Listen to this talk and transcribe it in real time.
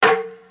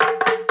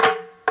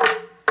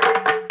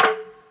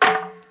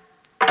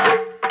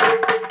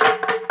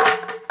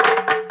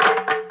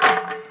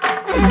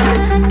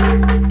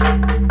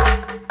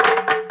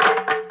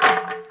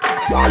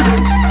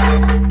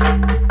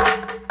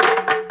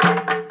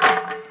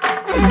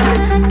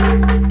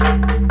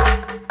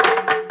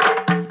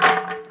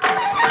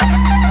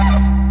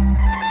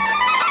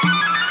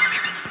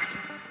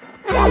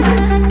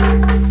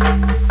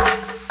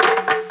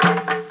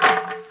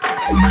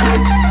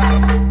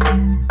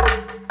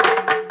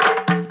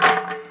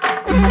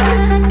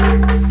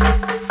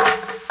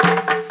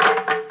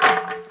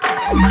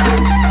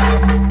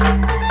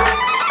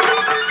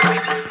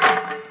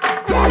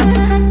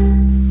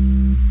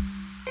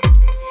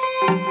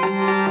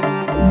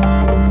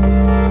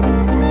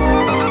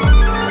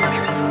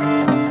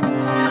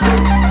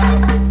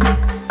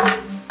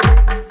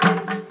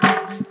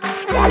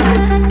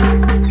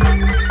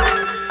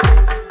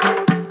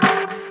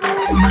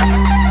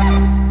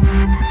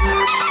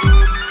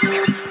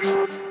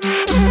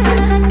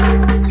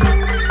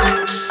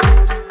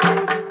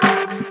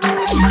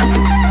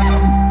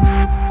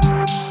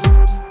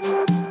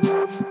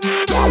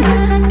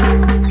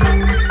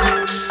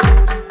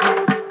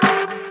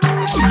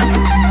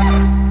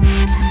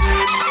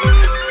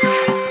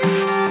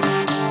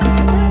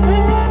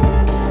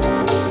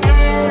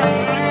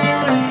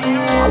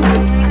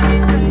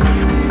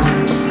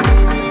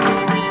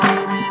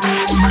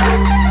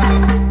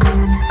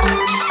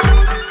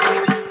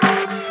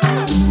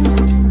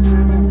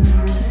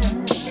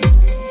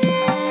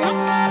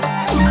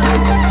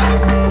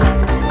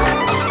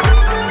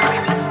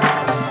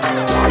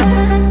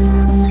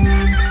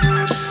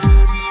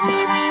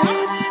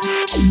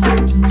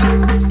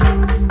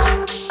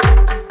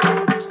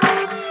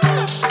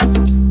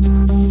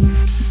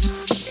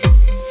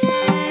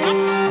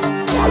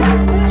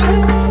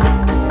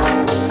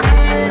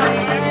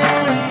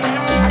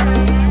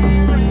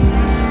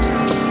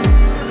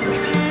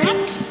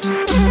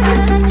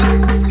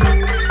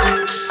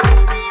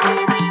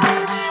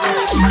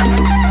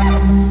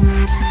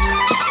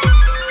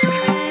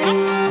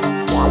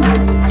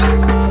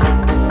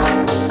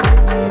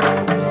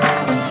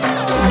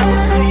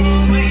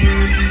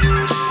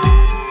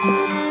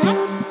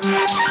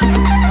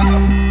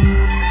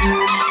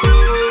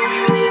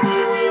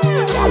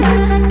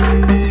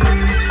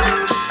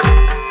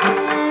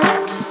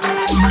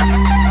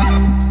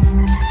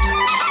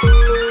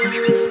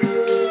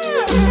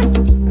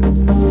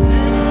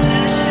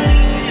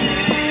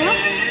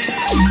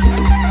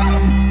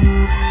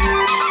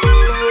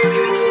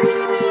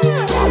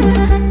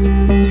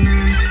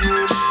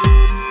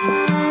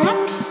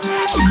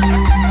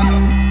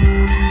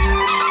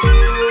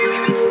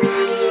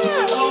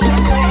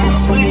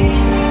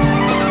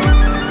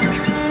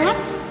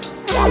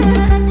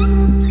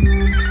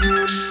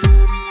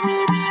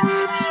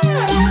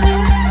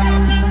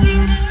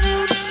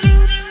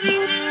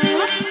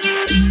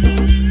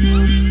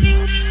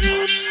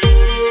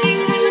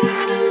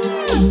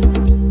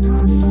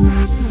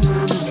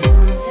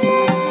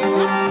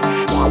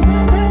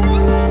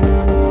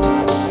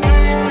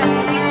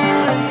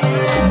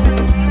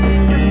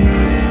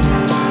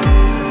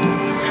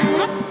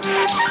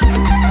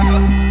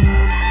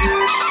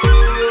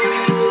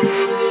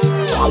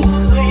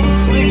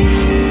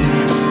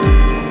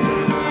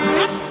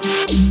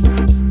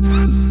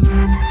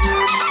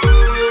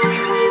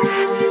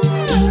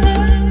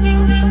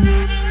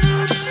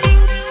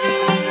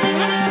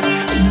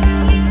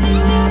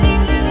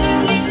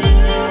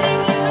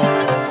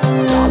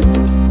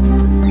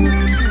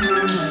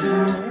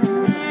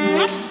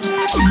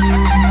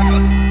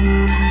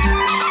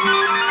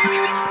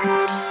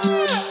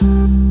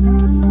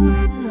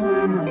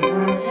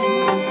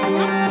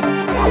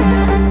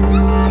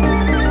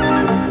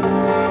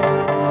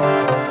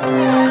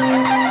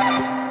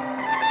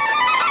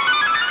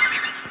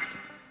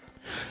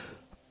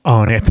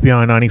On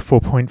FBI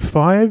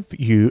 94.5,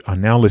 you are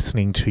now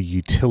listening to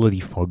Utility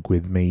Fog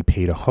with me,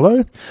 Peter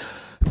Hollow.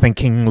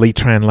 Thanking Lee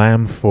Tran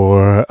Lam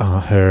for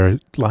her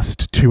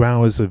last 2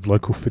 hours of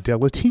local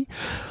fidelity.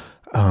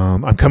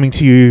 I'm coming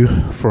to you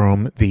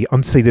from the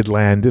unceded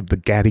land of the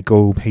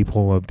Gadigal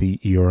people of the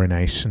Eora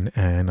Nation,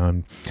 and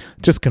I'm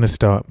just going to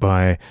start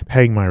by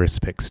paying my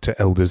respects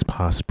to elders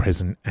past,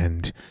 present,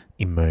 and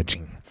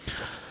emerging.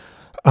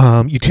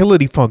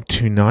 Utility Fog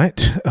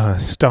tonight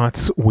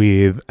starts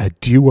with a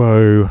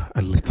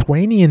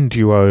Lithuanian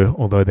duo,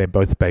 although they're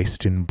both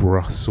based in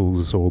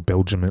Brussels or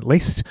Belgium at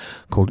least,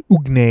 called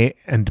Ugne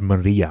and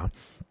Maria.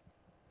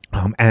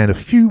 And a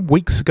few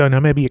weeks ago,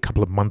 no, maybe a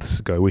couple of months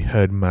ago, we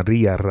heard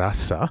Maria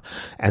Rasa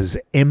as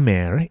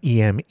Emer,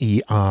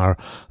 E-M-E-R,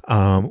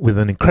 with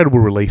an incredible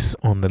release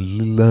on the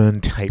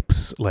Learn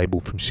Tapes label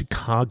from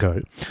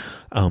Chicago.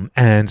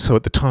 And so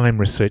at the time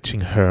researching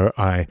her,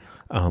 I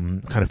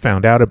kind of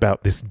found out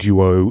about this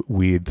duo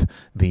with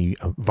the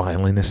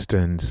violinist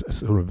and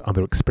sort of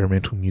other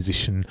experimental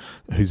musician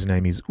whose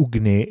name is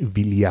Ugne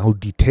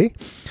Vilialdite.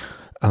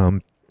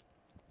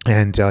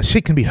 And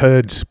she can be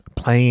heard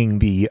playing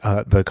the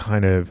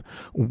kind of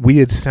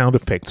weird sound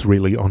effects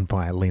really on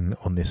violin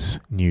on this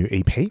new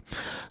EP.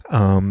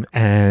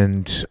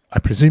 And I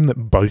presume that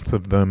both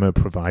of them are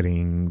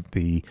providing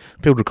the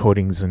field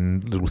recordings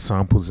and little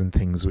samples and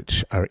things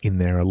which are in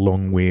there,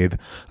 along with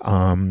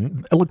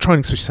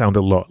electronics which sound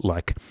a lot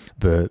like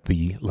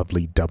the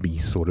lovely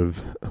dubby sort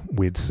of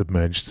weird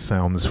submerged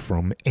sounds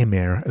from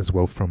Emer, as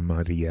well from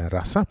Maria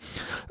Rasa.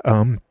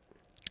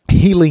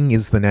 Healing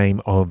is the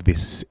name of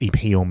this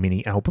EP or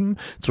mini album.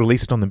 It's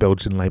released on the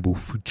Belgian label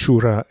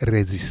Futura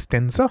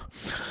Resistenza,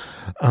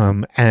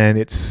 and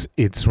it's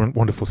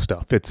wonderful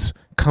stuff. It's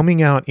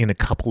coming out in a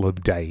couple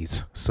of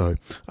days, so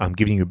I'm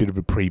giving you a bit of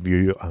a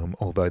preview,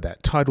 although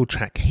that title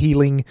track,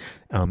 Healing,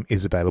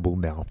 is available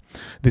now.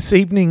 This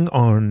evening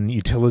on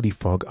Utility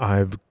Fog,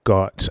 I've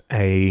got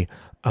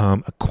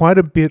quite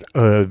a bit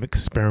of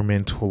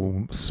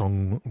experimental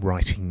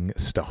songwriting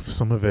stuff.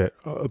 Some of it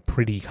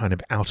pretty kind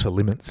of outer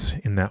limits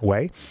in that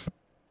way,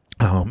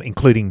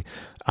 including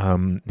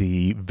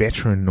the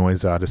veteran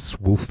noise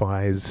artist Wolf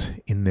Eyes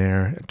in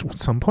there at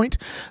some point.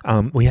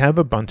 We have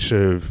a bunch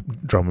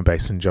of drum and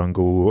bass and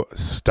jungle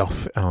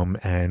stuff,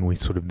 and we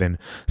sort of then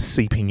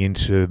seeping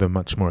into the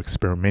much more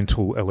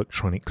experimental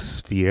electronic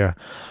sphere.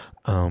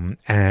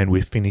 And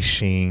we're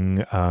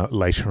finishing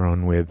later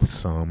on with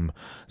some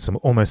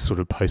almost sort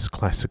of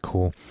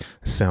post-classical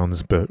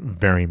sounds, but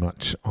very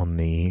much on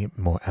the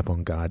more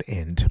avant-garde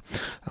end.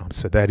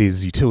 So that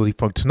is Utility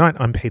Fog tonight.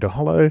 I'm Peter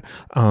Hollow,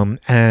 and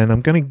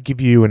I'm going to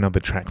give you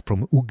another track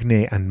from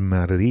Ugne and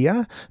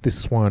Maria.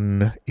 This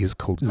one is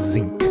called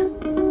Zinc.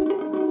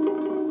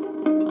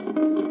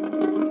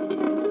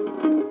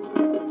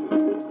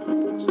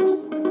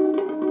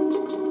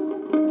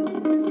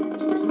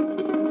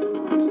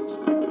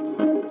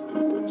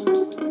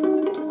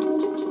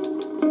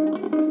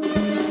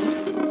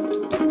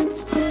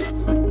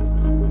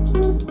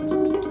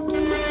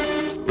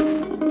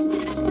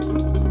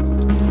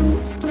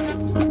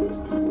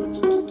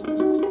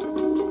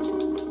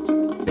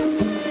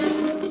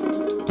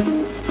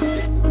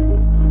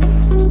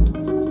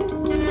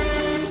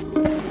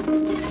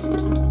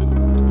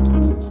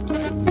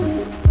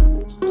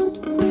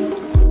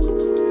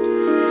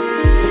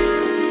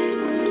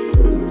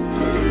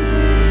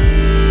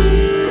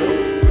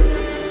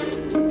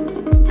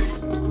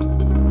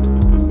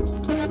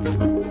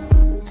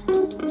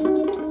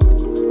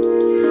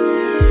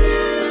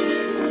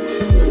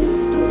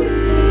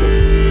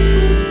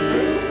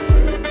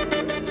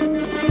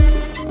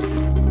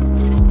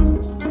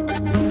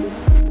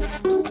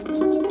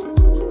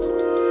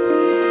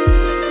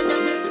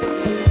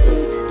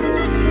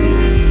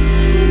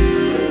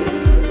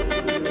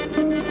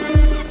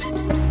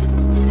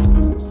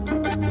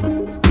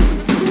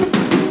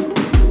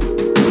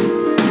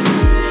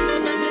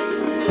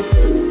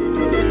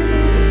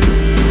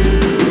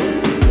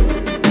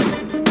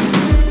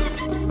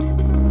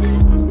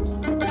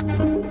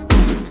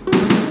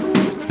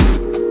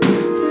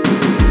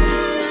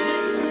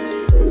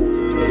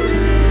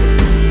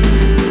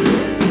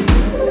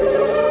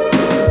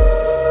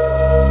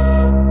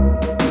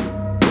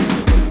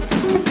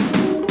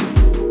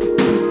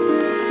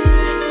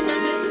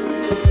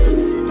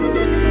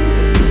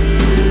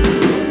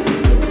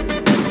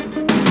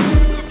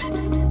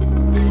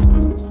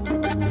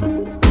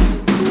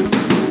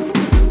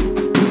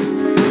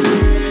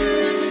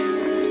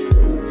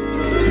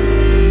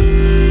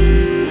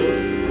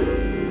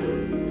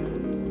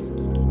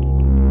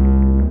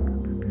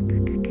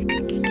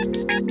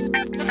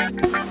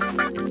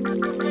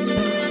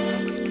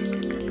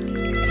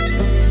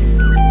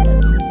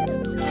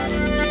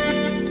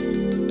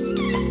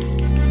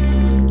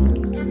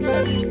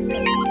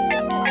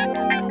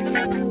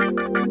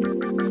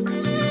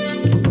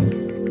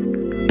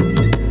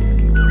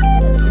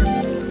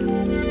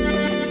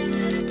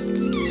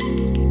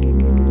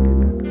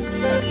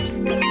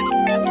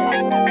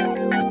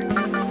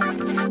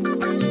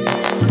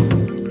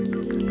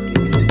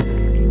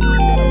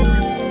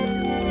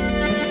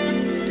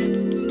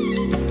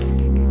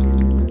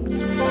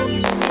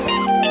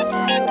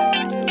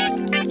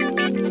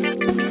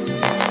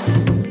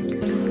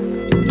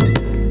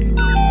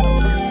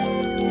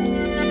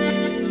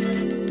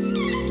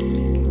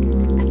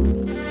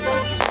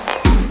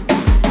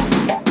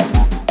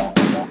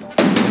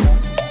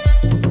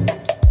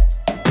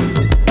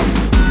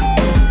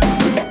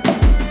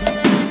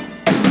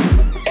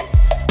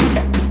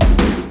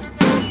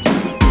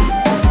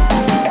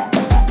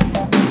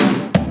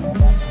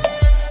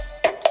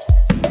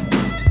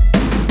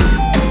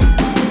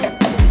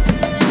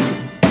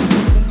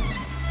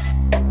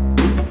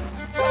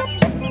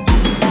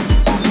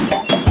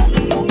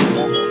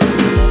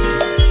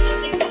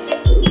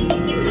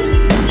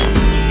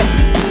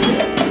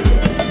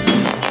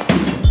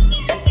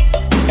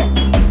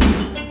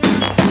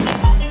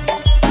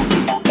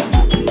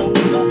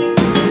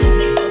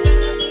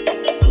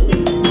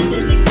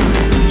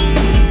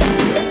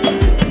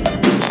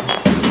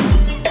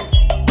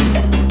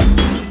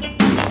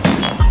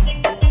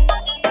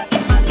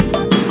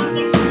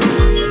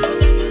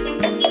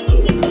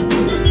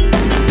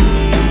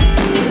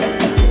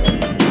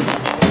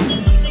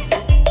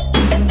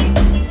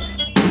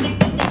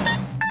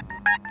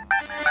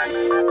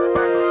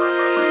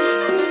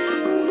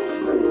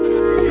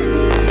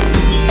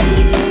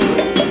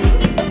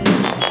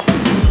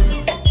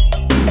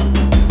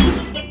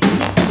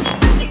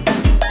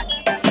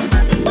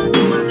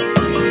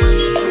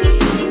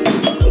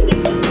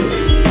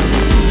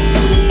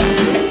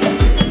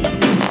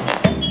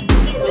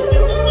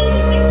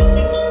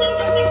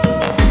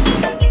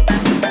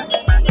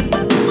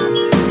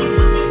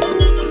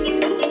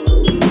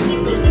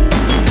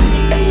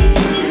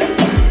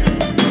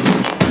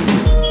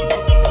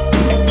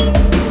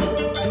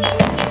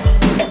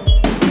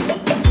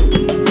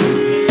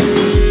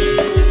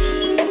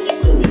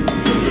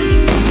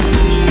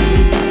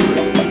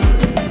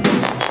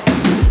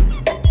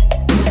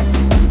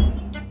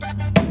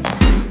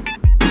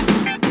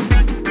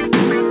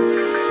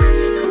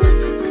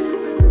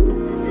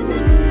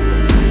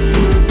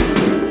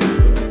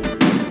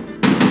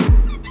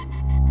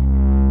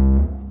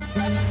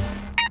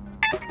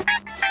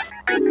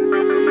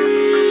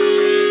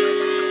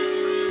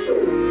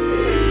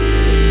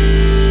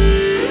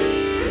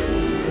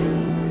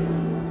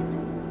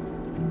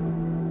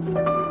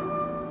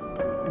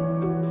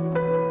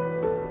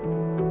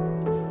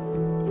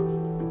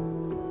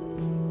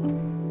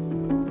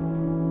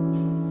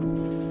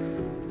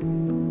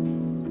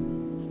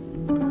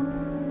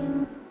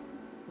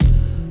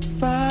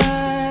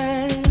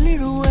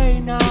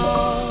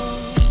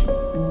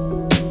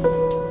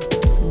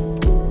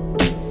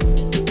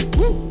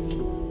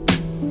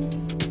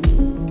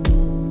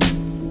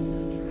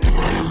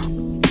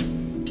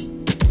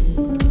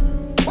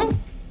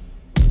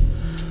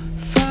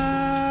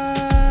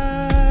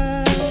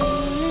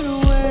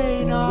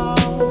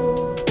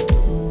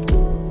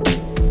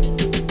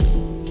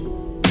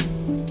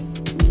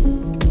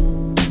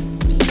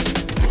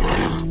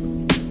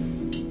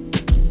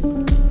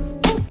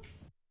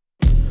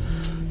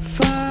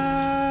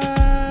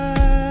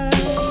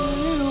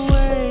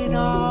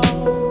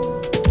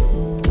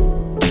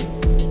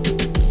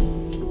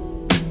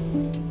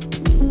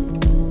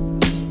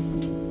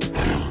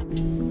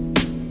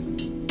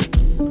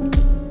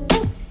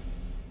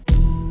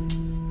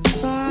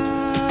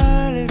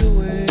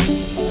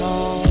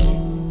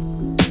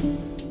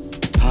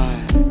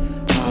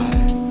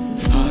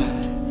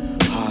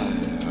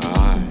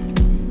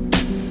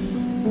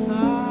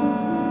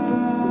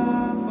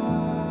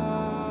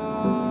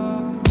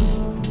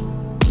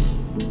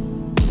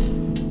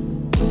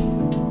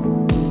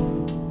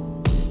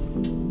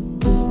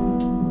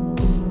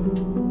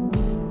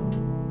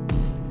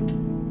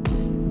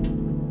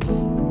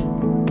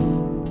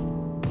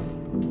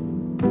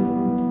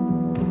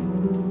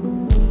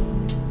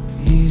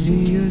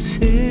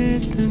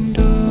 sitting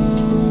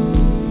down,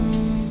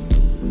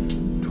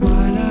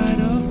 twilight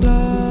of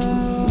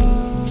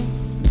love,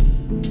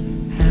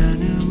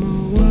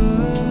 animal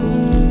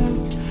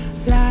words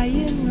lie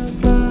in the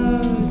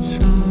bird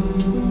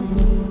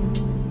song.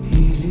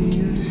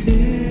 Easier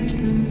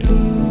sitting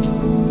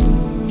down,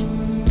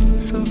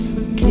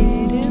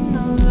 suffocating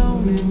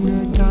alone in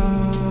the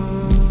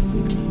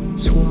dark.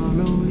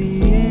 Swallow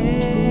the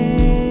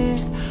air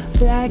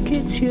like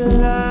it's your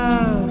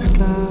last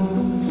gasp.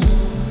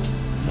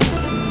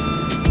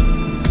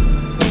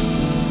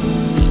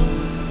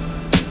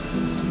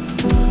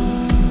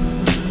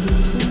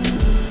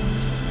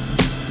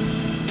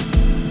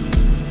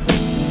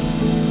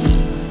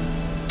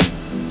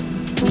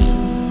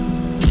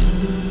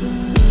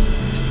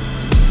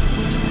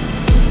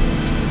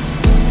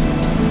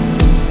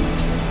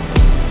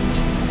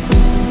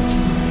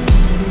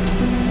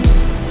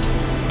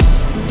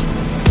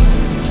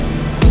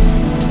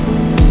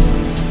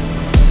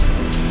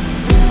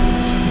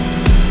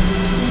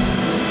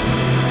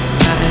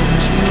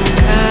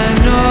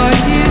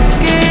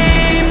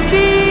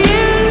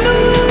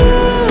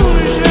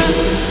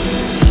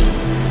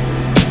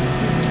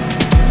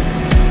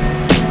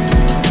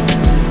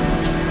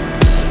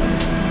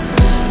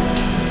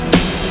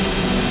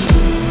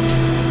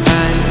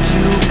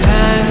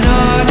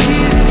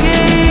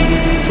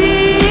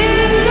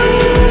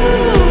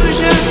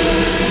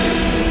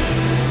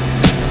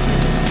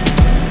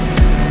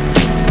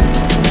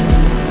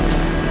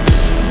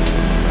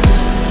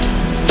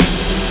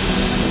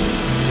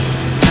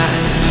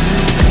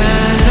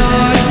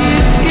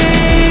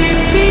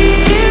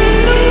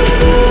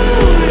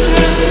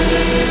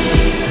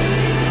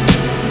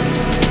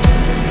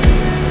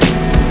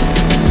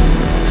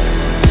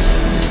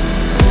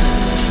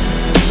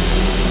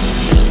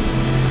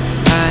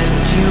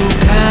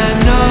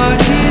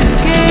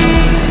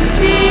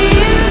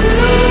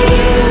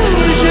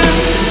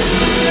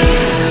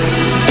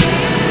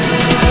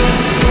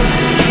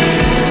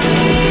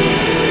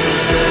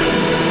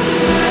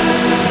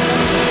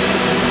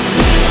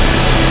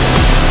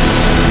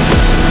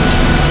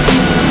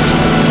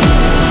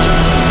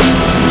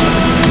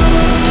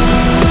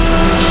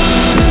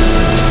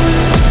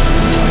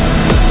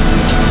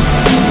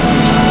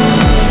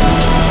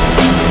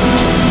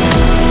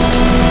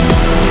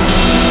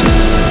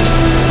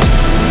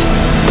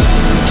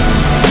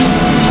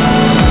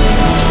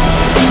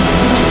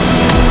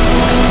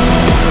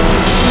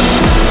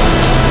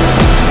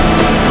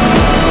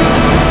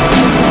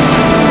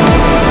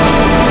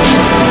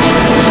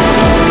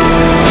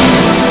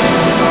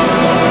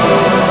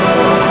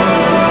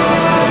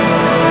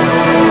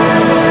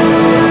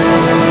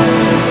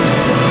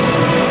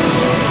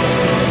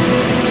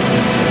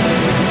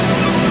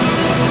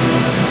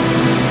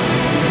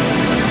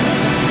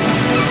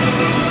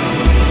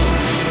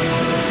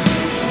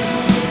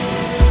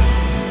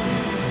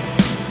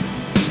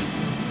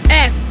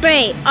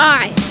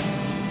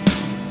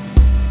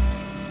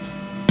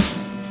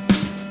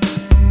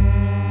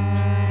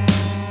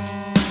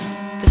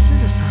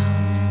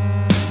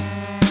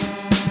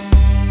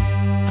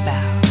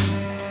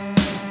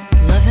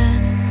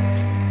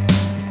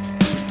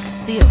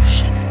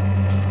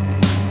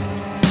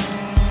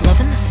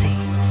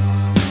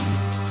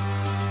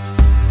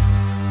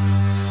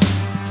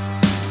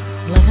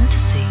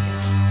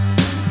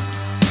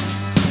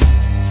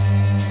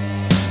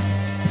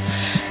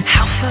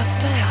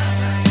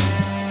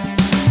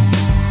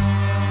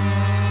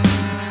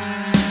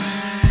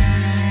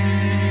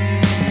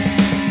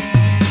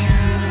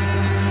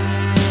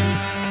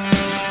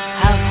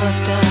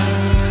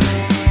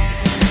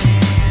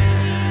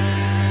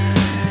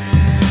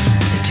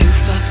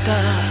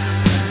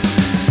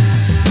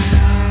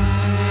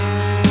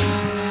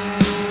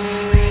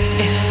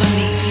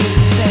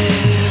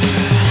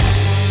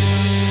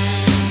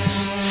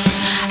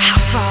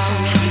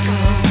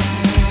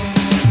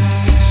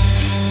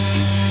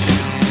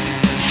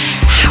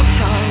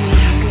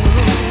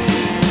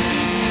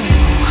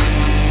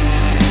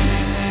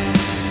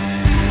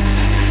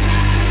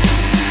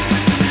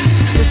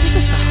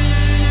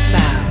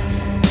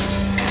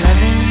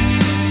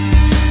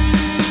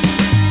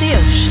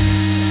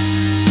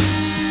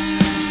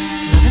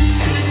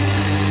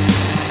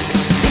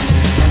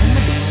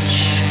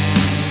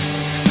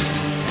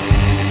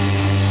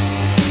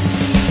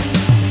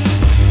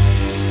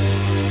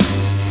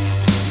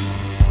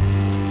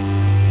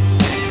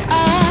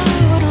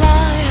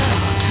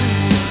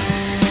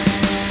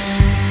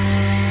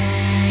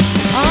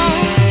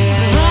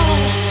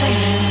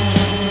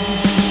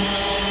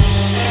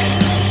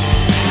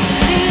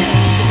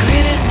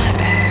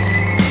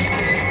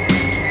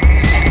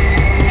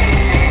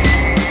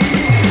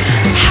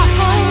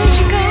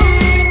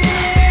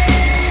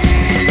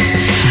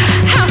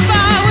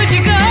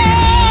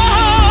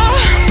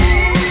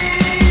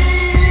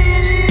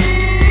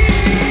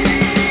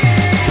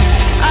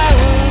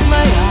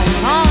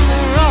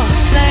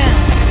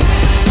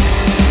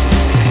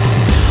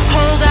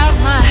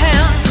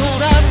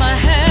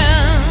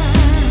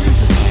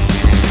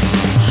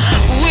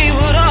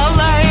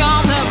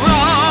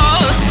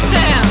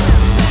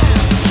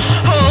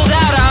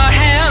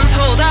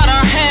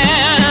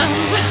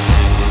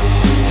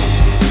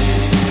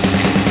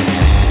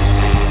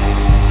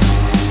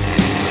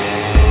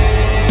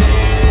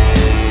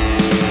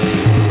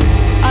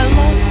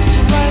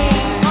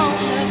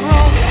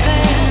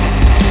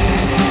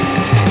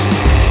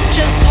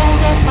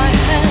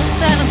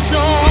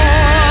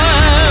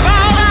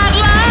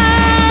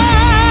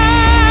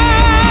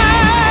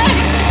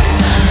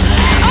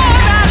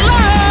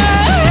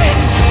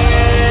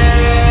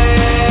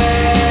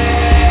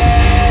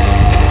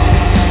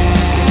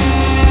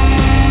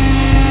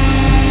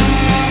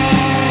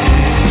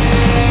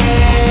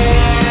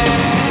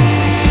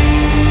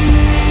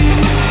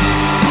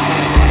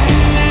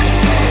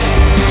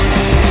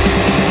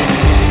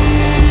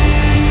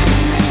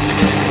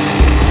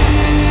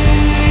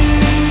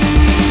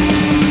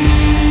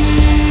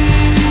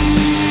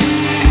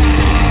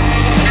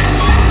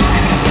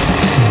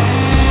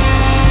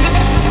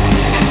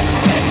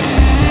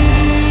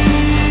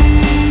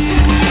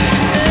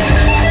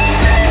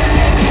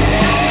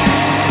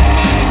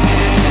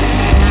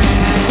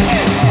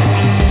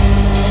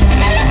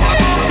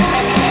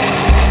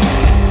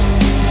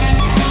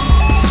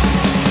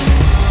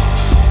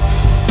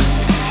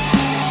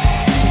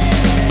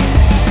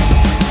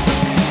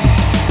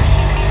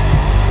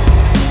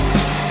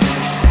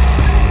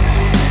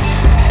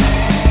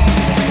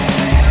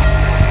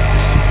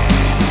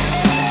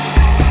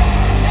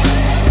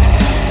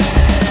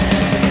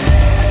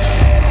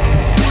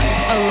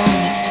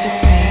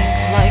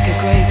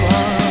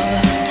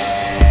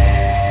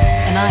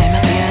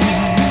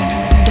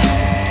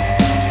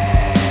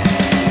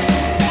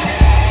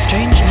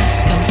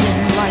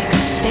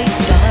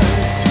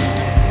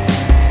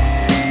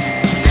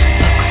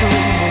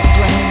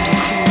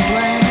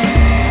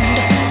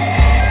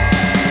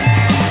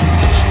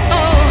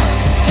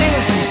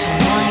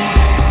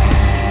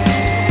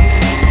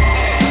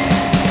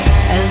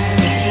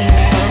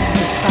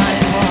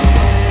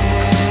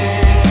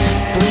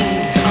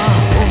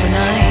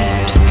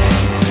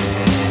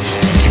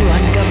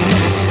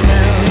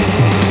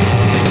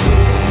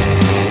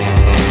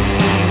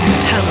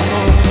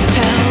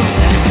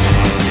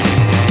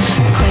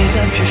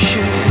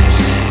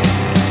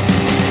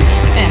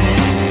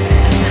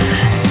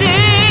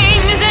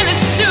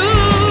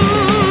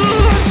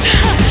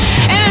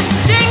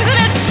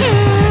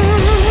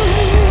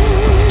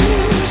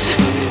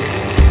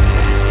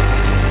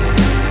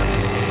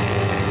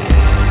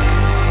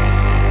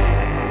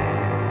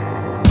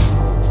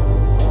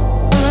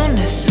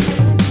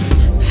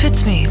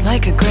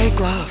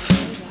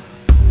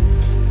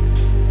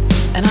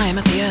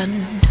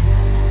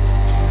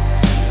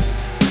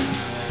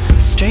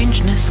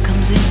 strangeness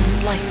comes in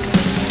like the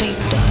state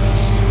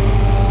does. A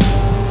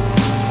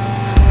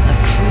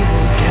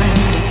cruel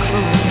blend.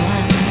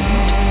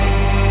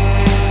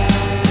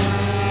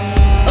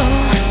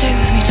 Oh, stay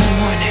with me till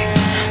morning.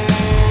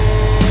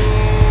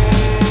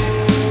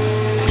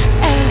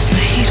 As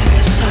the heat of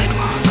the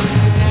sidewalk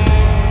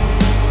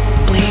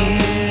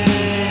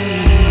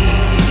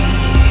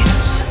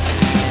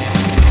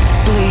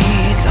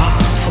bleeds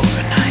off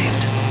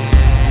overnight.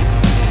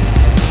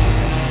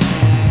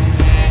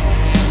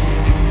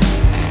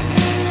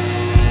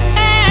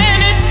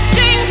 And it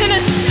stings and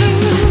it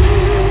soothes,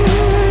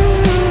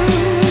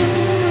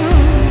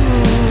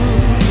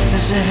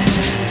 and it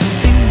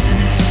stings and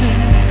it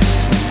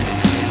soothes,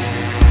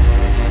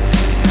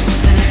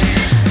 and it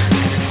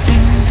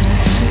stings and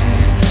it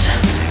soothes,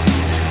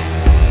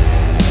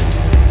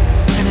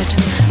 and it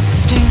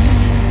stings.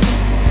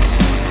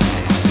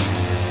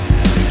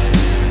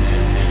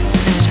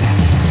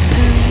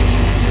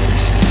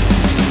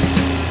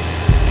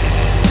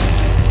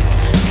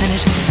 And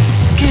it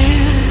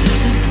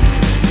gives it,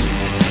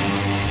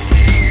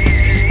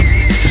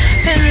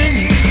 and then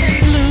you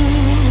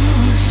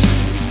lose.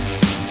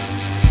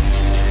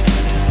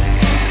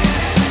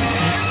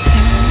 And it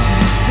stings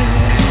and it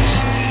soothes,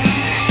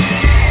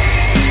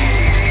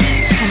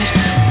 and it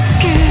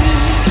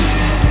gives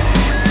it,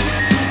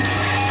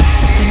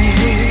 then you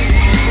lose.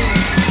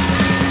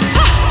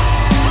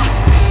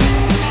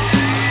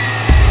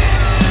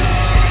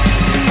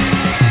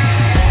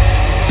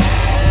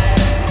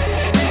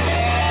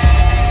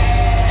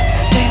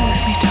 Stay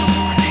with me till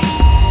morning.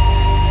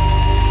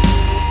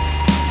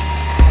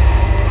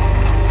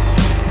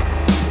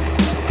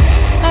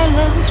 I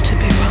love to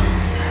be wrong.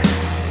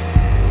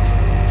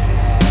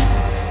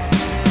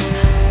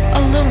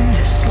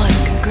 Aloneness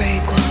like a gray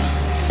glove.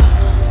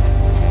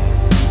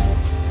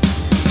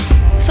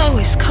 It's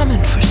always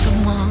coming for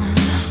someone,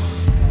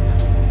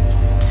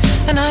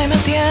 and I'm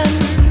at the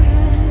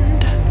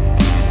end.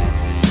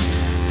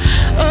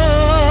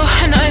 Oh,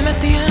 and I'm at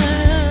the end.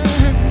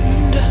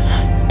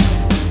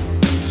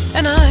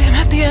 And I am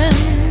at the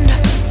end.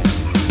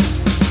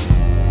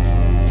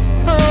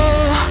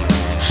 Oh,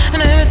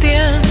 and I am at the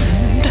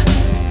end.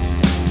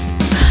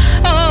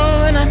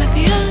 Oh, and I'm at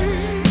the end.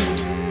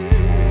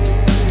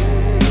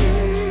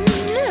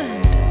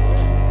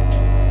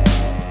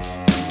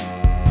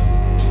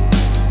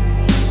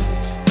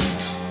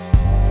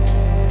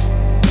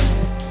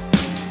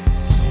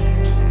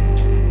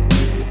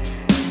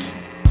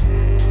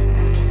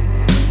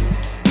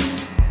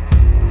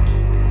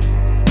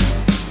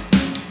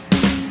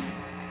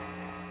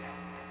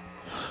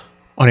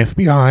 On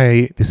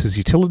FBI, this is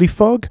Utility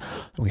Fog.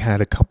 We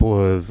had a couple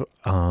of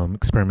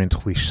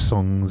experimental-ish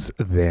songs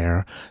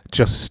there.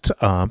 Just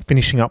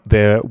finishing up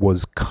there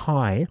was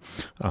Kai,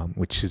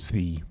 which is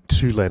the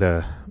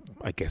two-letter,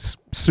 I guess,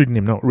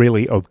 pseudonym, not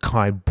really, of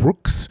Kai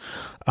Brooks.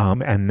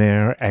 And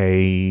they're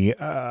a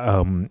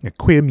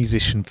queer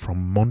musician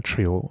from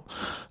Montreal,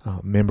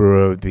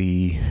 member of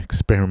the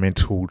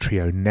experimental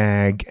trio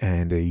Nag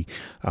and a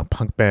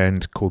punk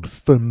band called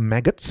Femme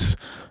Maggots.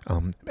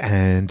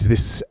 And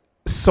this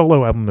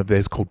solo album of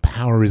theirs called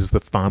Power is the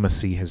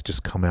Pharmacy has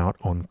just come out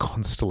on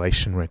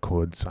Constellation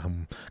Records.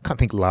 Can't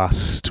think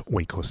last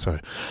week or so.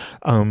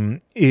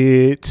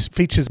 It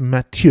features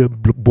Mathieu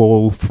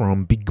Ball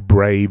from Big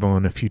Brave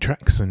on a few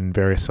tracks and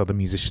various other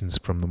musicians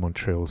from the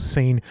Montreal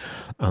scene,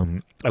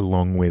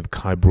 along with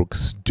Kai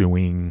Brooks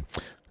doing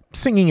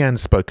singing and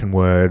spoken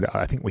word.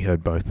 I think we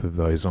heard both of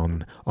those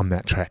on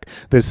that track.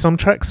 There's some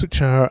tracks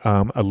which are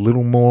a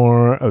little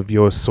more of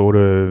your sort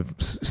of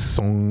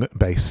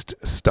song-based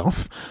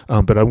stuff,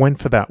 but I went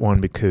for that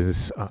one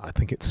because I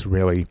think it's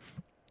really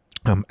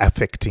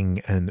affecting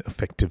and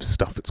effective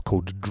stuff. It's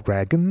called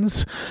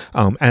Dragons,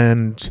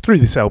 and through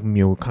this album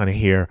you'll kind of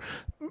hear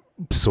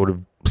sort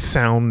of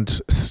sound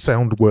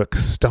work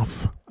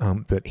stuff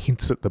that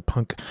hints at the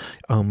punk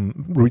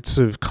roots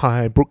of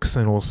Kai Brooks,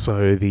 and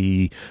also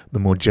the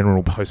more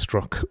general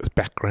post-rock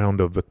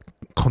background of the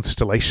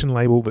Constellation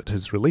label that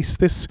has released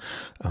this,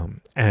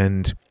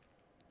 and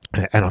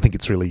I think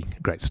it's really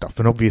great stuff.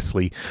 And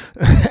obviously,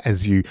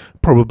 as you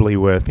probably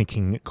were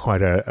thinking,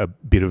 quite a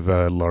bit of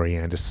a Laurie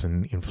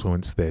Anderson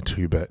influence there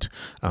too, but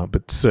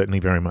certainly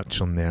very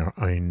much on their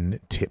own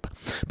tip.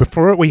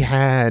 Before it, we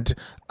had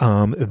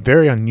a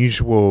very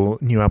unusual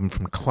new album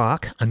from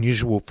Clark,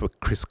 unusual for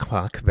Chris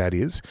Clark, that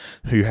is,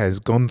 who has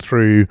gone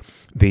through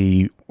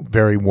the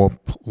very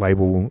Warp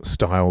label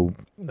style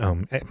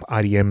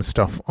IDM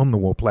stuff on the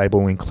Warp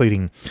label,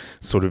 including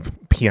sort of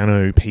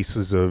piano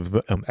pieces of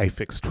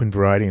Aphex Twin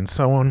Variety and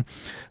so on,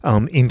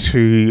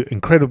 into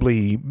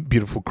incredibly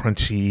beautiful,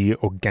 crunchy,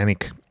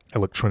 organic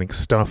electronic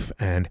stuff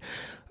and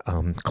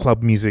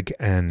club music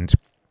and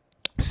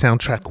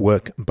soundtrack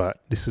work. But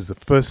this is the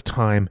first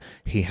time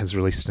he has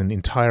released an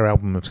entire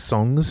album of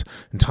songs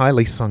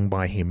entirely sung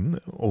by him,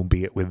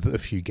 albeit with a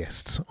few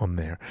guests on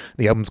there.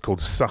 The album's called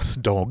Sus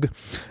Dog,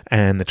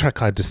 and the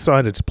track I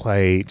decided to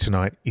play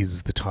tonight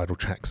is the title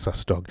track,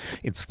 Sus Dog.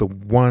 It's the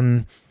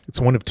one it's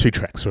one of two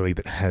tracks really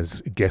that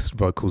has guest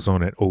vocals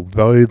on it.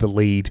 Although the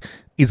lead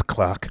is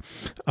Clark,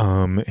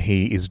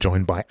 he is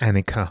joined by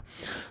Annika,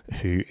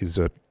 who is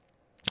a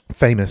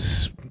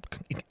famous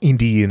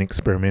indie and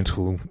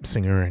experimental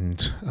singer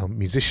and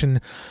musician.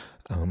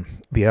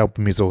 The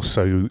album is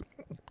also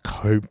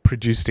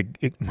co-produced,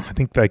 I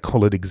think they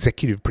call it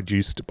executive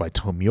produced, by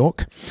Tom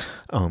York,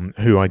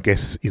 who I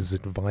guess is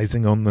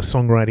advising on the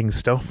songwriting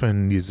stuff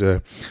and is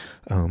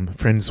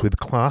friends with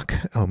Clark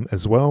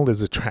as well.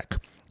 There's a track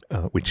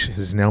which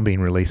has now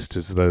been released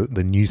as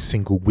the new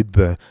single with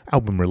the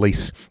album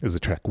release. There's a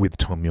track with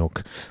Tom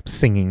York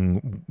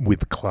singing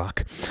with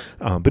Clark,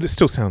 but it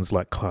still sounds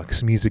like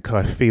Clark's music.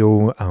 I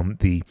feel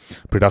the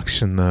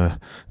production,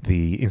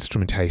 the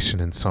instrumentation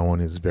and so on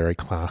is very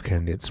Clark,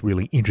 and it's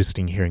really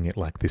interesting hearing it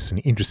like this,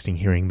 and interesting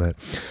hearing the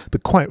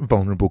quite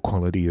vulnerable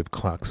quality of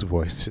Clark's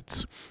voice.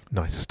 It's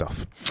nice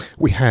stuff.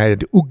 We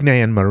had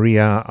Ugne and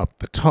Maria up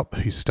the top,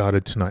 who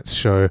started tonight's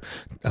show,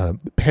 a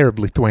pair of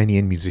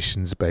Lithuanian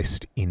musicians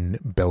based in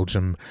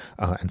Belgium,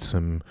 and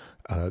some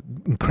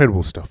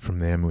incredible stuff from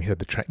them. We heard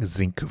the track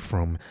Zinc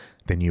from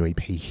the new EP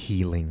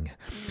Healing.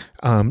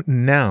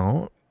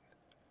 Now,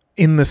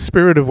 in the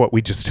spirit of what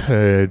we just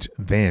heard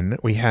then,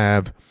 we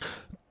have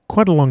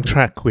quite a long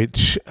track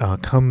which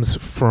comes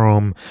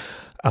from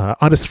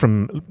artists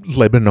from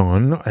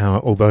Lebanon,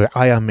 although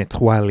Aya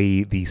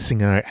Metwali, the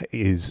singer,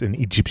 is an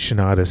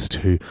Egyptian artist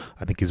who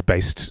I think is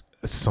based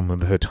some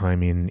of her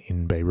time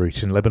in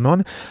Beirut in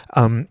Lebanon,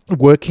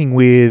 working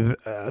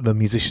with the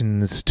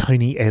musicians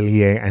Tony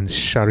Elie and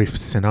Sharif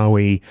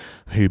Senawi,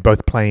 who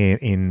both play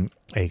in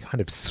a kind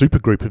of super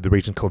group of the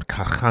region called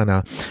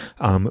Karkhana,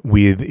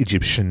 with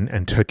Egyptian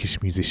and Turkish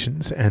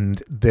musicians,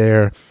 and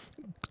their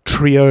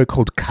trio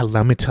called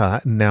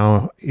Kalamita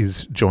now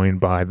is joined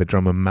by the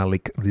drummer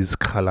Malik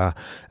Rizkhala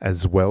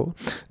as well.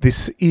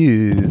 This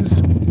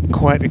is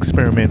quite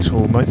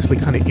experimental, mostly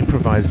kind of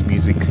improvised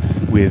music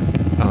with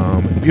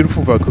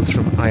beautiful vocals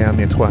from Aya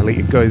Metwali.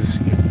 It goes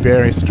in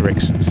various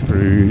directions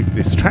through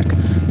this track.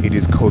 It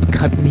is called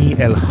Kadni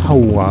El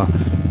Hawa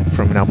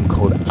from an album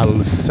called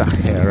Al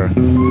Saher.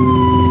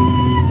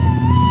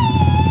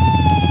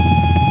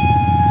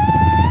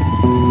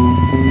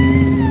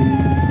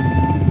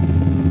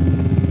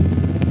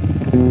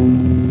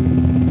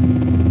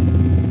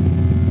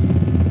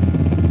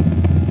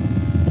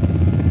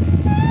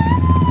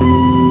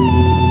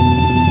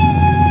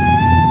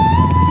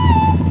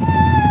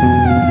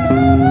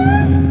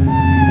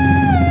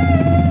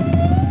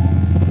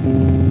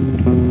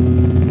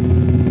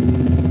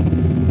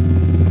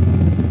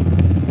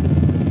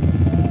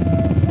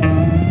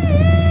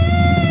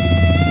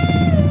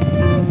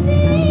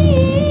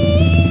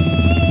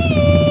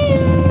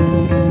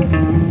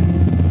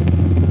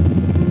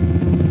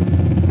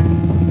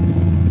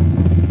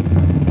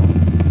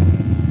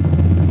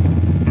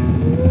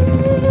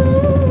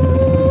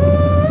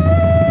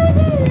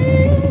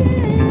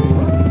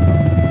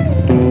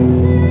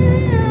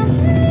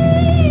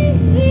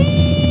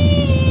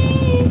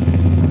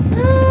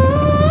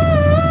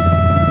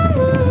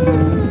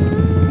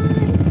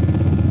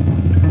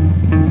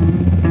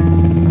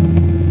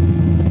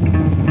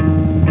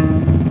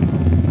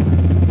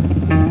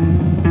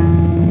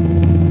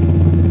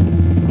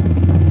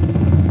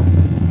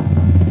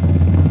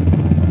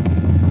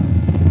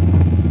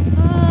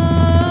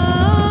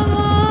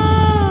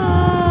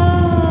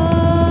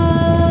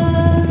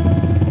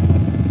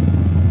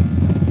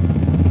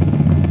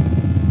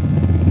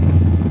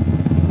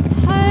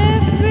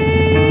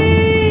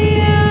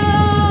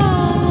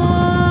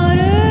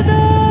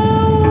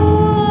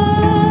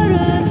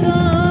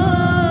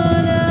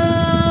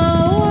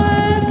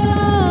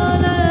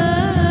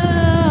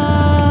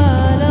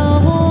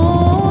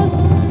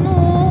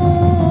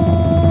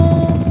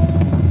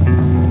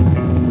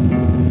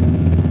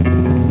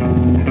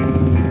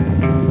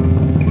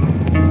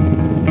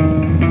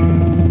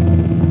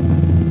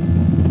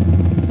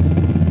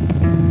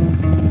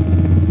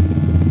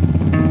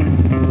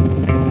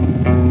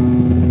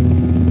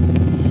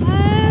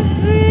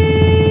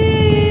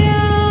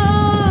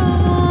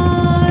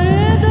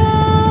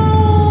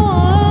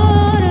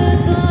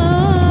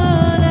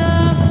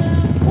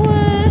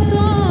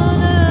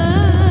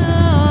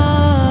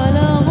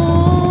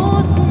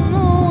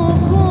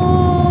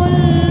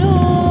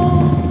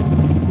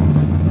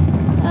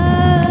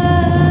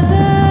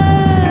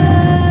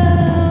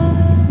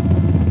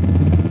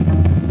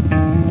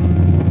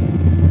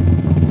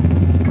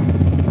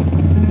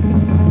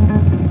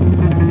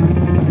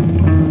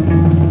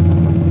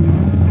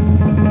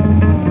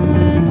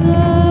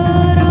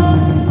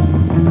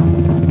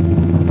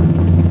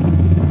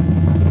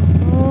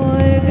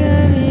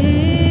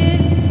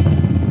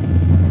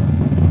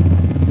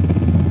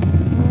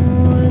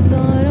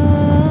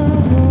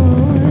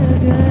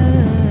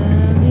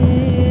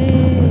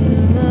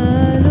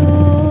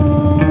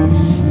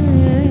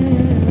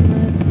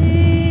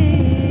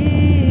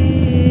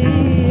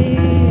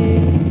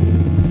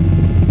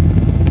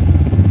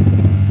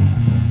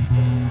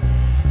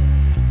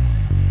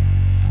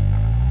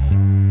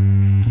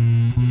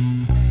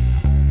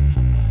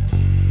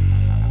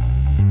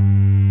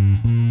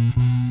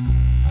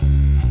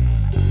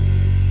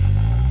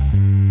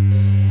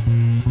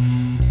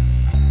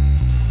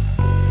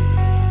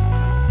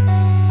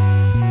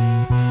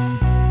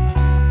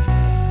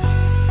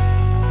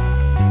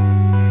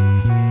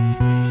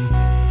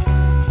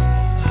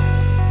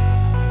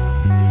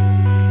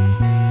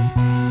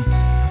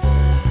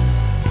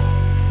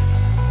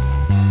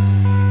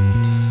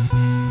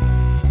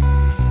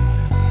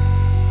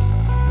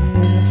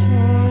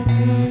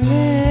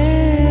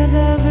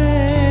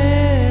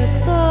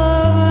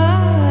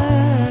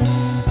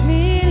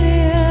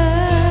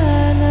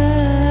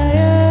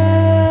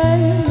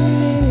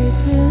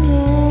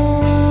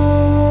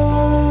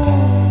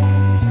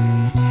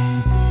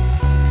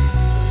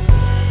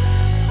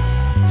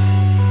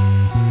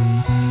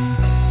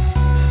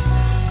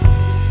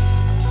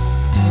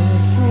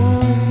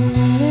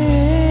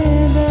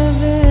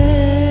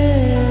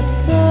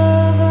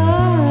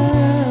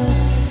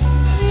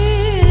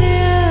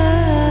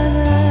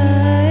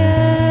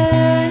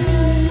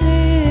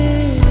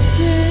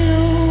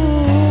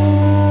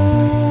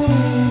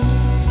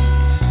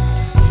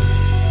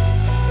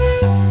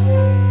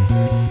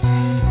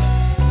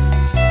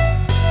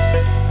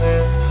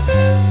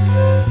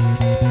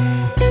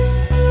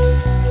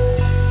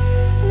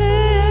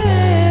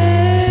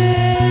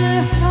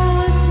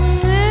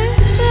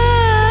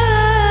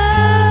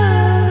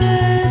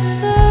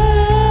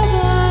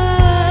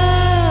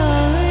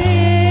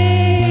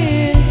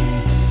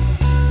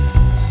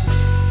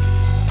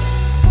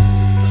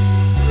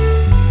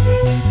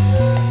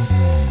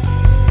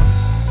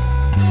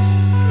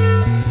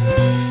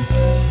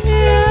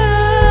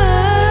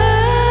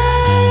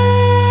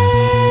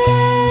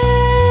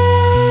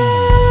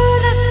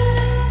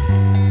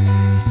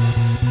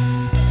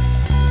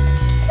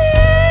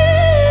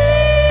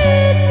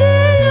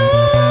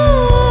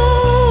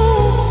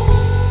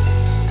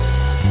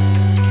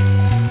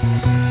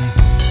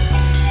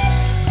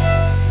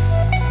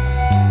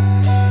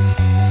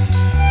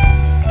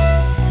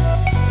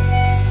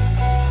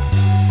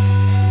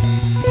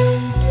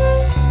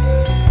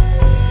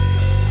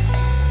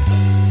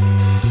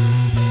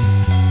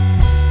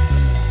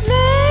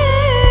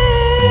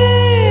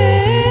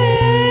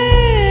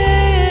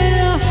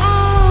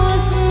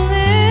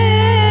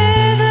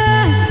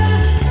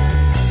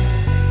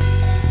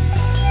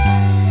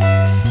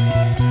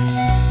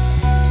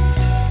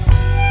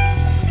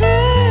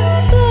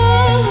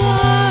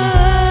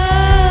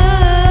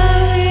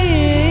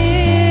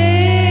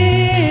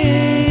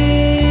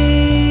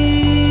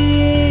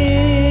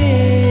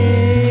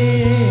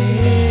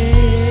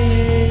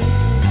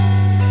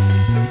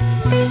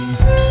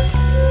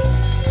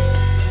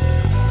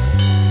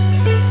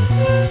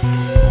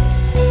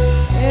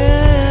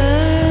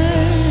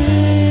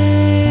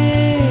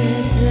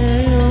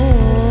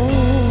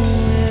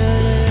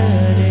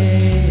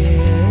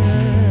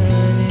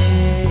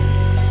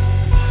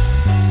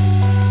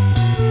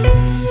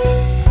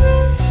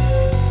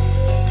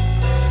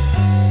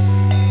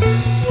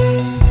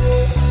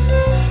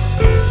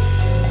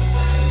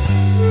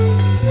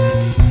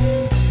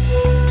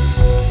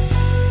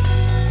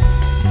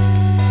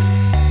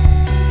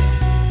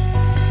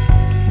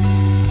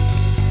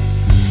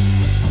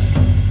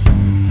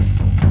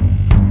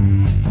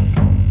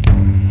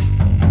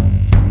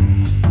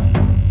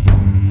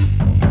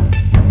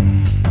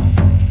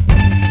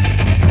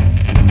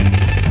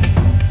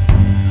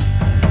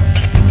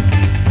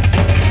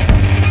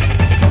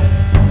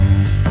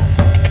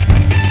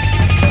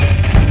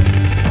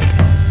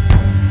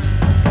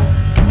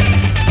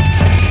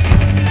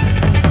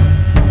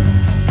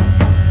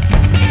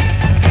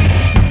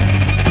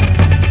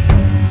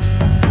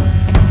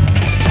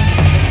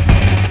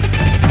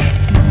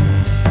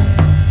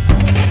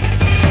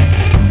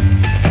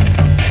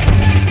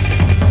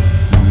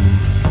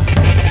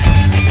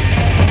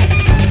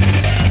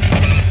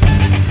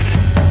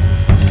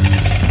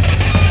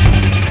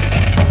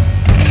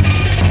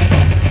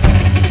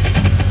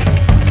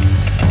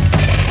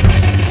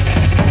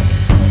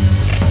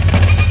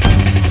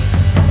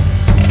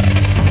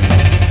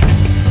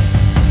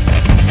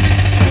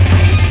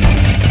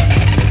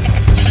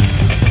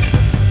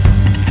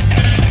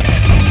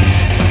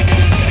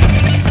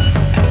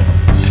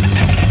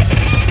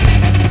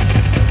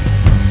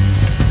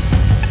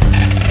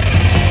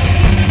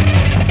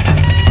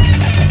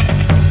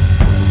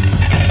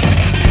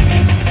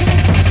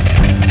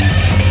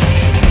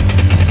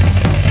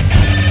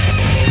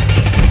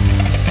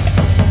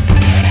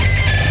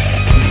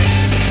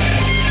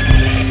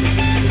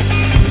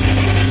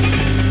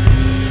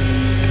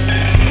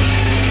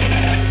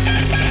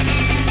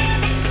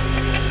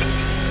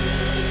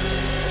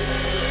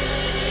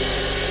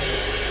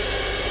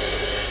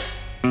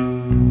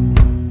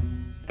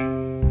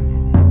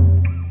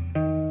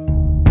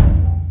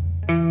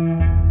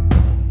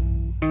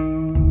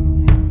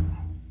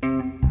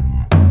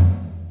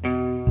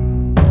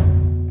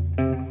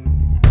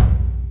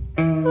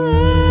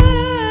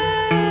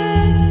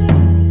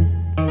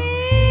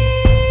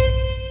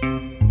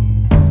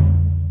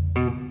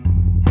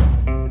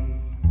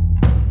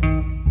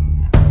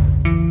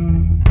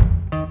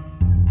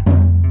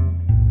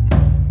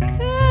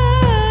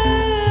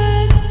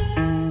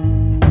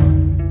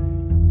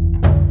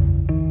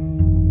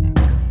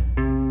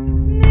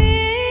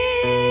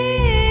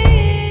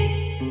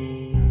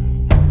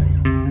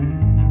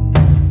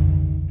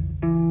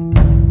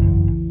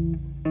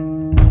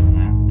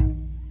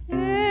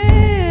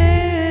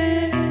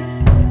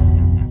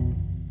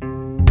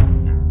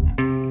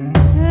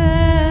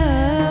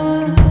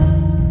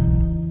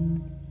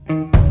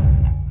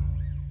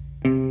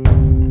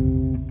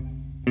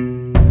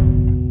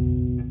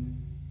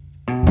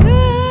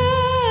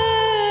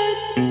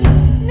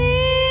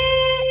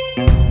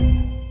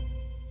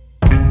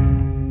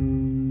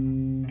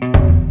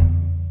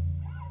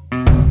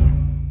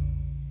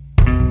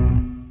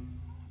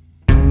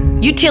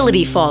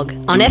 Utility Fog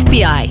on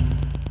FBI.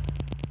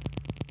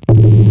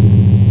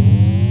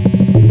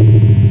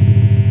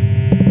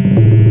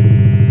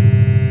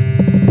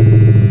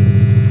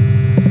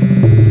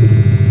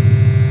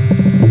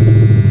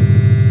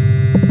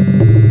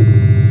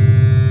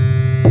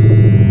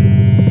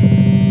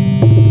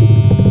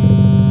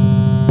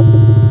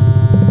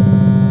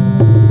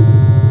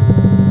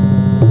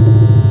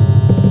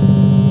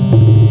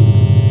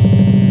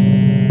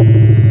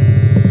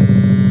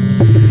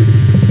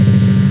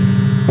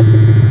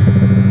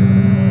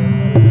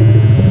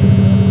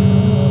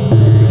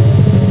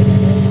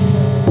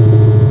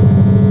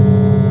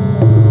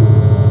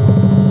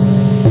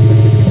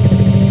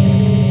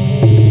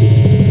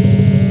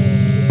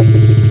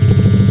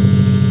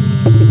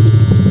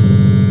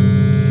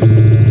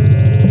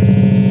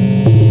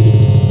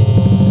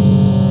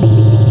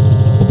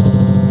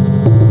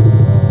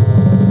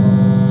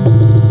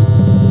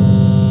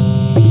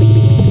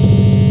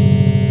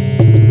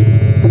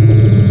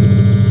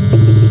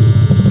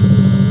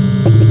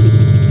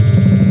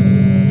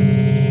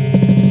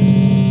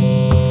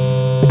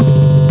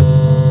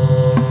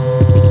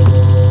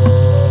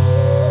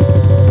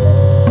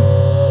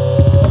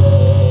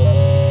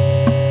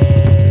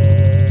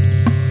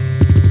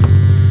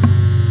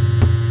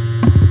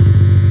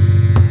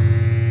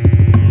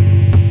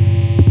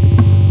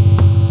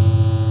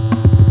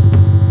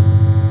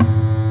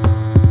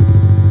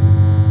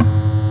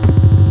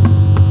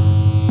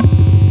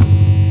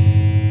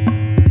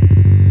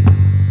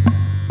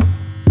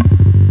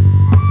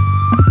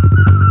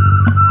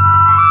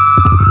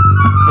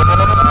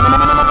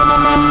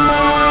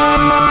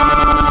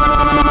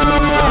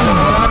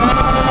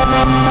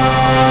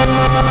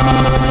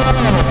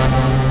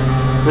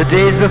 The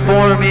days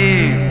before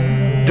me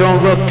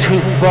don't look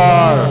too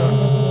far.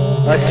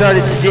 I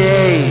started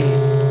today,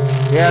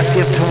 ask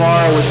if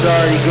tomorrow was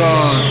already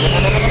gone.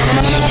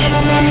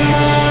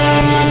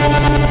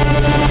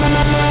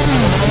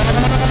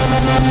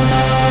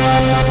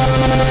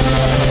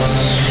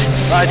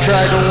 I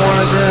tried to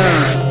warn them,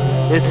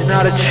 it's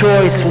not a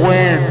choice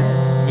when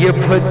you're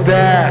put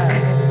back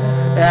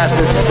at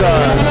the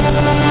start.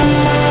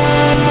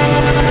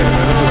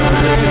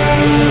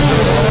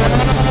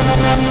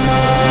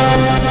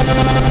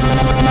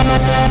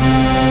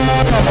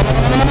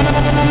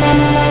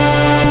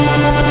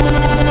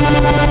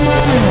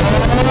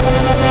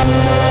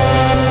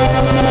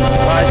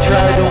 I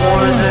tried to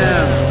warn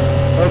them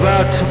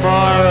about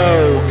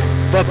tomorrow,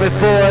 but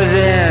before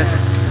then,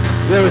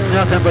 there was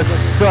nothing but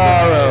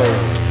sorrow.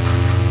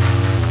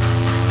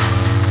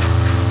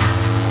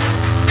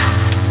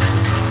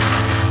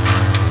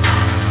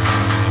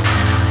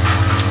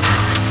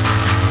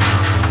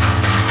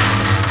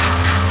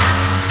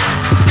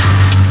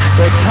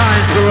 The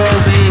times below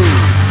me,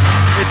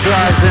 it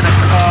drives in a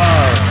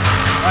car.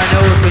 I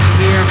know it can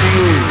hear me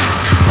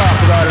talk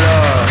about it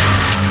all.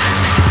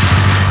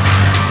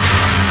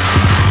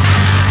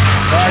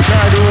 I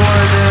tried to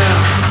warn them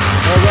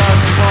about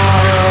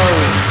tomorrow,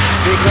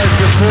 because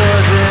before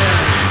then,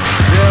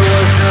 there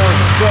was no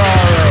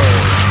sorrow.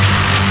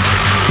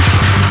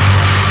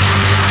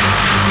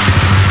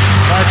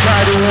 I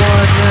tried to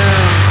warn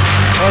them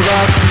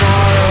about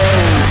tomorrow,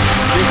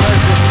 because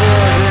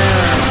before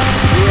then,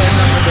 we had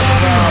nothing to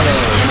follow.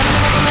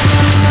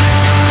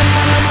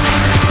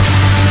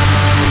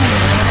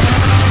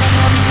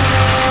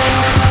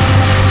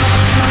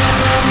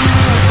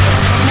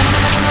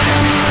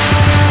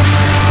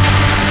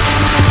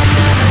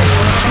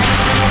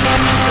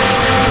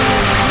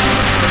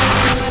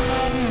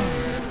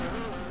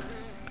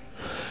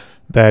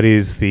 That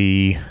is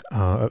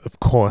of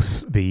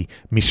course, the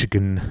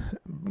Michigan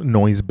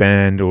noise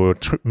band or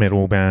trip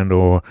metal band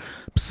or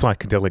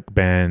psychedelic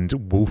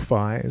band Wolf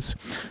Eyes,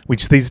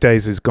 which these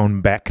days has gone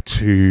back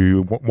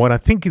to what I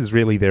think is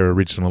really their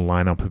original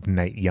lineup of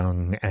Nate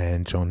Young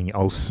and Johnny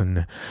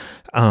Olson,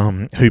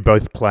 who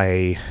both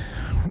play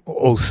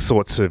all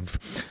sorts of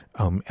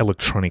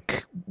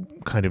electronic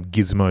kind of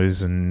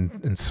gizmos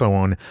and so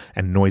on,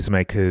 and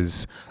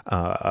noisemakers,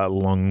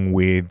 along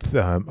with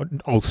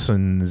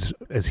Olson's,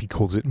 as he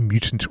calls it,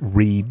 mutant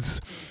reeds.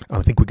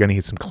 I think we're going to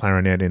hear some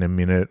clarinet in a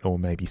minute, or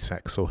maybe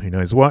sax, or who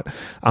knows what.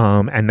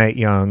 And Nate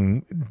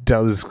Young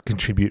does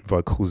contribute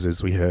vocals,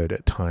 as we heard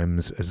at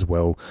times as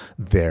well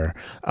there.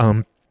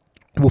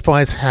 Wolf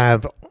Eyes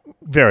have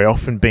very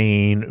often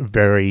been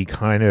very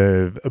kind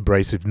of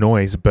abrasive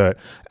noise, but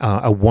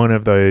are one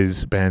of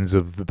those bands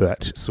of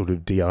that sort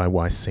of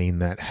DIY scene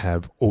that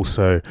have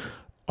also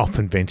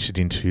often ventured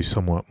into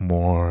somewhat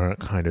more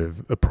kind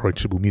of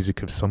approachable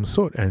music of some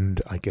sort,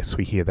 and I guess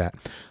we hear that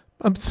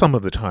some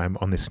of the time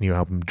on this new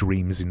album,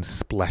 Dreams in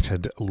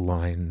Splattered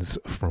Lines,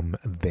 from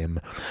them.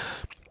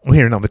 We'll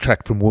hear another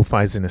track from Wolf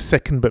Eyes in a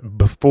second, but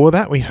before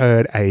that we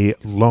heard a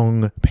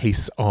long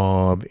piece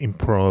of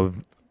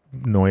improv,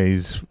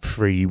 noise,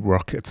 free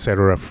rock,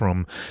 etc.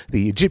 from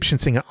the Egyptian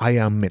singer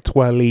Ayam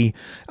Metwali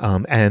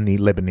and the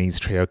Lebanese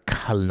trio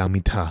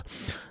Kalamita.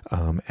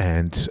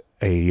 And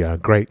a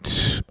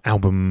great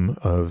album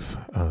of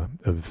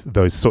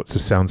those sorts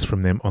of sounds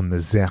from them on the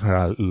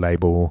Zehra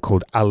label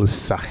called Al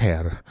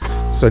Saher.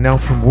 So now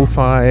from Wolf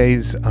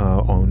Eyes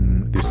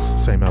on this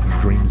same album,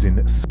 Dreams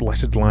in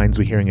Splattered Lines,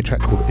 we're hearing a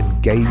track called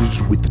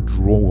Engaged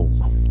Withdrawal.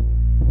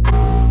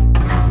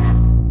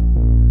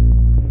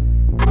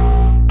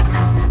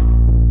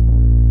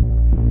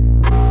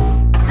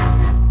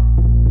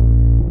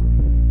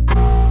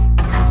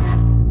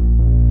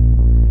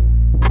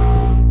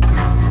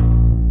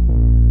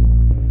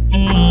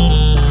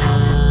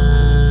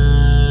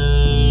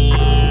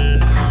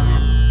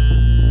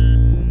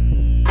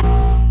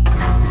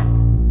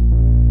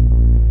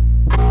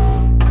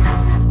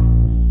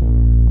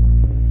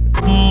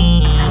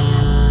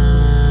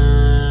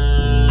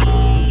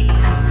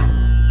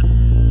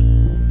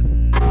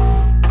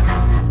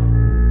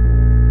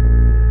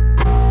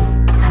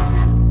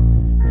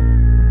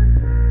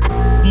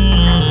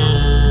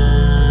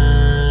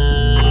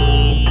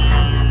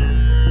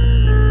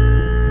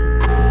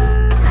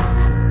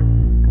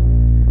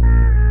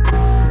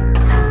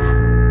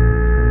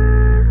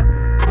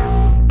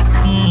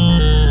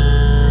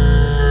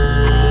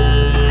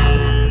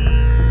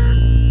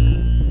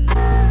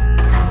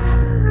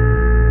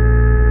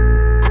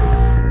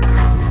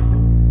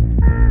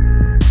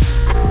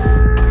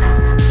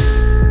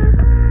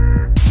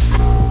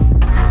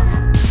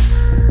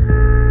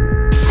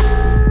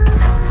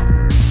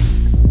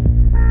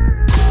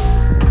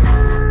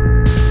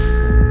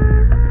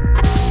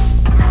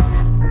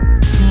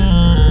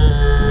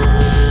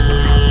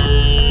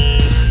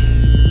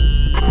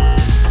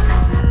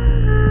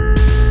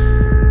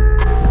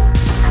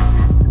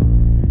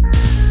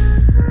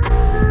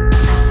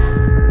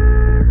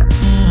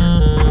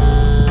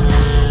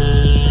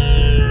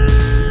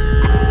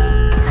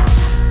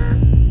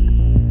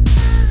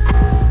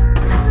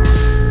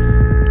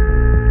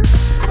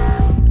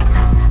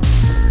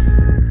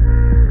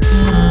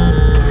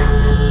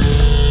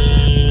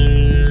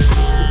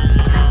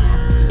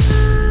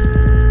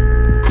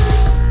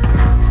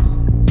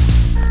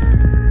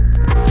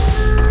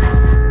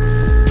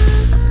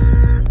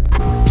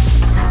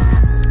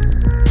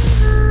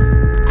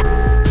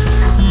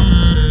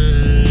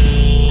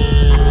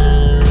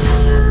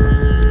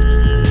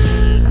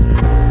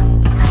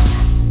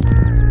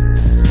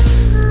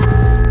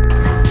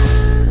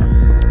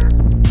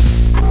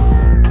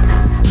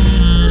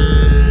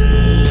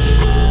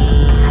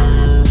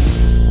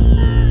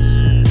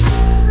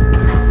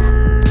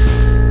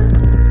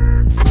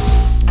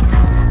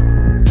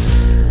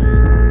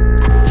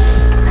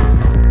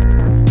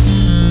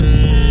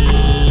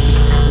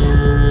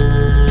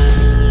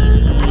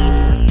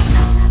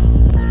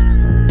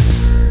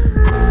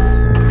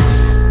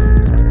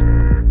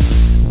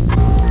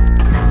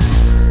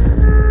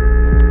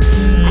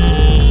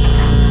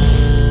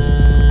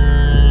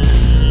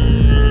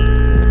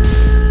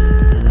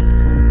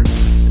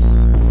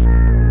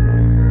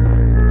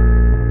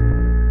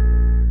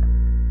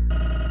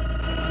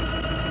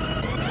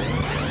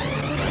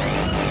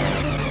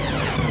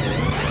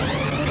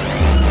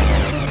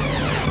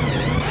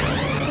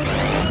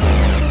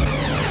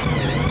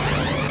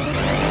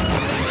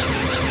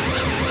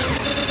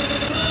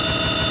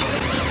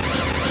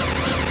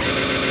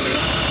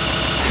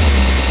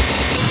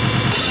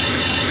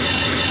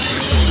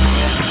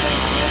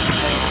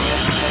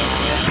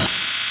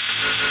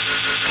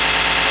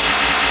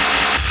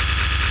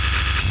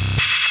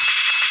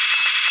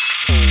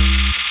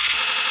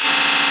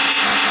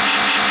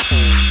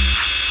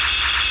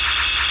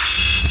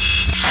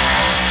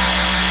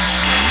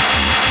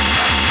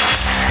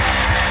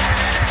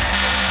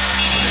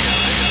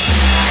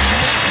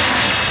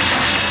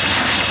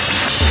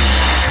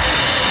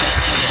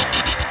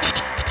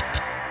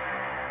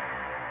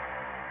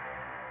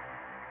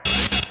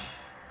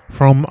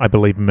 From, I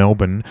believe,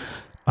 Melbourne,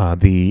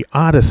 the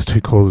artist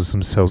who calls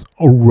themselves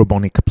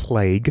Orobonic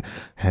Plague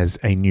has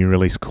a new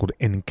release called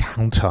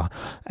Encounter,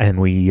 and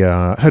we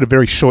heard a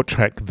very short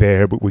track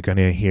there, but we're going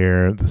to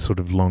hear the sort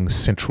of long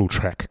central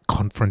track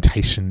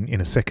Confrontation in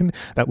a second.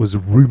 That was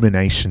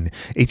Rumination.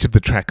 Each of the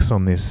tracks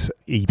on this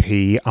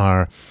EP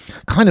are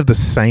kind of the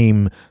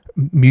same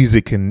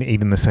music and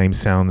even the same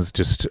sounds,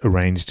 just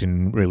arranged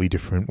in really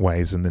different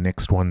ways, and the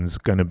next one's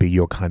going to be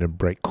your kind of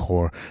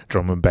breakcore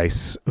drum and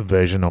bass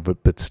version of it,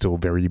 but still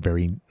very,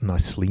 very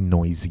nicely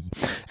noisy.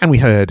 And we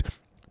heard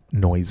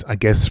Noise, I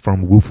guess,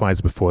 from Wolf Eyes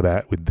before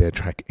that with their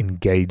track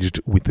Engaged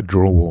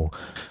Withdrawal.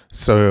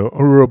 So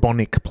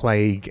Orobonic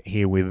Plague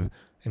here with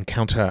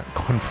Encounter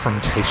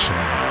Confrontation.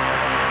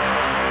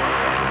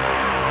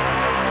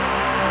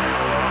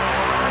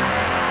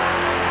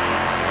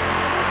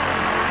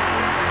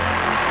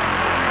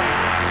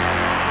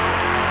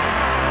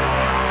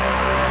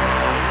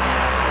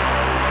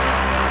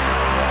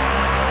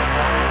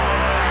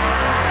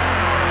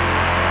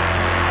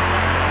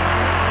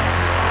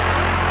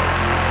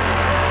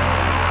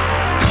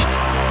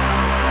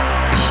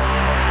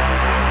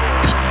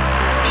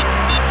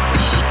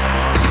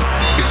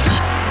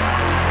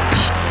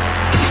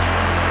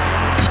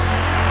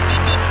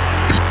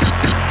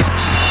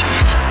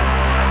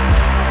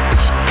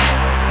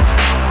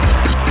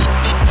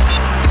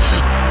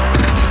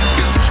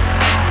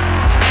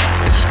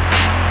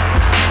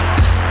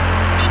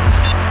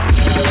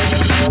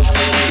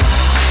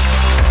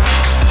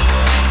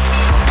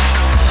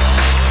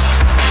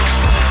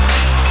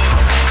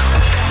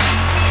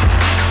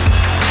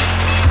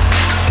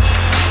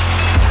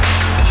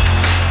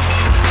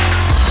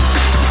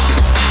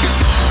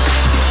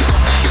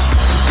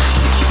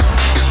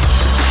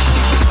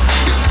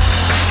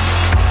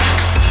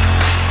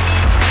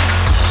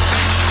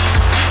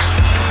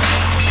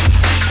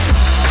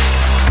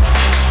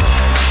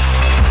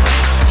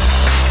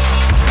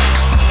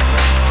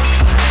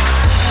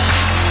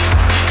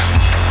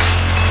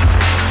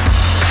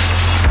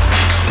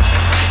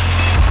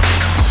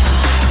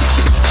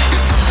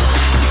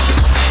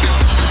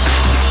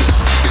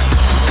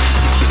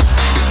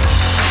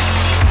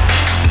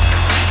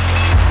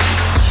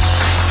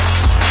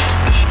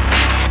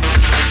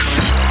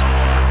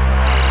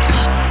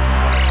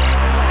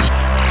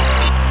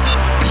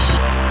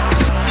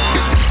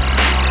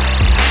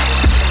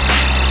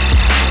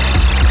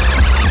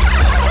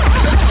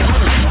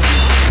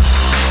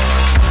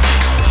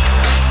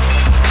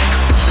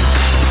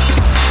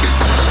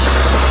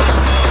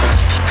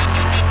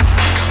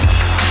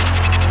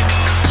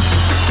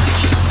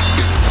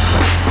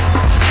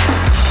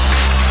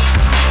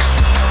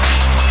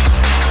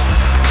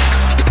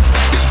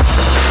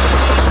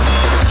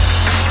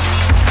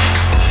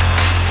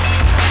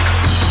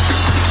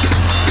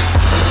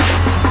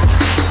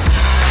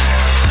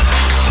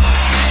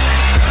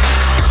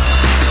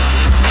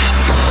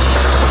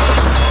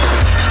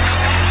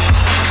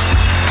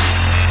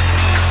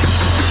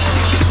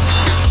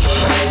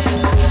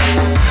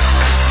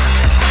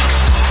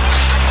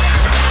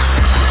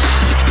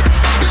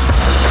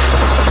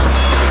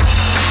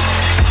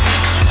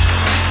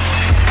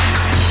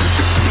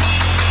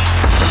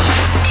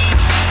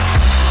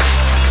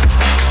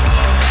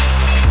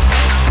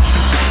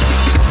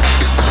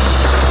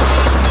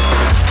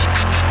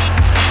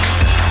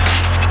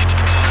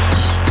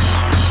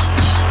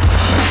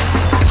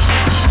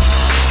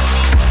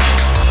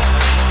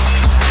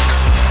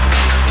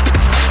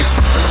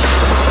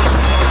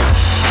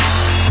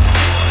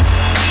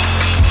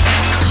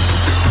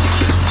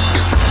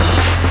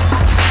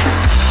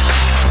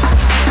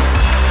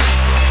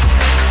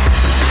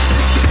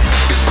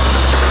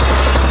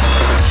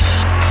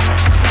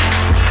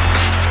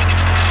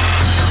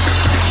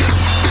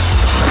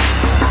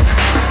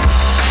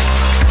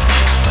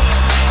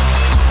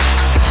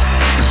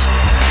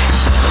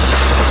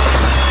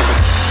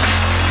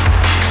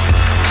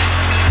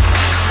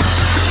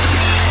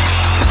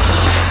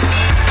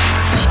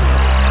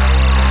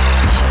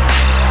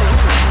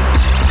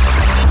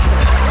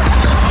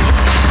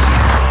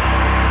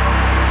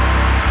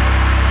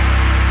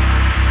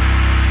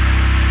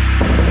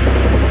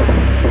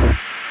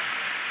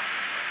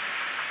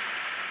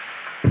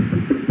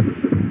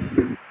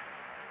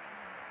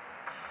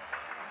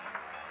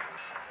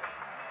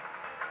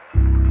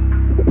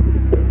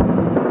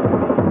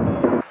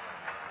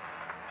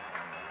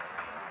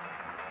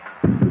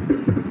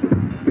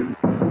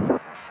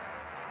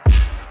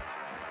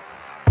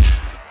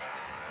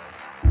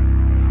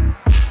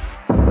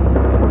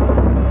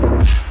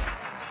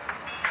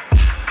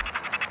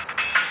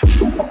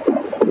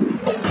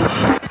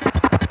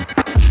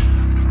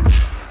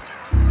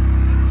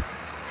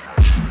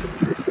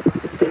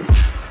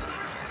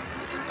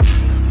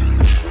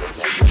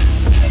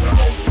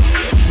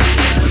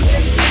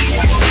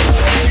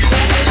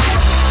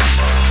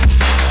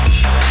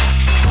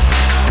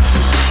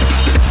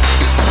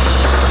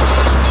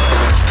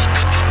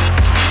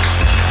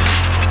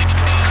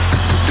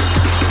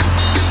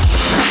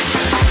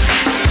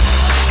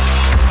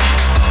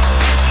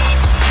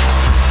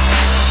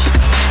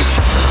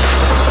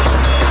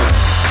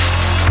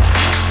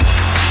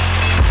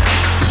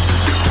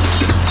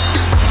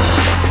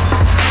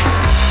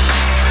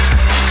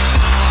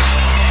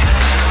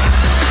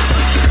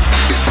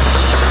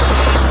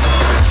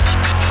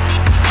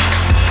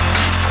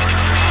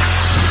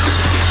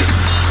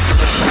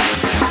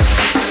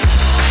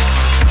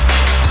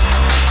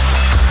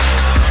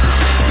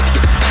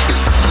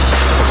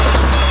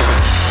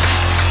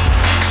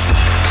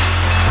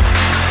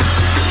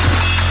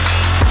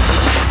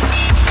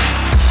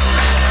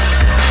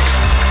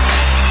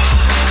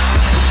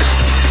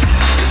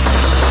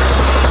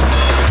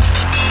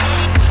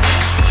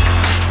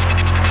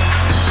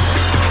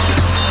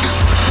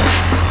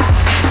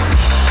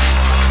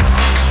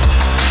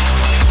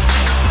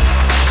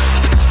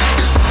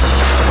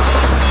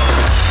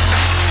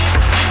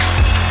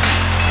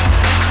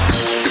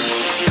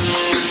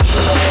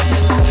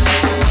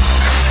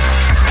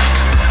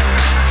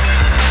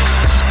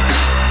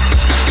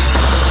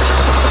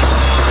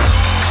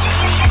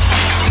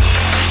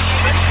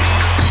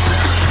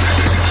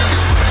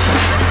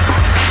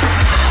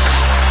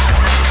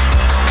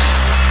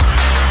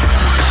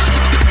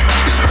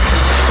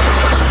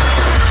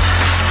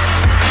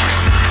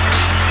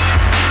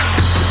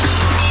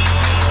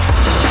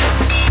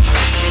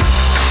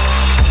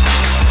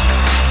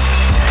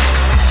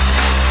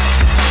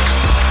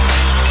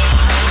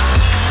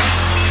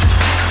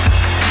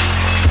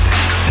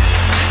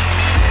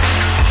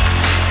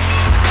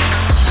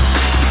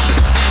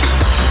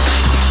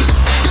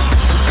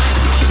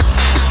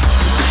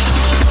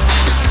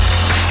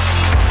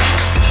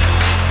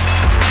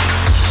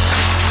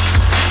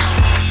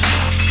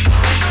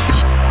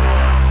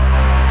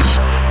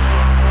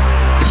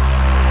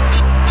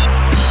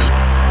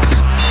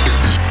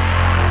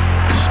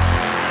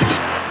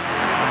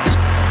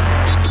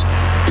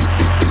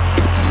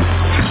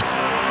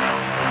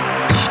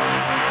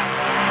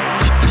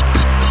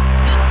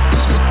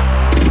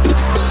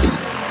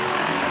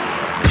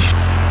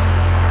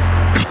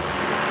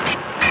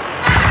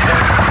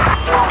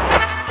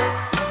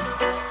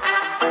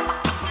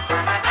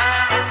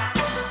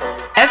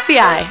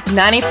 FBI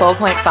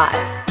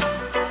 94.5.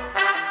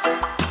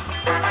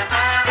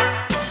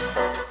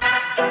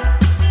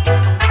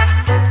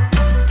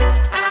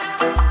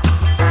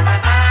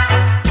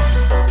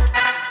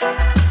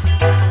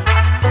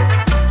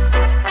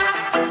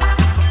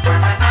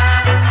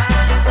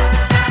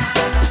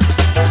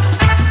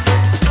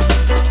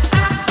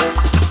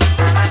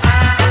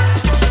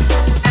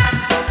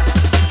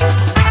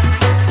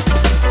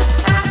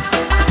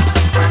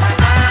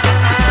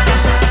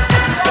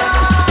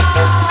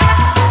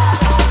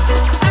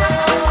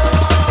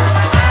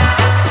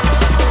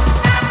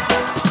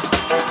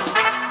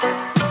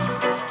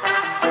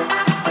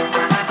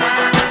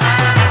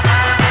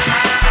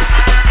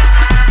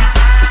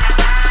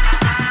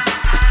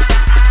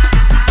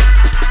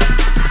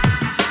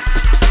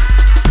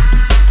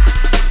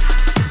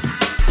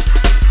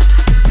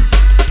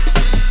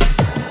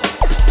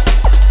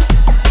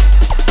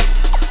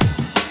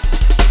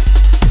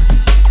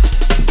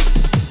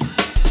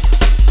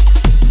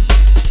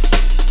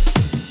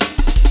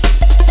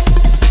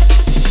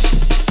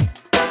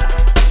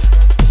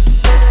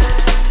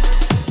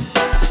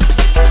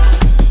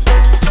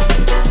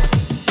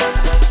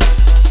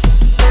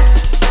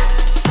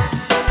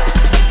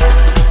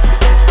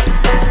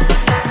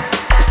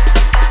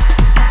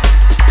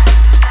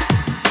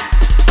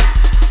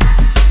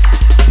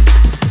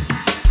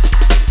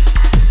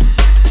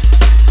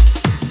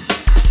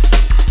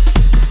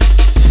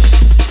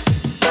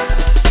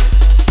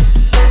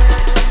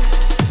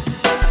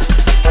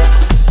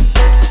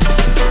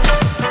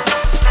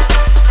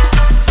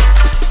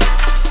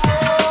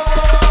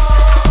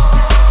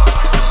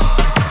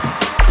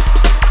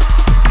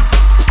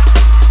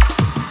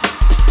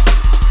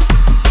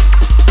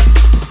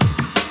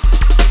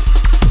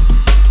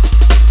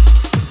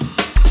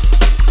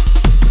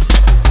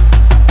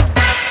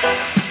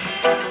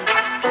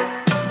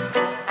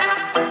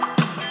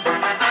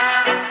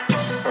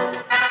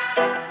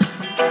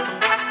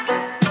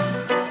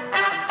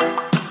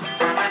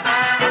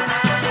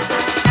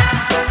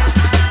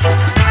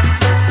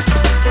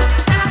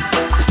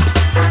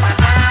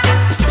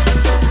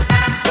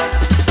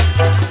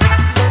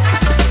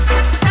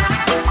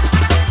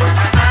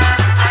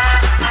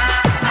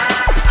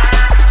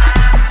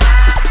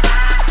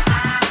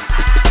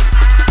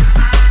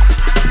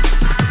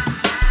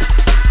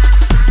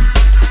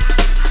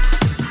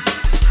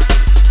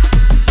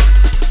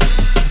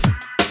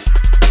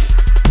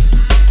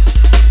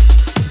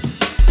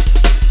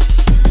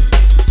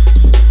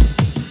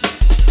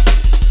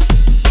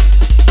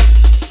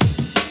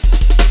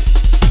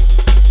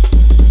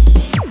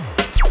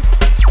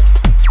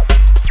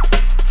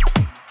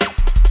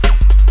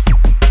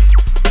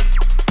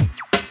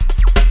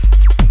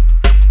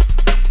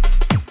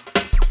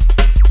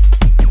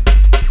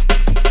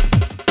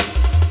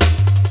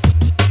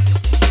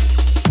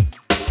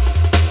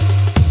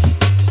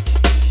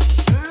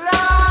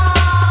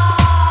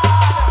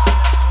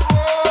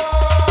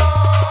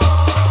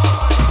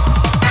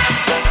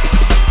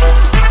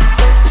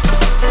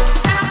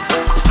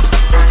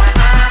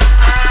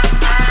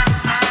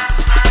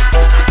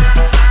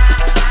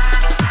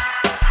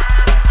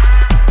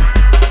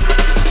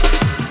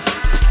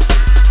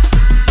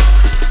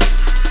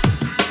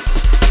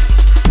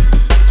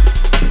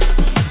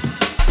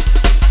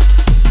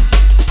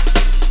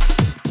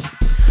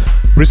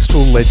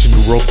 Bristol legend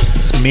Rob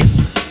Smith,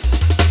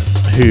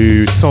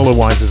 who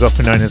solo-wise is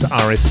often known as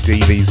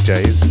RSD these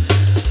days,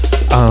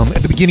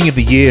 at the beginning of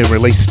the year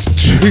released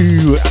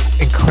 2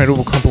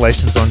 incredible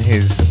compilations on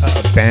his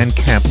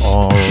Bandcamp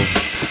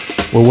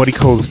of, well, what he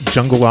calls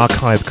Jungle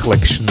Archive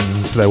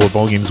Collections. They were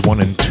volumes 1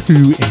 and 2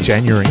 in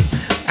January,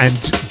 and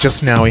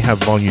just now we have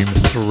volume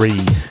 3.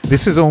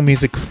 This is all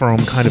music from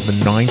kind of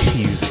the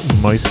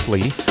 90s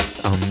mostly,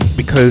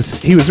 because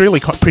he was really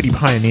pretty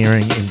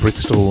pioneering in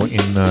Bristol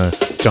in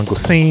the jungle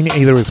scene,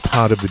 either as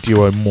part of the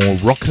duo More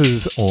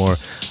Rockers or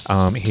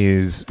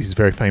his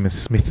very famous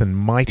Smith and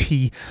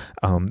Mighty,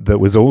 that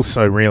was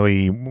also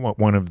really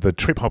one of the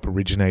trip-hop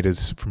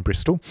originators from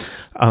Bristol.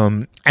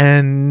 So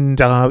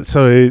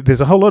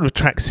there's a whole lot of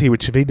tracks here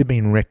which have either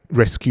been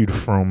rescued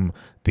from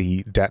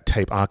the DAT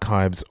tape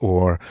archives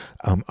or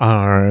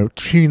are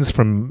tunes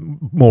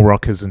from More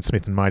Rockers and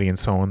Smith and Mighty and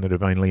so on that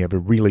have only ever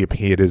really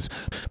appeared as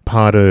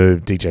part of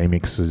DJ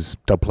mixes,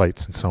 dub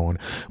plates and so on.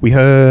 We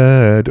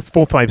heard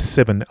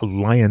 457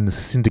 Lion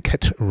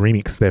Syndicate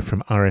remix there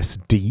from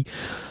RSD.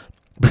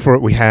 Before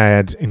it we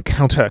had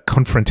Encounter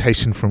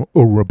Confrontation from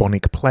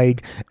Urabonic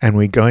Plague, and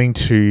we're going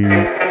to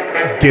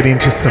get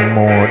into some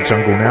more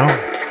jungle now.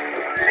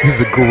 This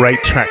is a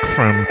great track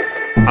from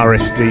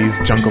RSD's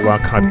Jungle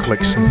Archive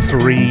Collection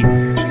 3.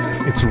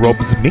 It's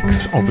Rob's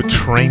mix of A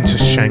Train to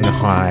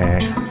Shanghai.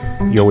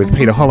 You're with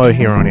Peter Hollow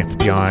here on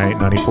FBI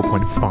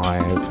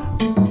 94.5.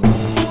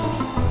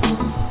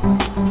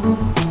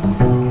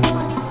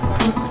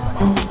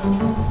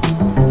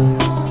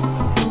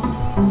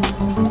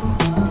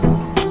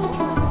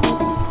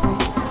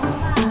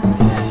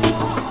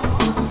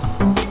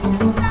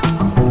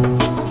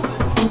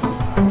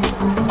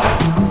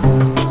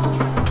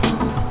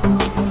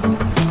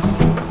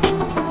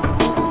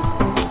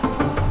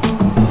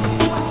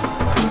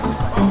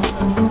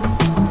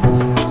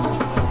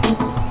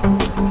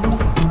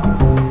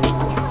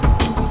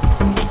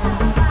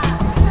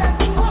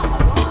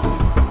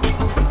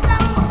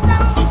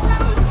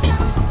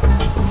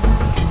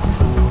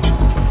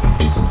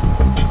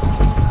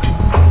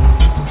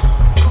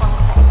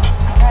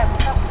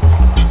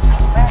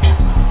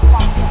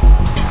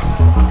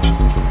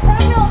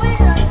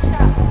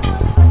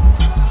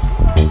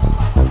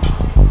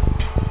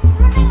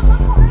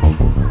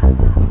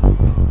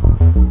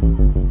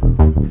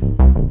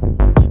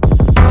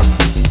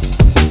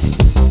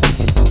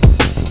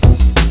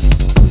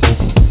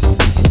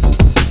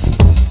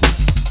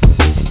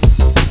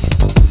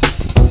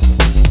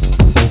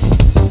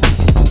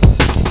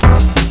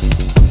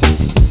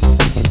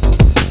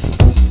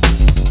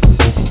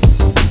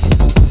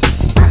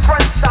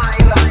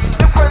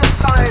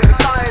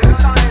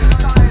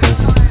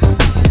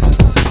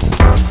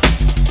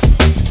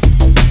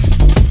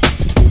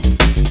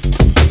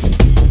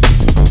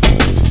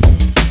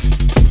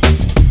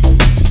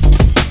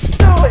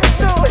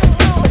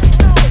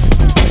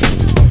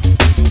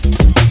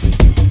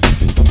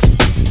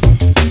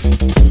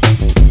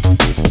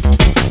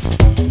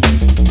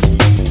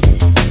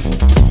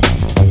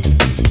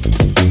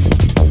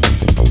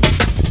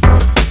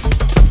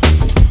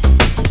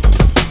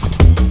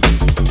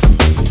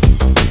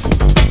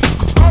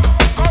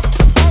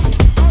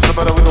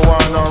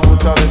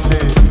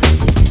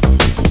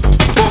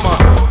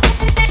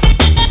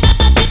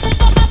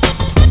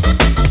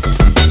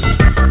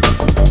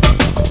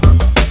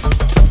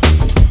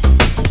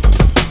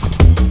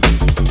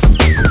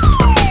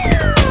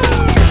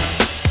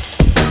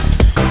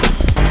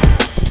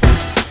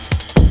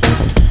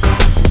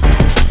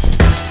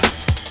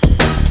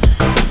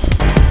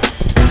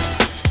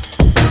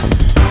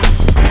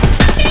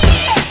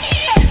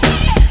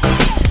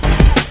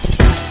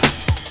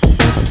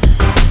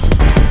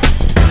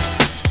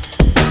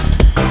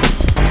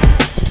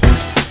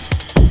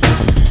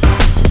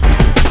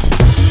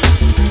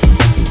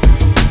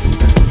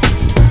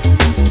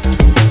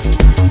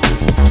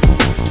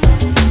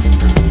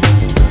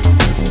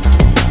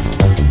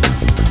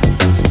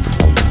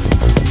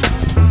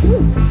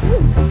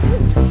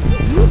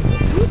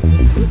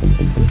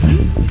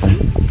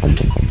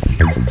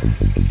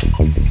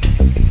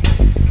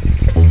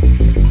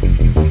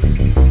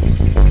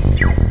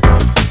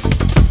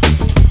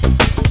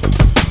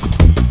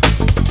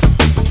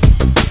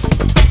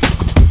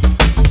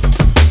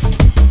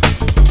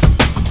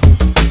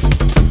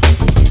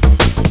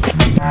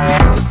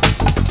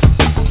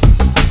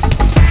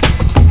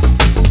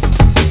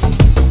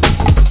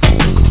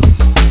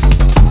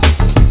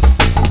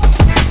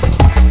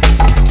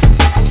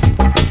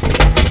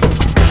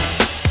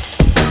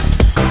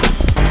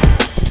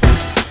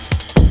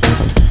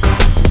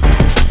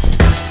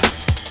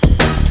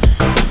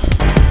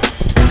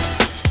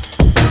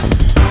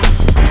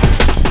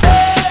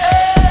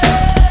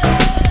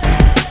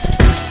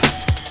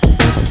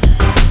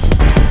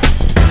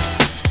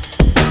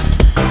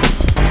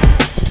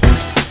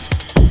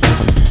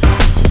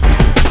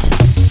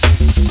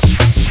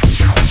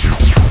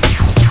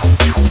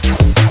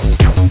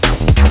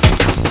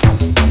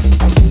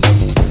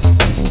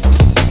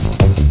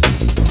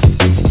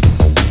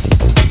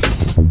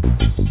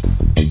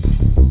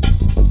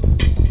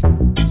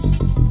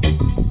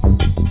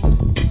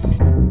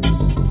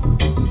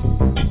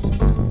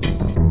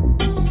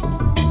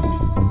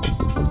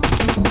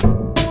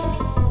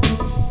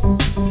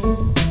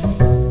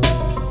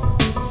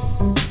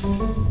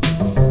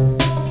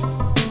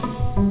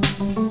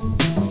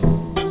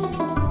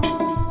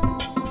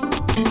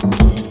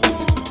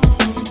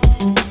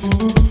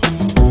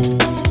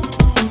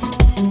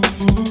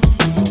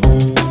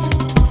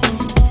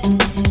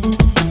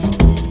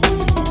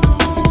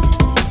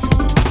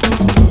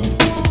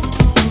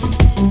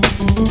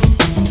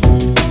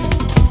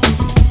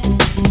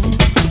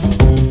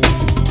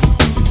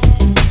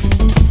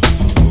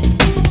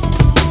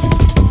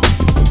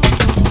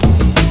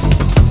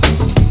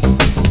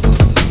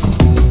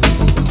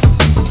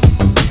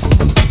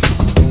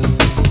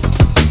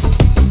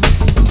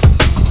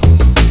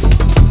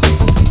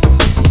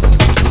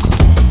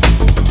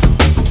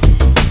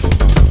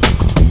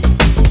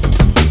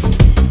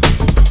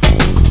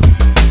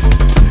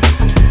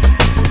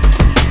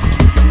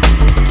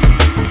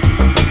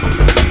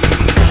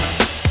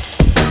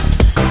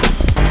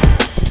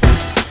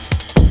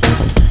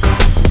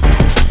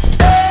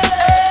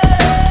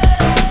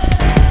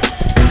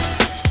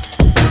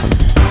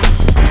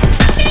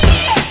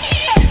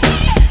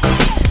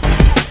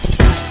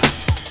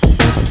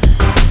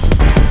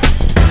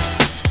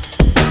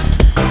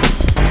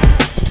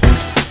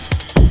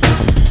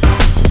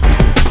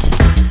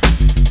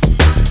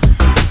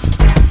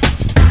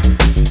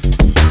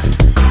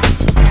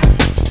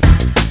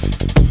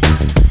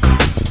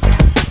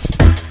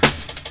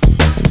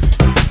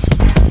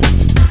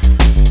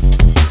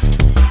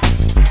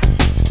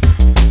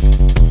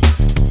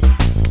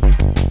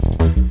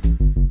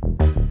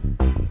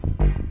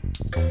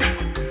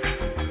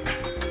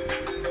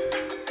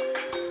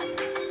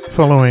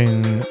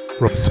 following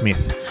Rob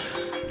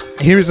Smith.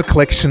 Here is a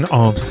collection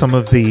of some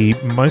of the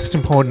most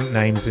important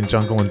names in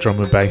jungle and drum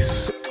and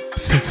bass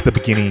since the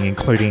beginning,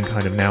 including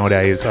kind of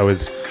nowadays. I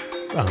was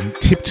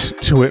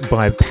tipped to it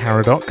by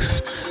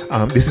Paradox.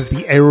 This is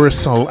the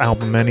Aerosol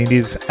album, and it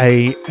is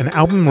an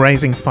album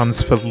raising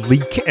funds for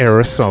Leak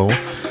Aerosol,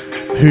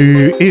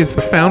 who is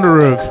the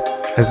founder of,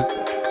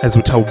 as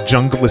we're told,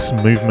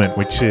 Junglist Movement,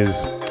 which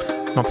is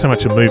not so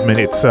much a movement,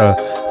 it's a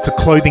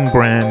clothing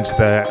brand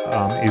that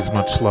is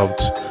much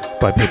loved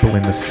by people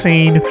in the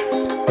scene.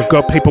 We've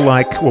got people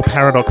like,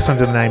 Paradox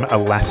under the name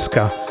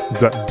Alaska. We've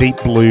got Deep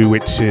Blue,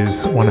 which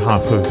is one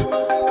half of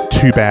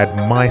Too Bad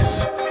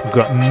Mice. We've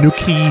got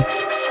Nookie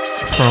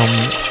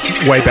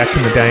from way back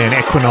in the day, and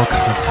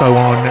Equinox and so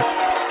on.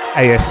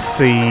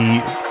 ASC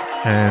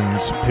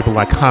and people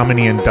like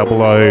Harmony and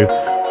Double O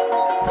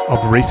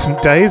of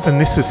recent days. And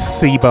this is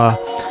Seba,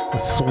 a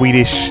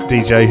Swedish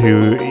DJ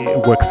who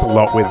works a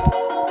lot with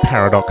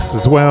Paradox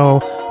as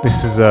well.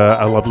 This is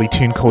a lovely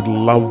tune called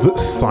Love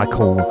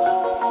Cycle.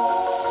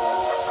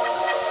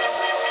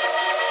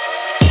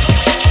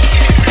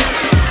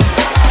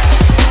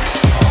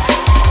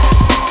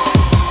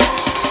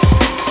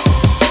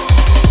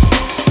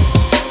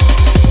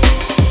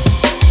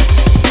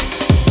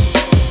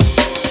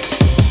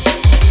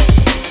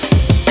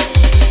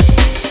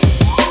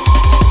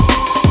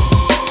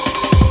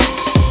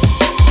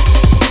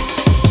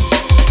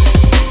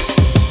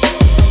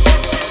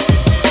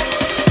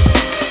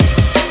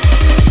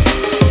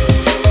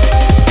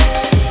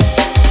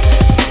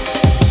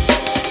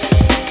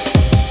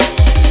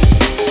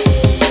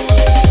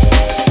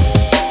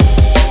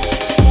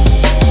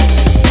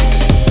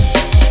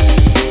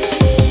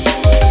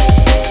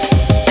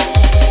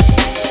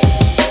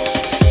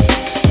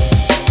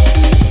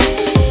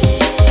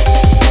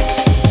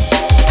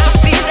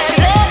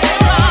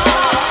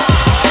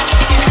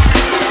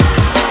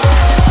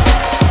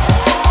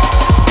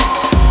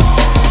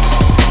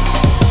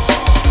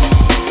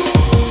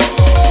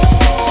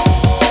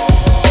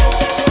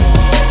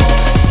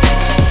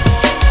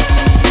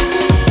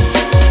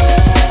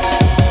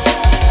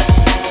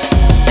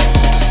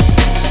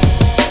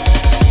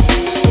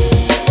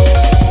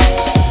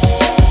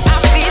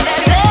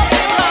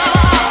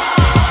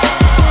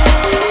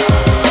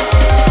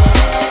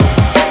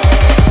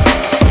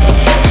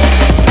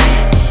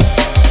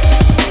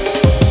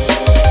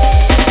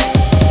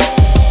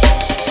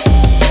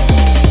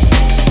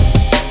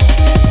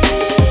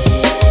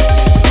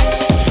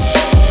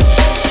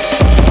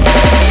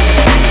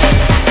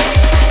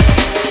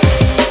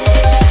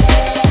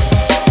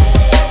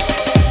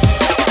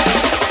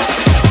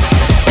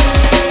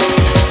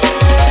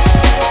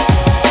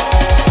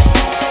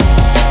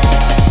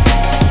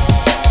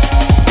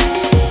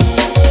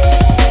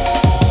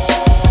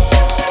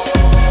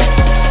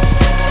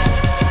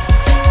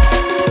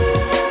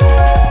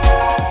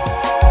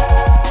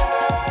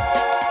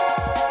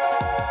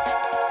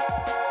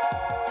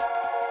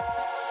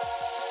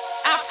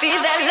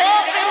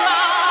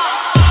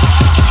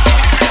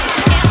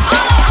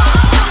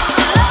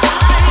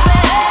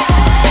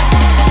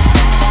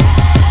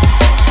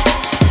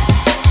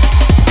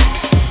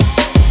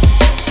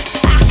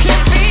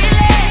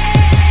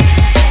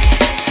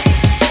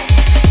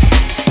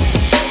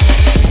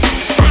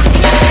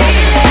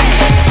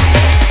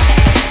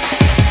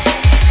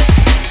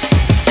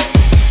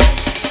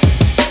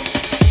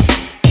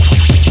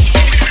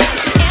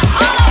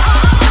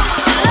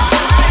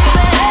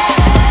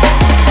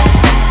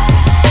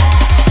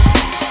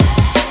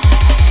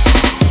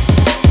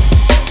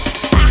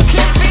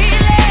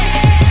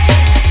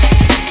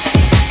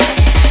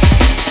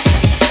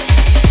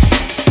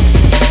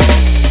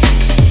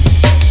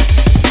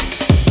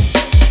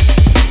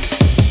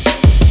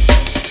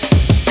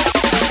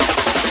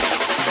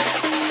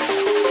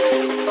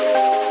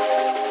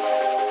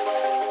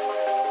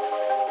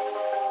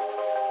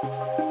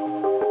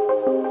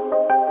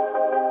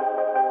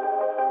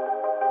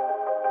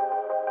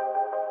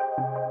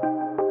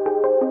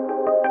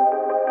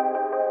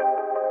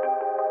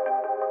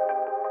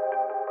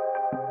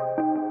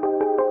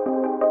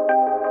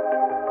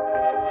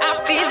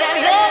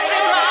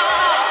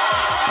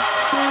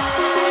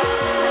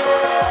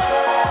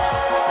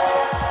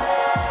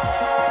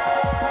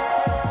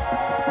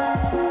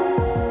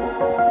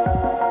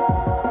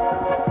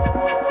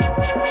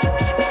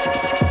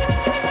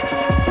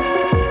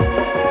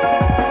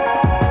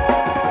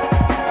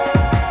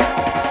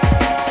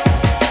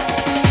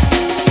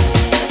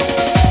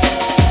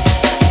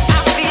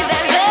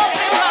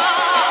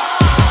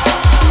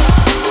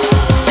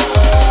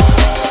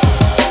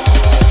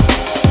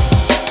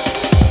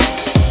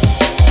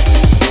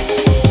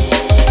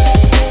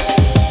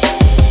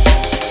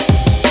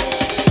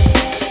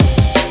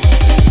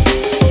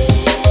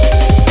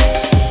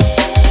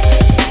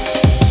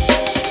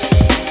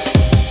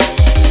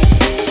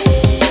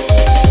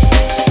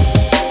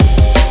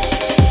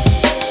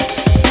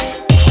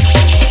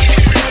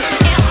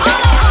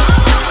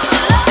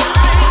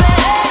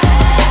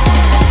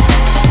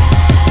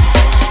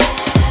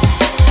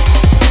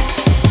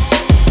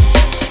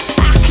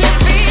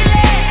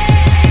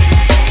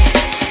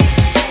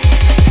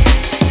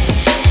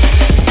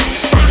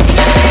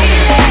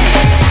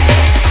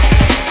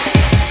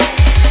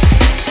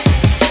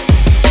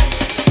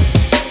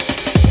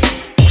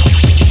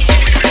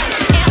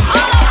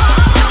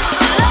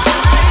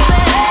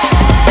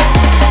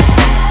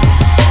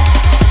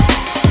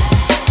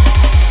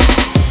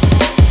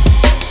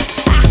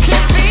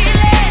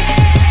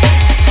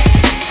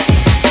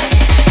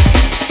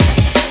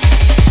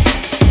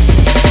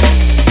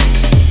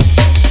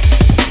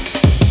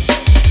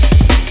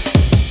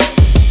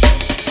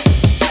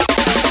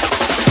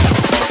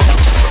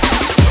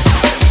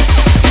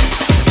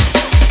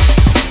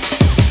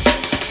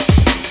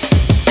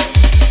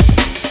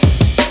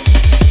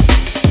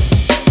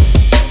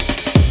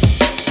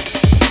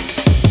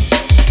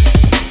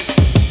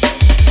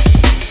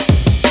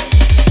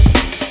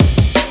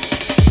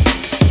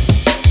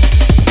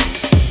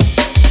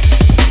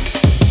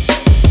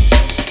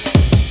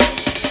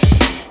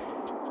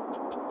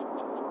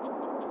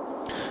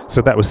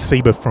 So that was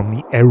Seba from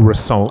the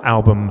Aerosol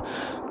album.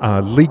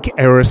 Leak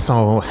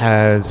Aerosol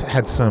has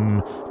had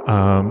some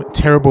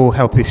terrible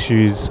health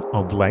issues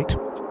of late.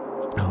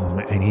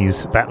 And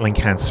he's battling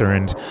cancer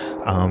and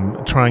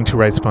trying to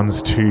raise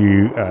funds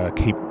to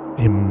keep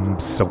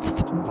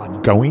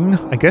himself going,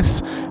 I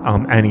guess.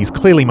 And he's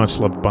clearly much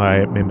loved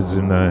by members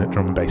in the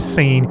drum and bass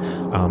scene.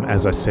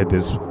 As I said,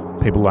 there's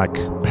people like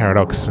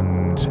Paradox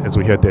and, as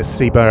we heard, there's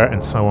Seba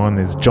and so on.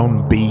 There's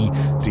John B,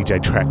 DJ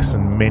Trax,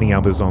 and many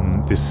others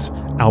on this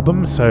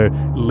album. So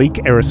Leak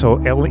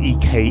Aerosol,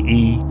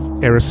 L-E-K-E,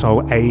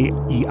 Aerosol,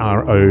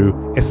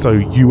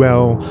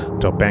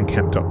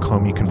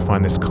 AEROSOUL.bandcamp.com. You can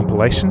find this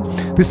compilation.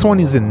 This one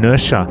is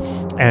Inertia,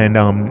 and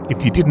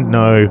if you didn't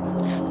know,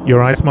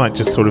 your eyes might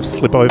just sort of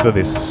slip over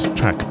this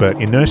track, but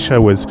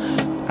Inertia was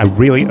a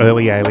really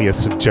early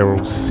alias of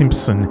Gerald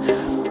Simpson,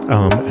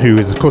 who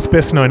is of course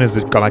best known as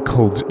a guy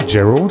called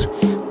Gerald.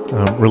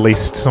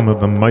 Released some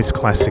of the most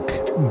classic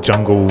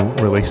jungle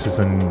releases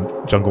and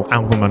jungle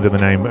album under the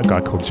name A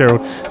Guy Called Gerald.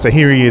 So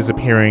here he is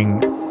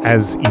appearing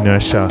as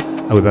Inertia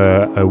with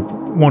a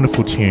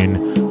wonderful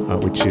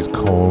tune which is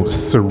called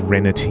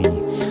Serenity.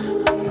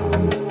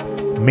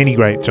 Many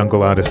great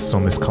jungle artists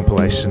on this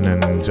compilation,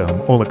 and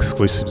all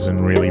exclusives,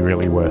 and really,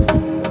 really worth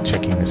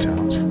checking this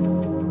out.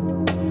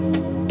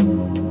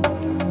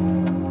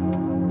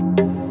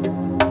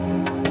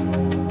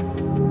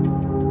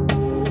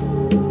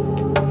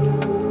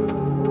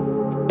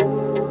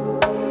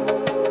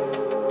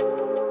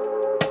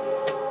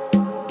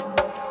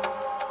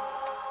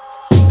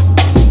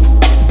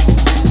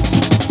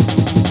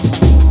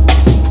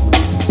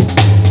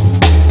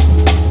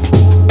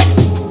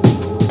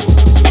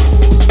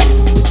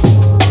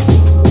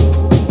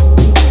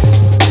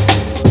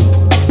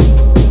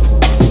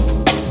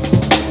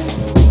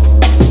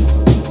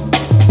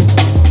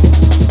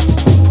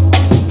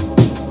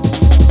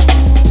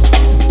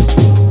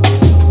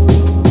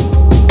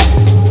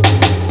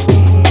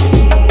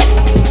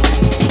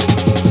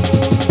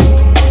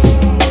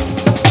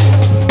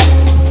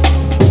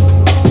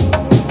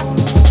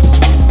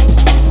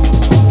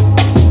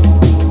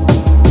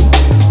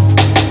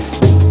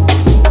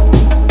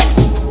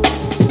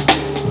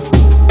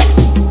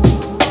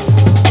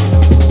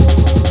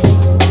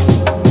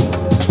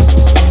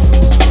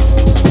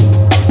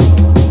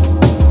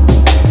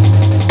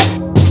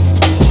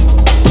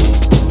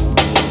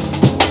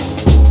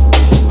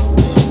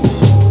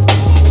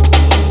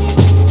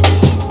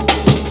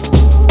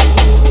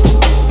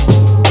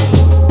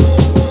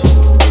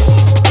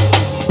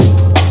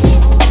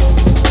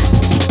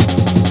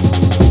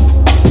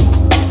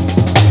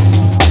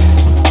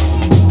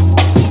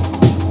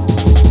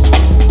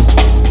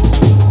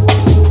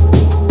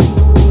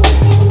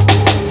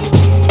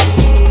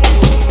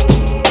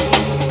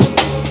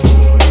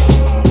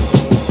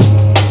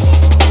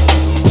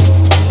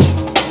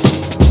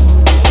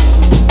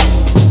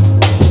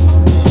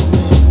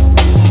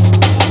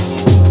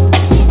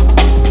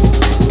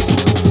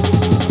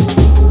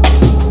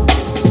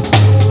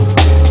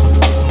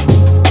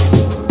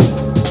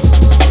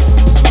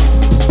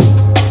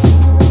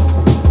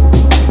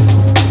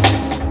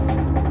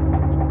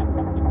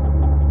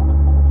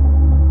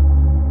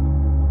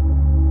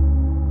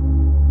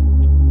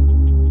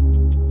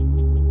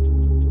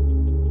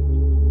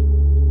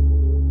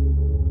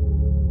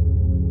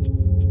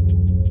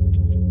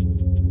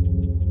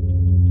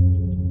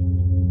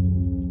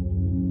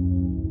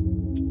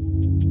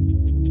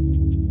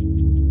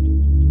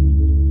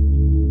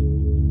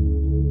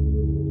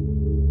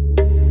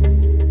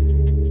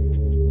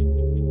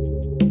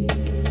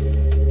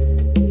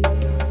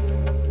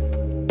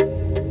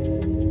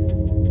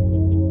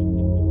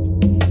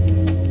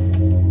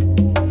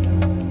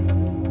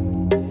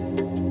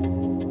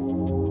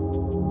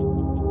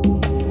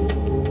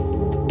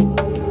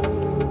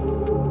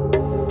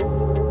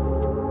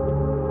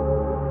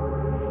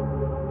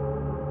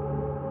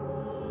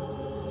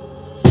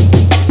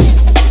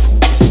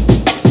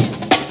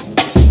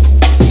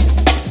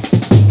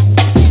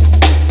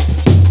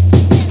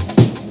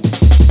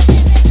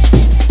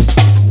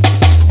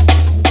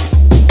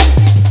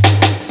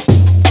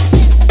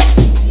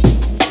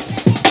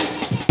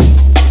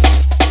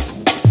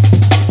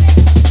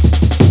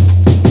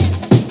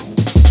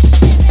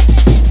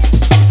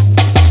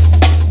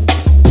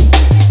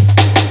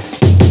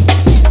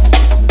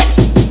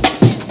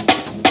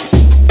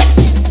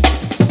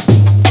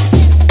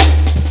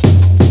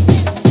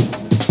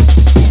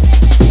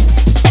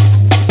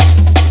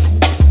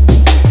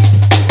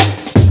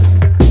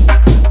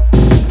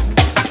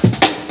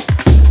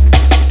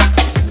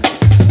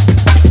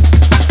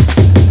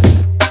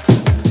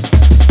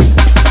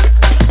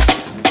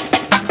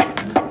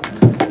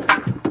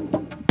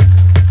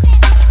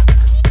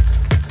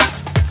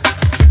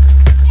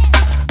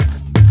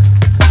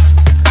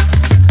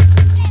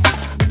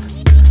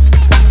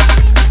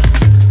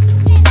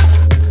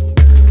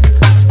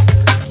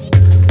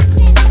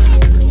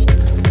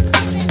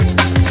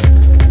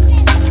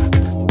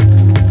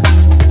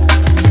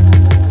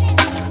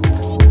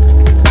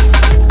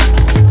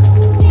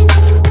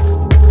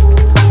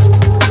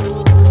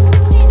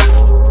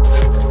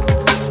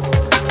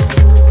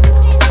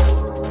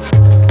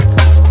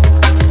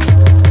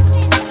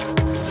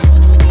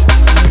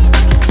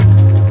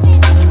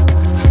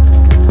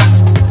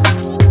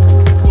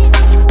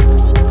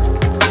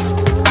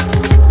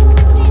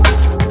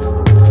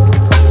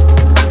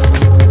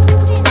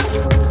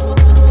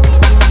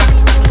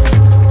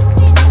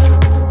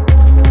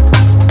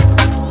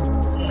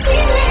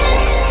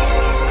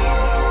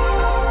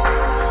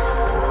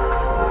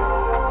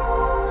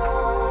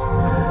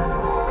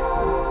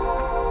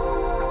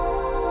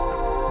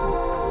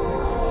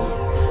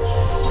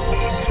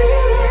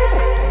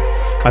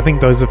 I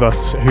think those of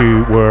us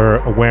who were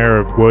aware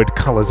of Word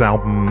Colour's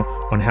album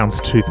on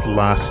Houndstooth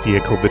last year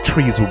called The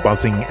Trees Were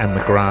Buzzing and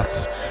the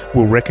Grass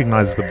will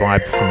recognise the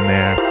vibe from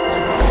there.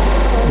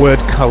 Word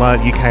Colour,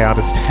 UK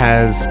artist,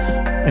 has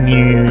a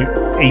new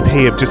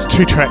EP of just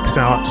 2 tracks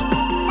out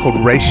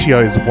called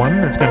Ratios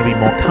 1. There's going to be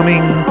more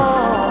coming.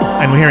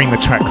 And we're hearing the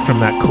track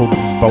from that called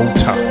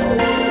Volta.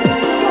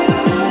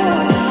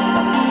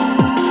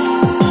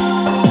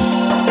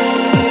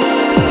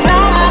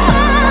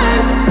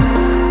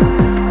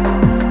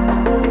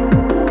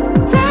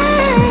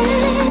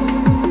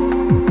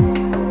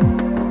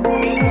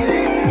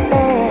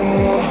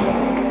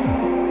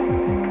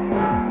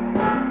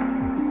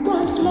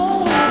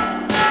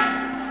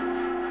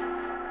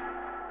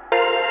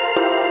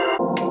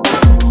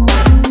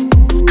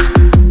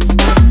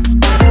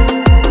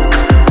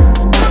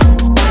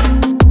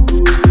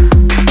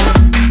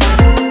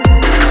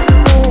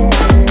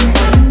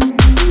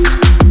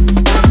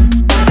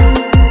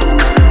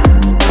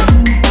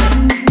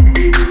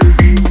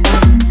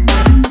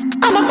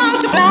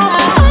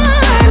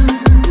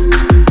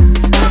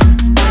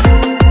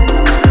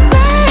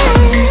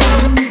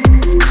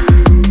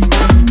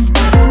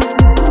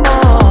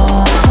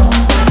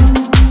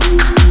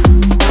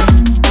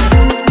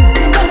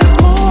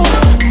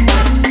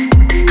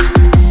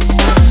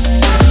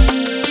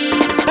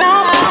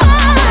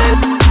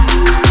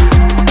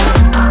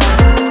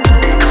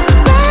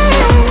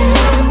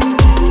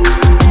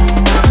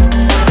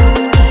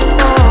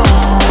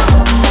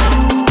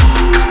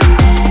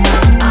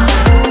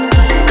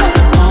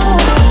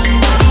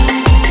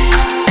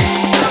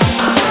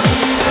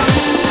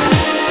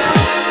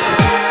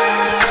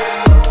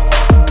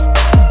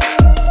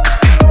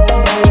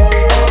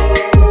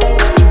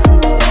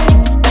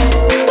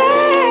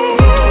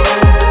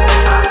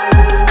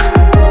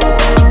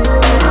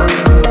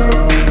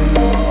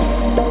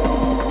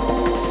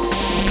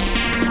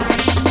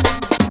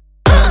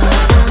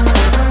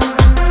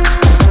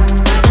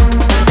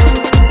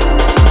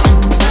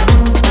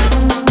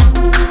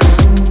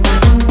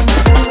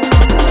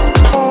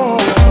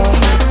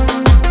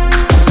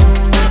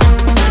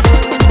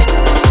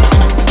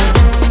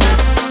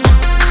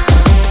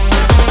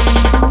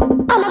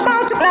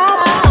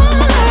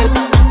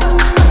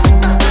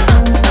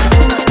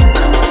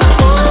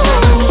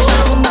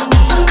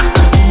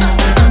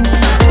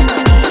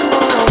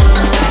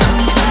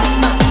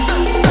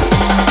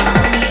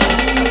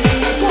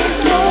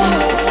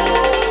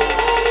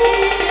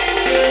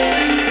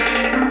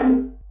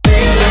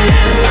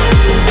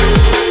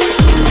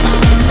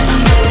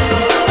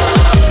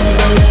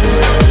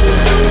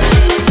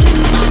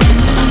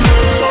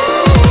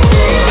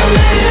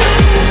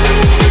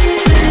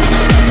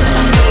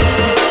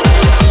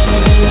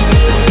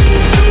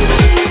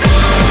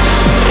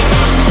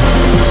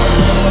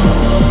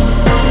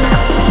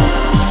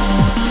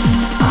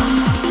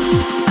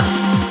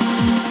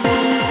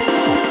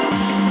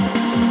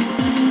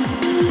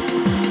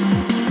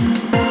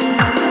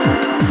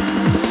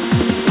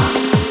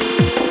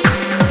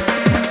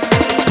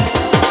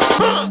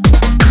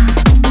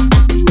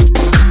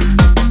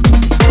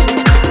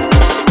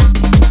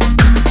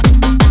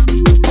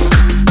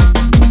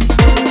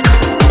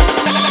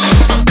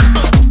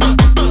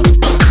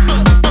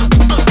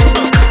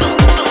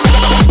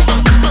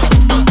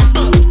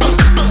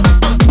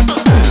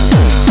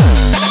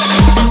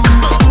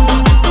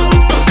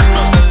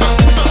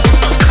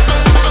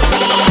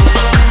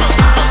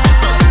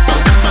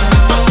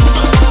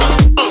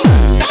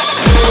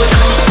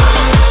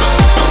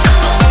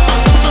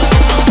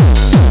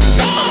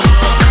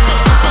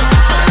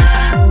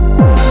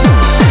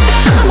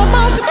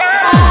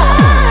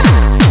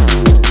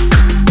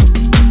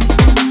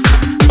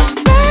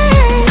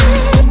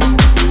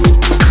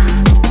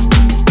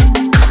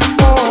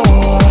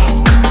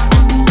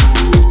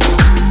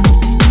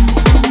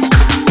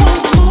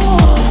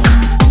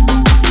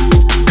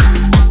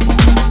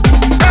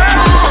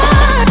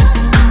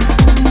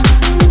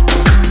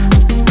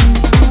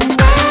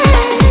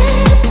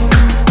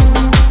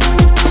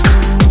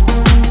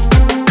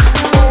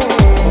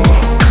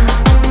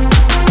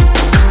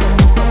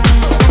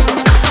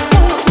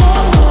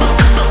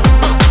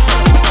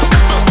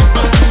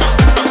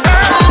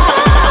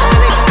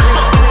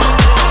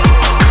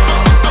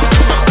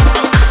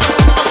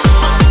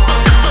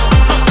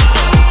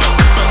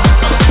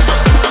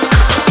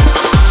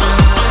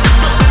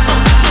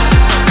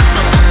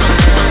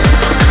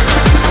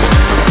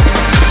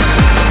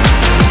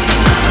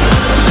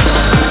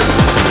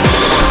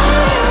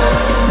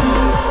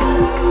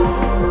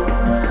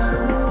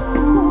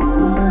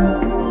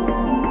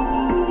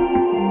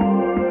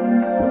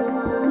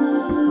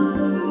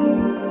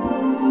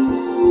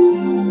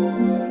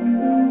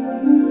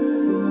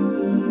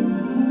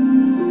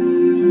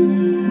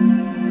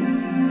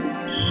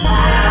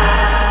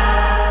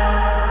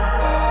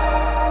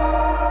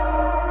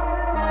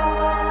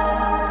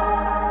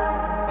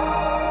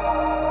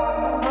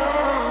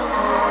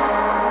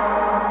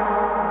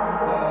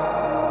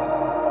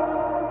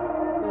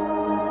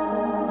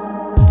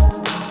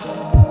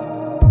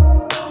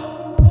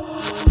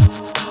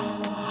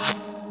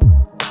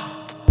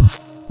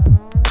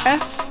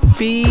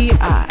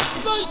 FBI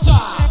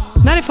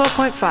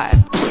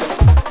 94.5.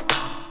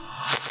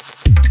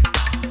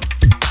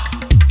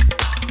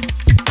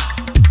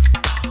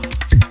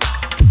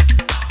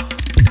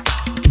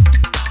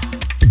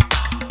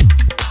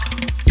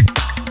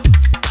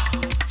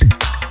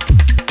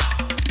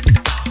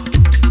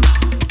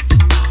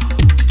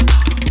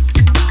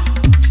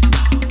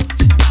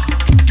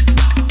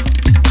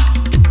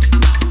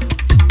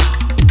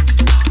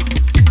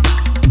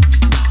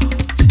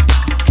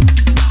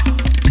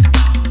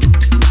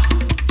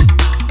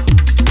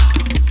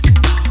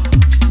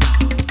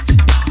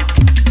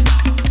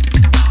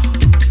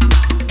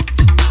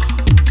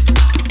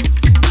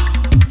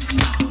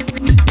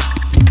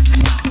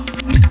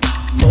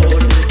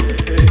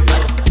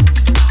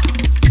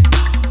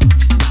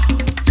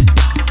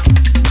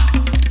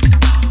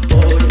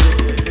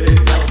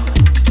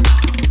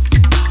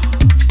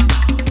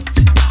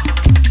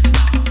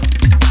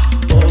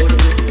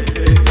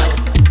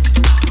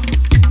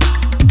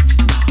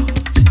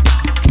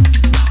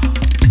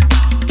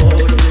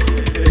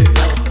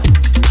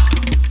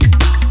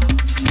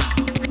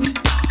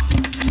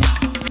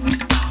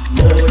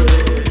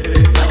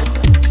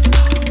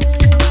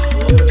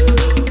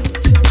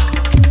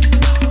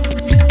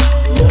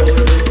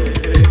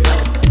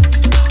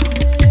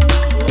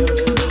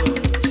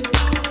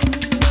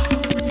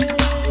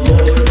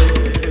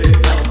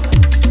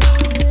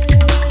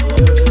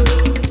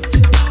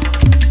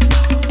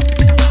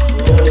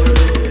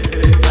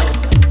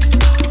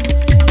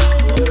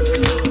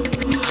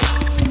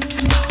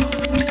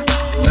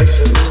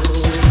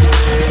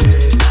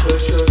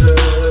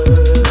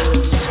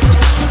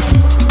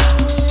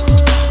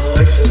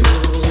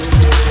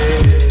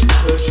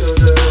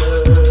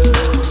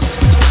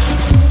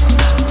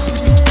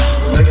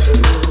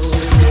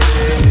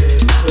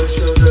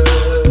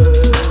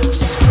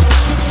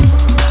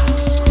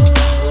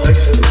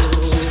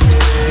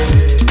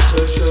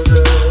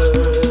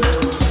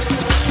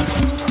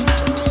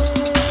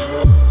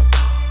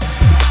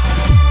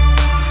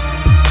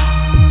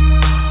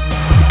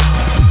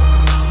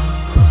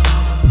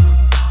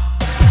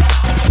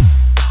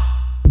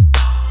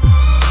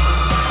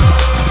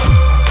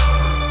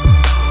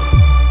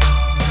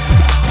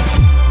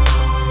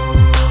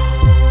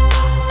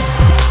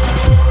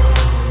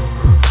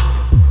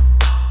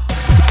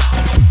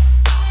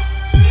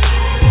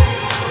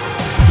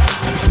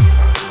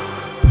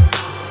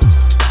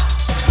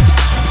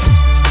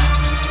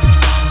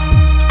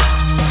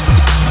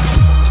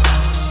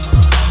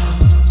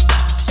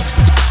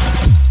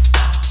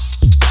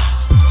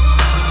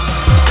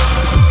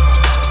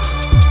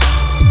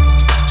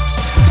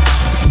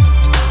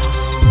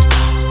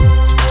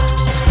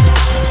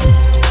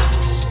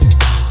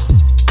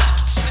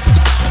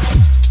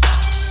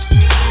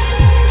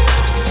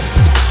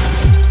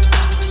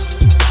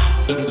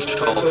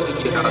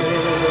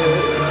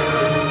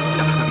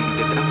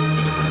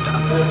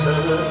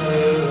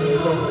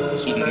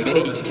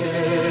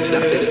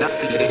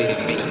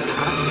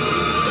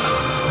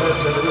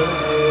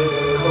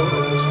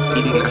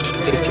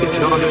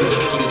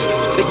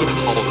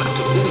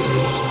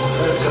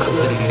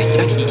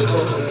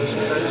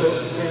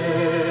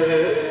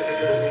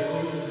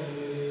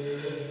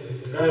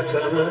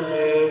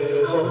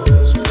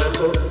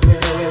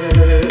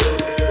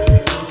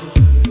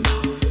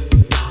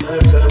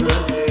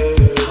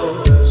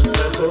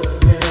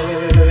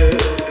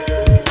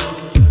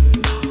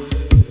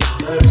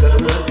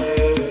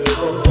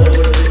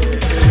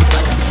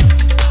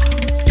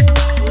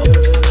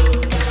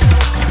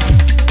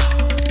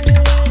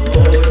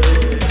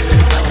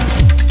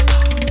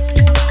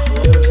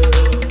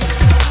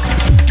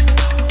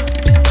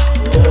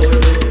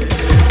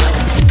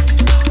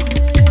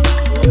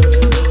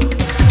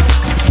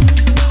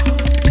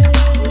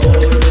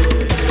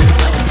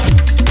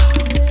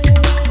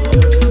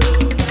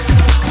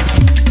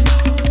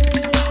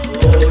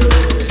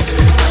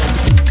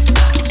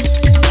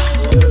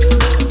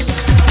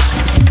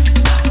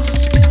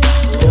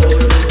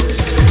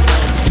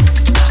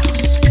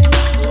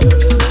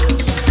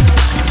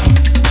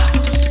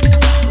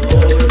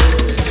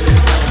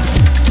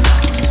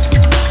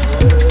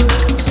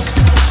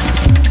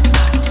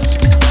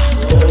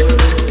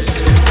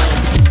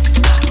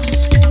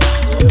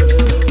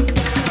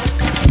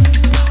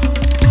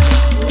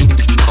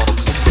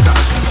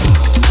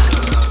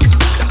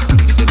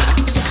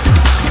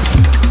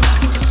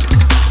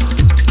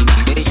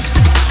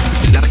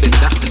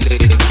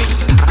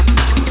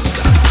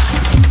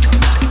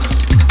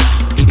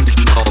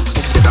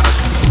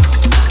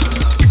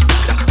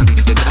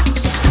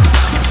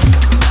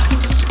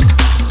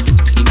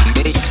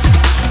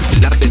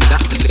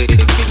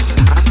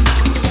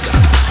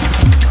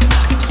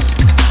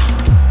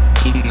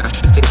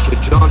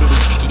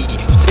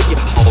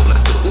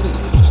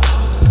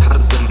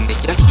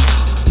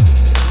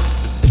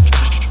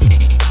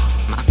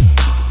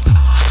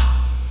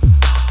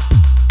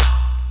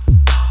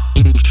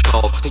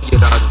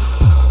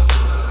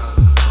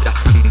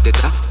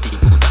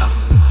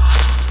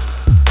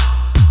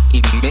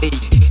 می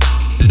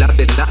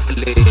لب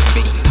نعل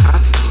می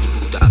هستی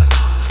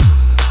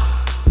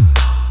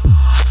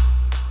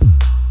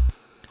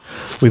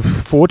with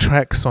 4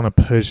 tracks on a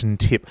Persian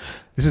tip.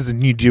 This is a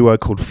new duo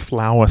called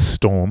Flower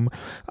Storm,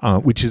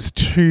 which is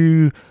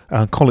 2,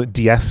 call it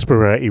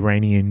diaspora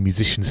Iranian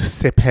musicians,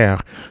 Seper,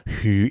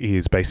 who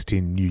is based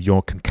in New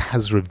York, and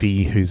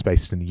Kazravi, who's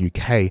based in the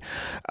UK.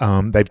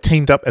 They've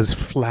teamed up as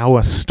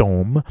Flower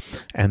Storm,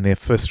 and their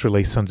first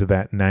release under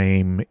that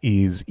name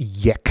is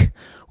Yek,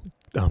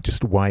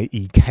 just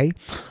Y-E-K.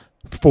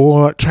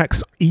 4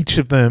 tracks, each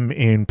of them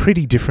in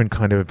pretty different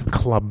kind of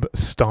club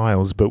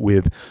styles, but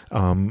with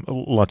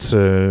lots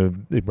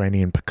of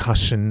Iranian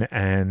percussion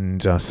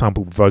and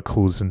sampled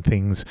vocals and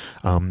things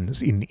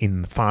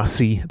in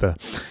Farsi, the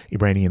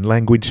Iranian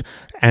language.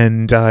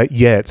 And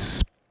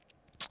it's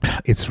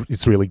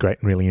really great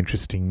and really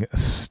interesting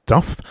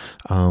stuff.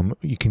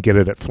 You can get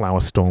it at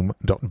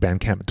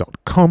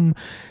flowerstorm.bandcamp.com.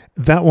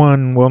 That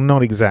one, well,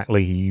 not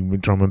exactly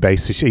drum and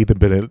bass-ish either,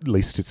 but at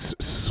least it's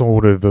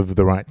sort of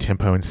the right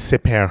tempo. And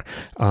Seper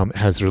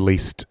has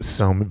released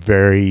some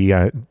very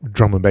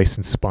drum and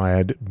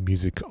bass-inspired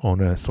music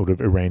on a sort of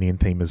Iranian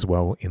theme as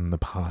well in the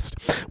past.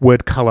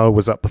 Word Color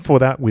was up before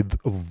that with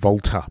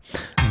Volta.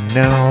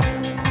 Now,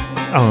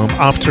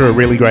 after a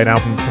really great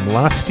album from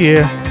last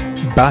year,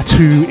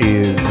 Batu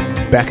is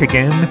back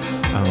again.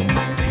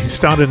 He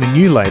started a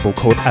new label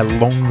called A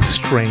Long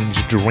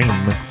Strange Dream.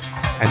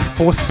 And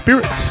Four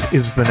Spirits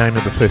is the name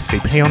of the first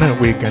EP on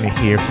it. We're going to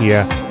hear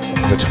here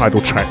the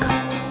title track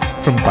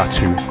from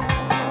Batu.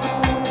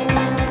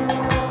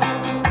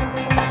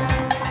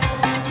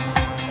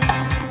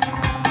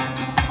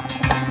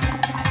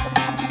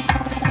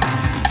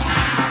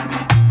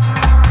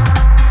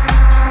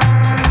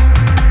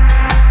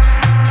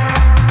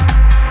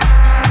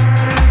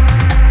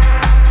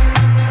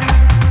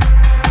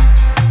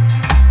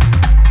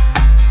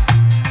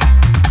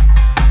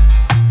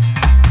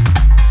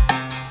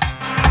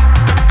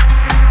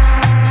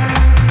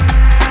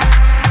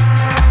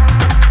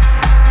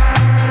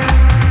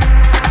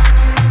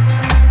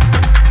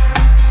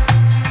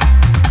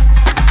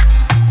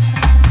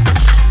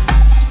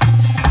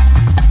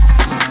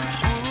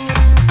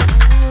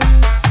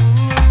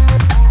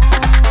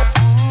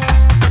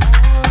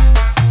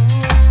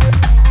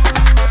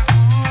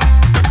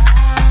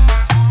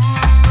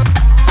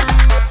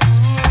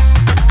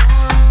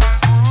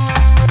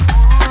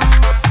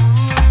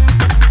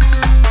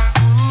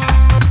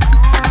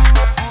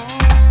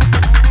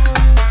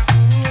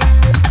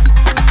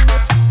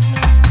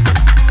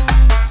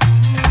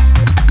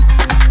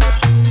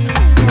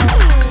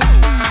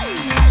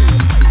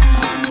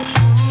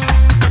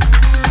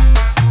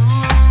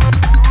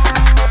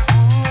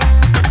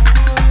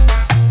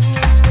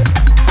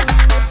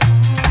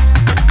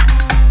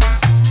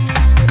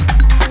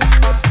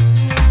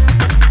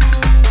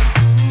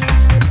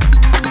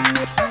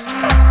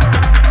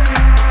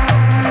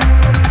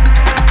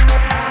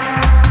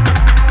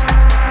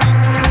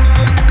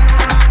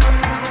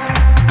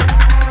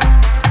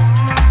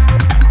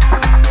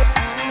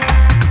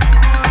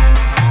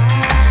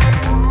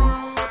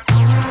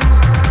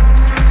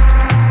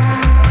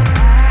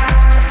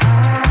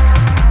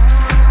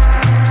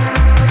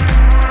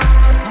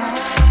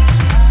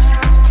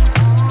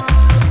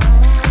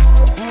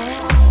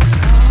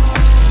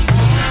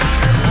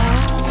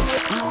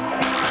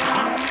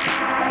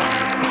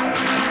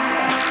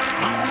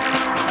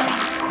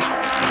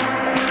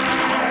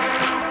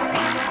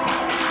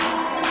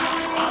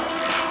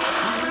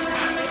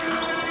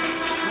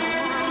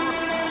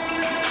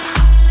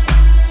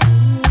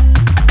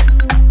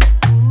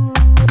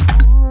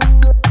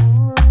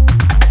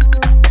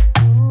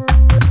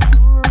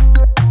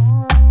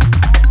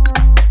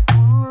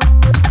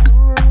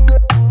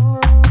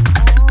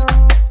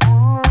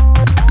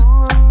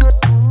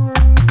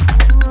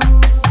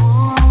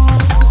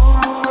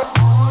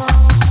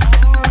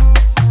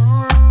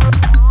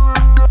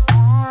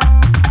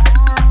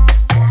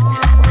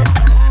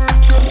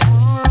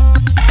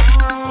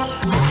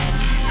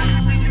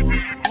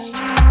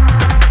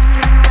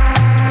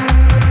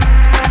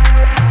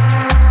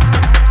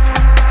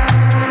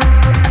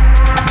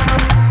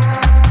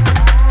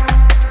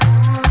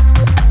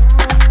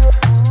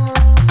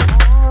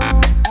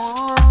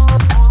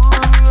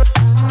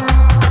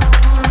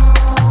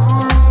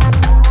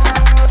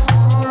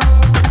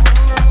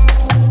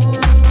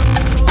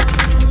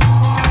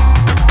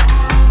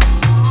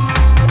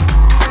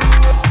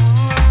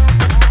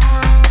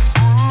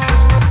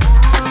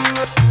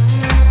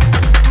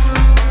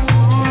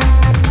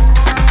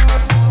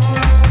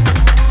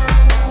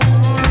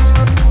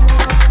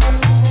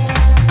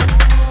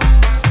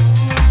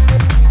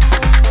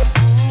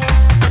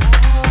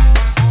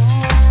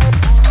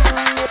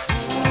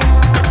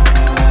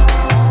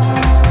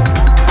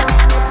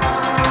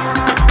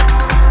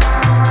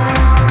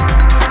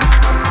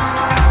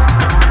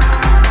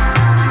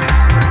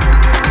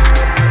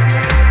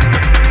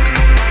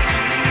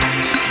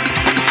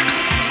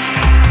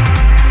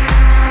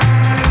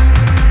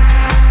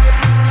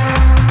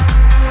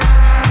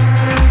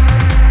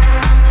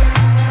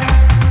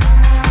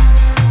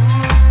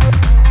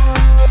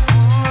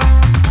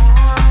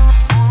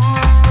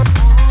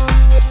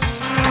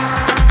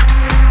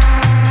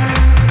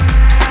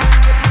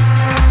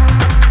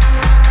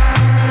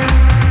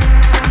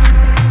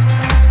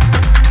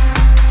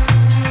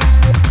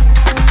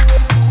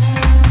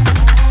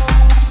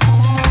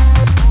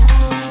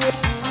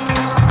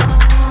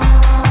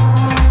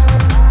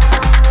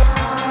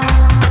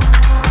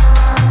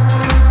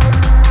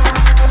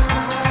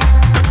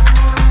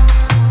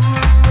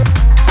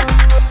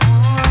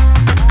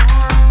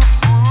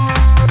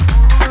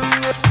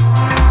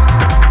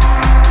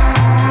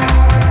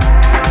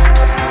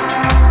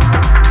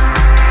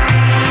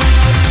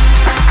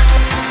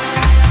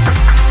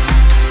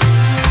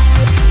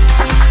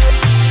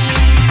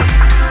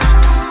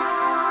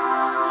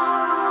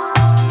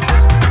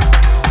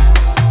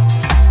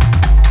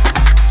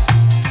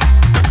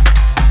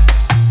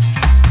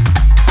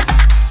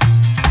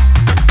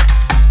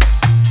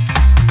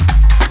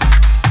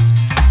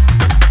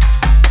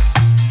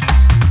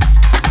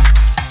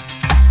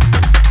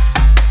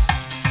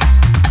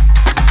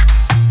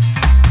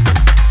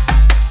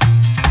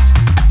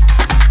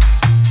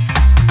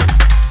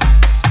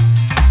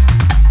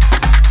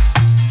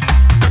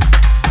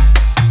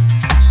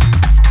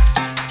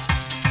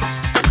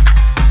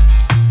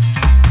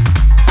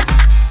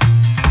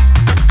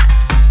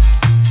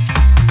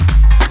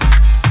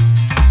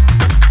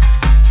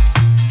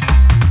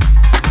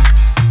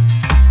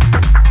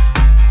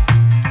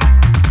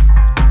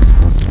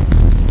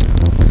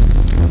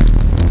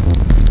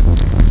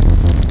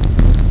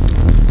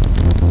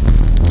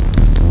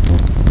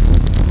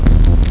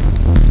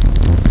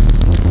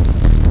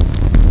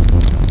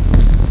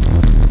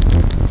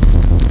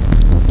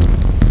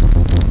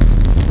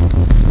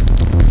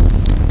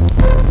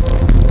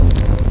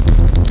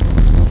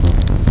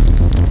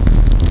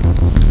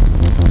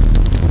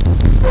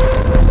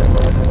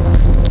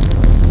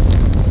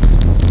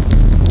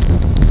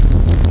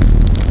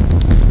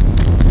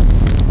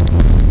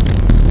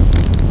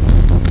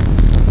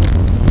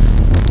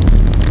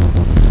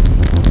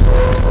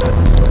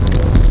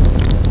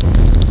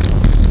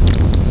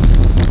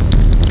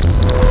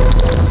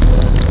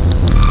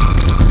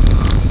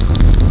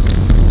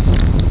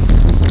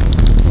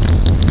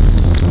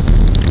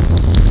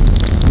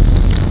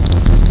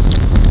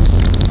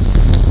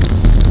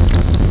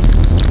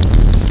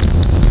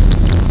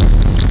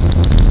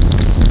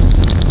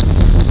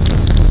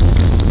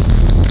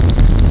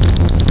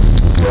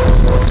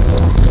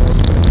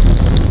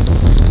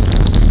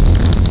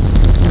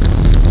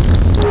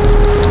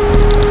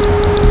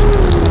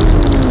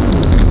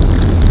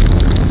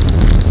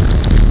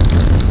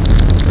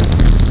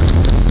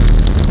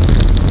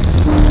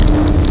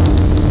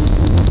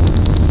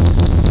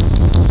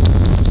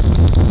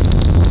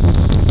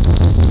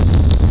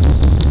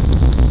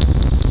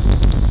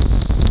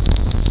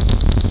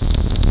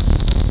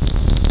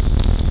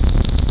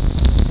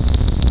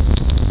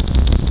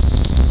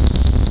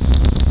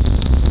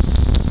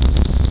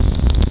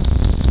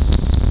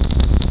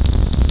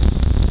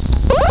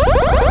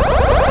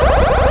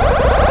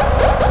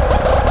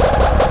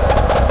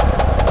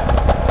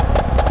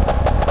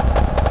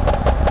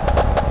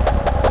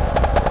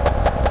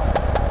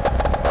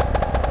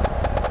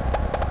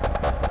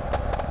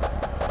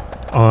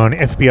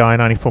 FBI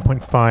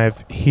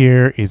 94.5.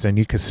 Here is a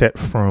new cassette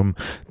from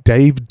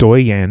Dave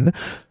Doyen,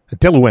 a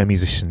Delaware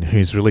musician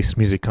who's released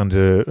music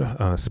under,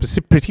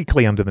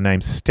 particularly under the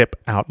names Step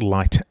Out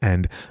Light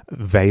and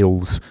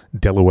Vales,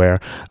 Delaware.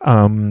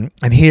 And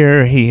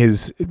here he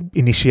is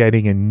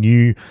initiating a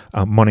new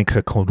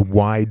moniker called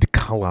Wide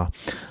Color.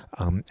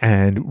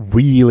 And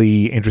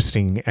really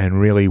interesting and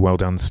really well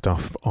done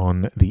stuff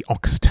on the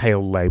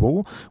Oxtail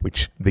label,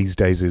 which these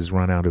days is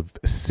run out of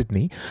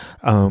Sydney.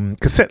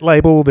 Cassette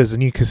label, there's a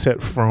new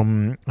cassette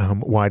from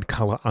Wide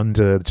Color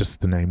under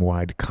just the name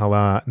Wide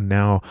Color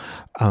now.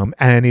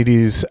 And it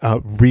is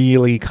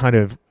really kind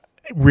of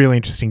really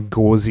interesting,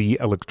 gauzy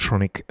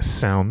electronic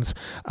sounds.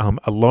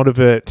 A lot of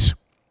it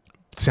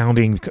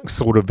sounding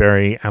sort of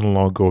very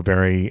analog or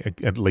very,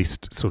 at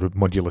least, sort of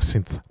modular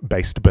synth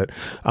based, but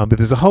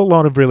there's a whole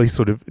lot of really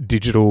sort of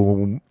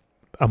digital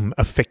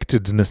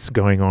affectedness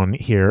going on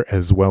here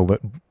as well that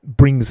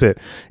brings it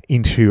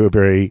into a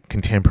very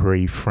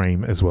contemporary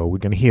frame as well. We're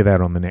going to hear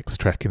that on the next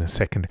track in a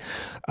second.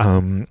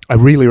 I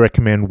really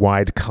recommend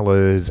Wide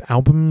Color's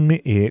album.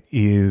 It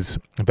is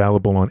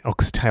available on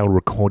Oxtail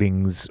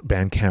Recordings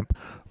Bandcamp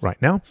right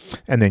now,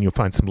 and then you'll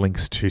find some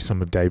links to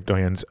some of Dave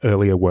Doyen's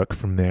earlier work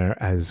from there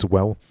as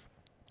well.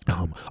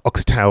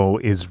 Oxtail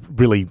is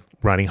really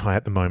riding high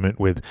at the moment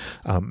with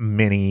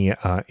many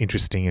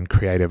interesting and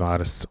creative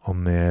artists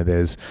on there.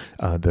 There's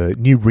the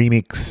new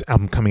remix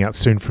album coming out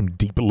soon from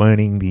Deep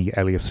Learning, the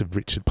alias of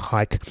Richard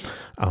Pike.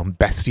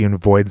 Bastian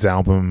Void's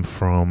album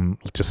from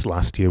just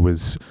last year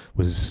was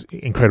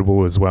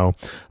incredible as well.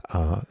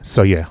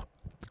 So yeah,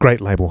 great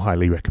label,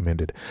 highly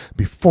recommended.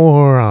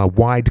 Before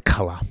Wide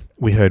Color,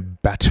 we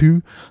heard Batu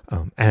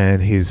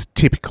and his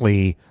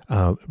typically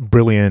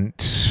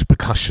brilliant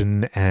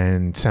percussion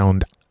and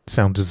sound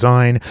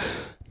design.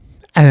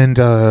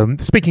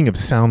 And speaking of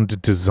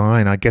sound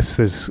design, I guess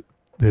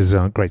there's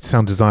a great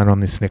sound design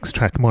on this next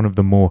track. One of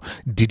the more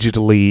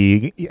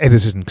digitally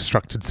edited and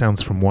constructed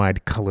sounds from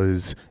Wide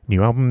Color's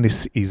new album.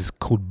 This is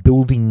called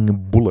Building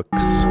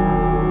Bullocks.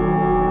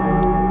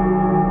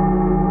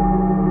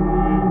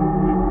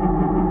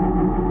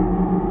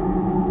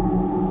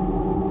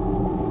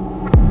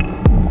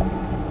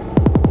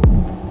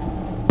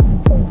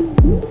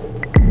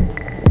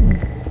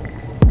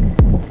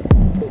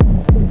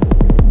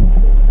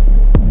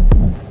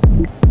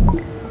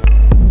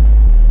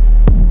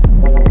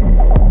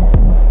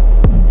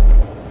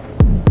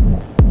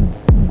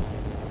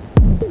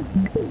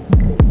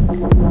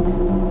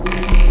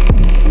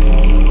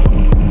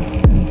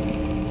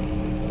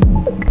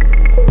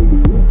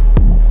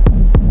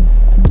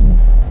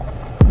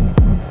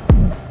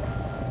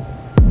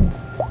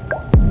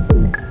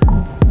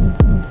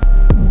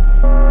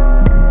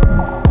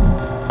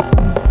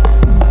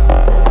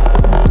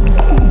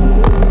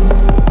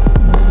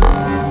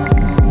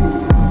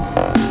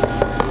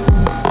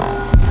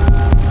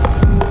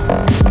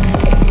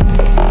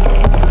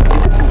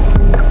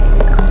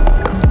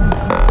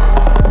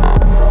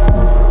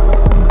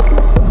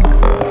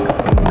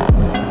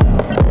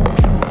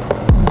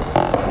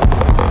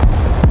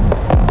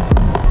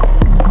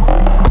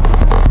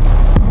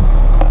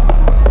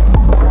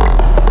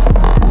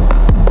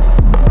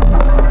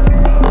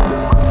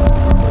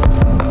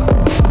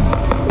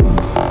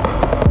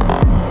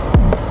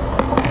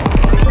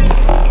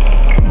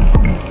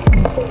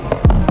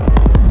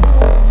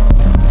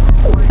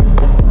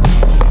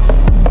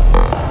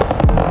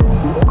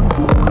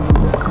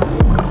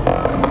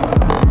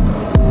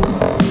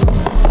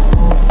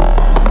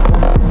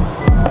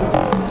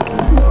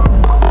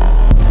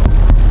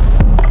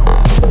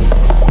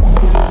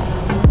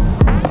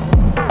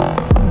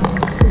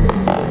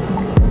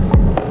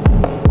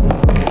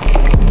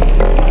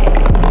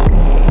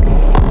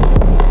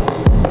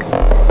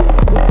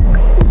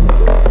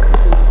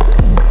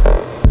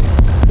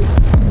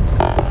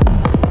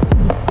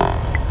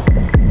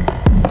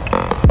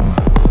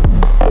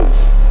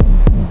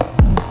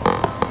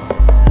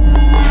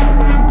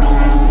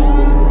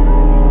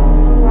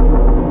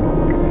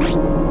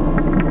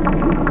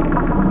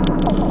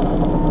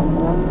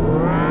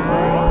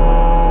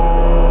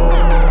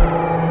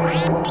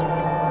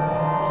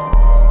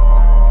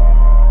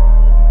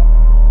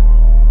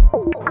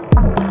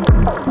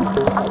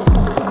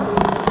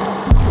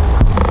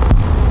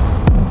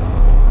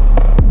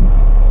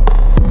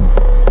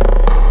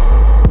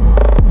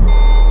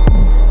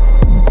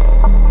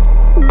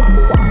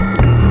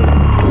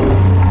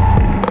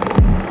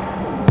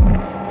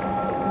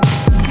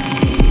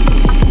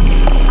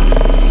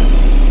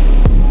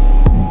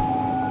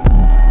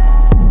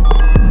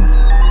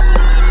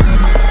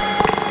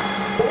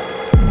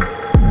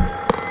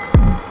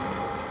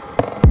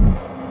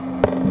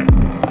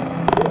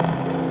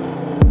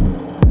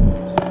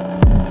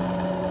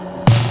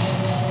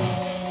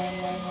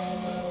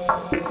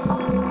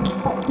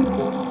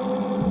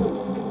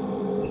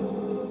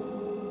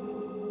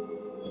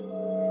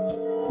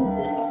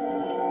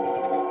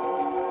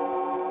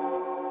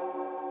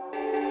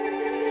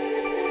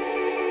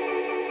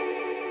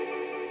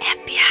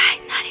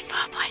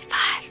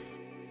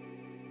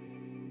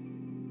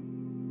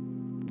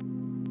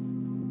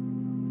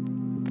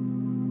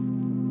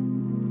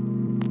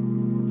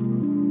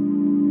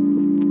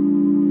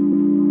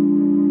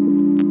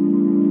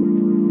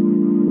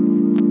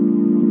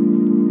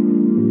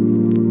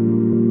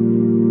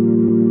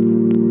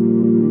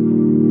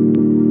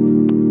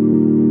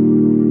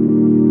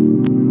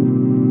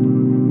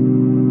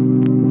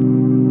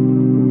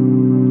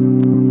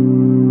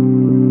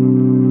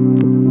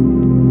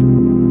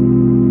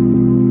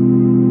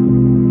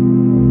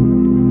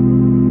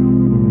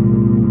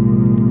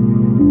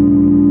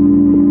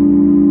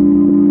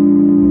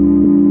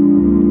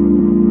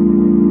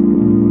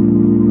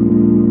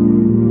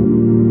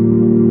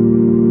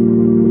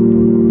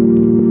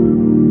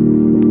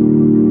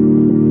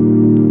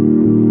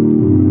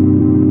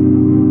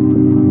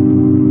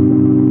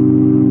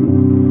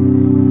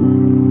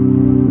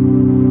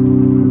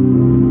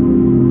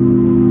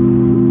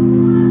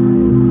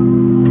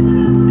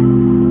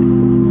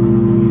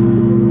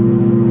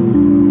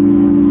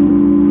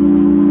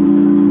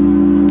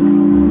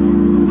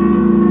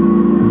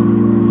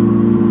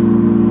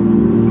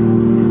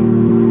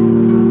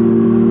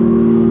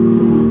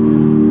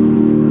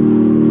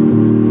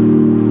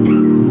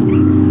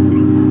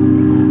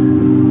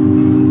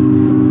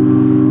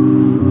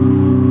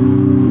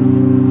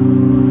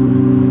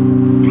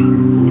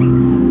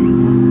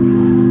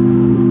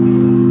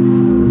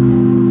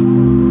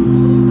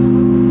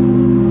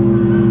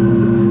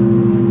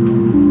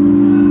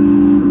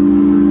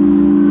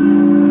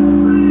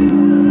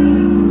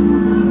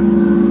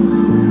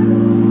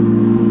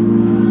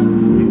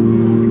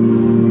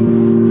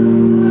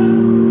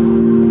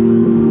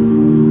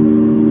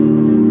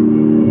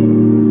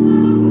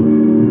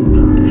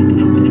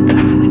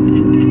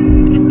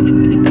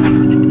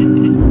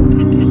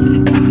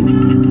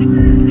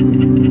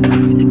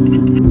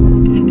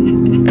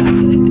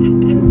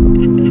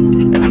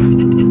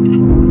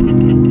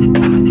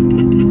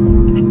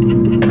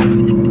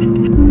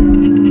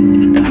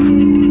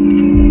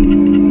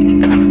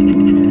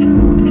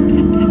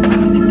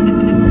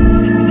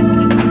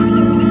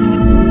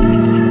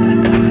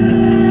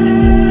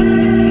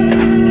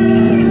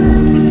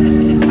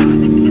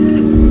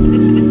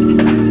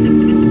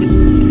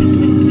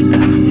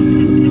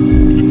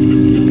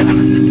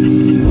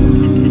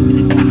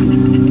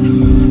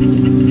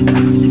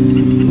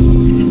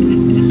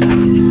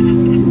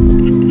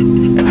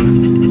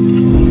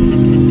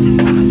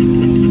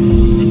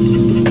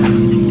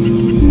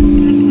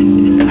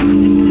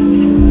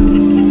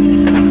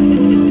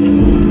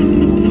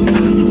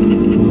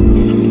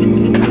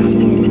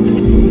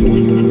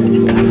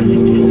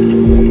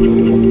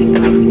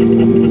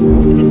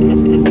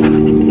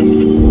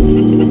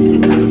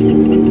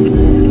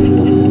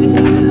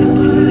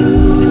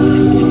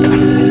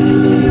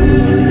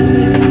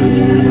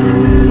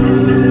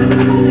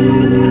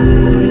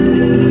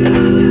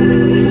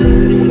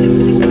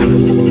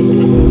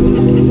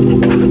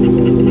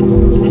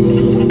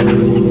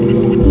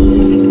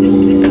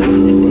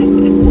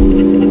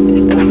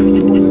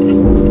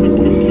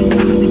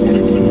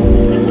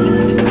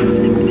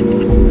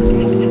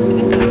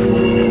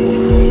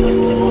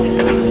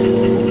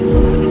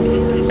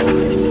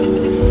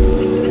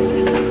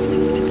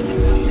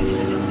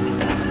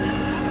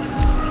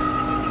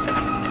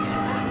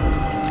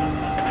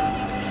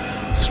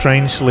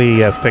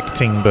 strangely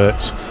affecting but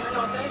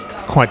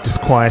quite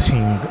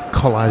disquieting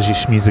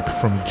collage-ish music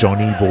from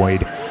Johnny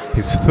Void.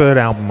 His third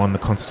album on the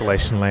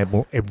Constellation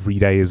label, Every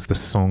Day Is the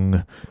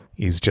Song,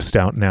 is just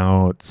out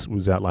now. It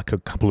was out like a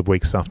couple of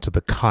weeks after the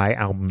Kai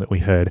album that we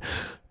heard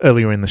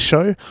earlier in the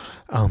show.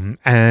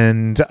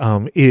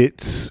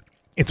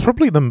 It's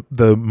probably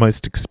the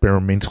most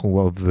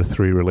experimental of the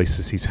three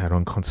releases he's had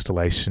on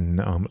Constellation.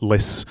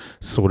 Less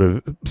sort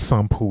of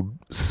sampled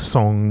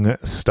song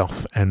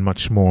stuff and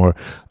much more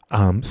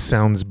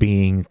sounds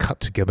being cut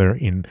together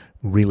in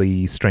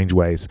really strange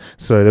ways.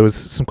 So there was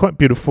some quite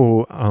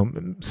beautiful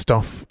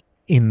stuff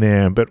in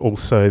there, but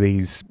also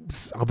these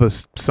other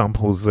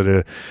samples that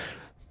are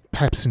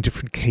perhaps in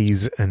different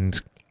keys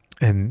and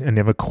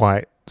never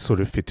quite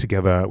sort of fit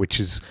together, which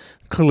is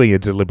clearly a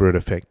deliberate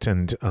effect,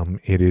 and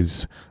it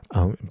is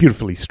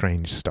beautifully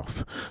strange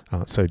stuff.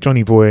 So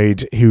Johnny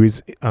Void, who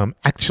is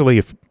actually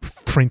a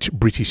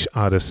French-British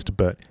artist,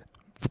 but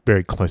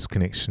very close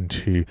connection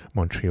to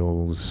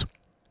Montreal's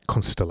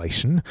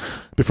Constellation.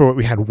 Before it,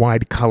 we had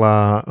Wide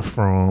Colour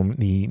from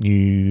the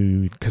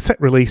new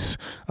cassette release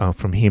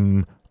from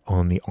him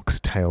on the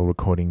Oxtail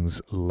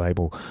Recordings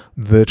label.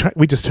 The track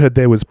we just heard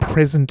there was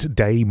Present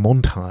Day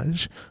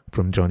Montage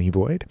from Johnny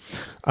Void.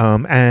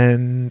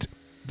 And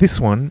this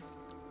one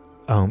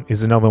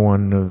is another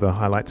one of the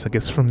highlights, I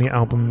guess, from the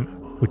album,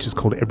 which is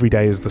called Every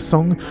Day Is the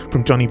Song.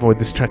 From Johnny Void,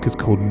 this track is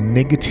called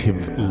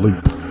Negative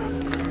Loop.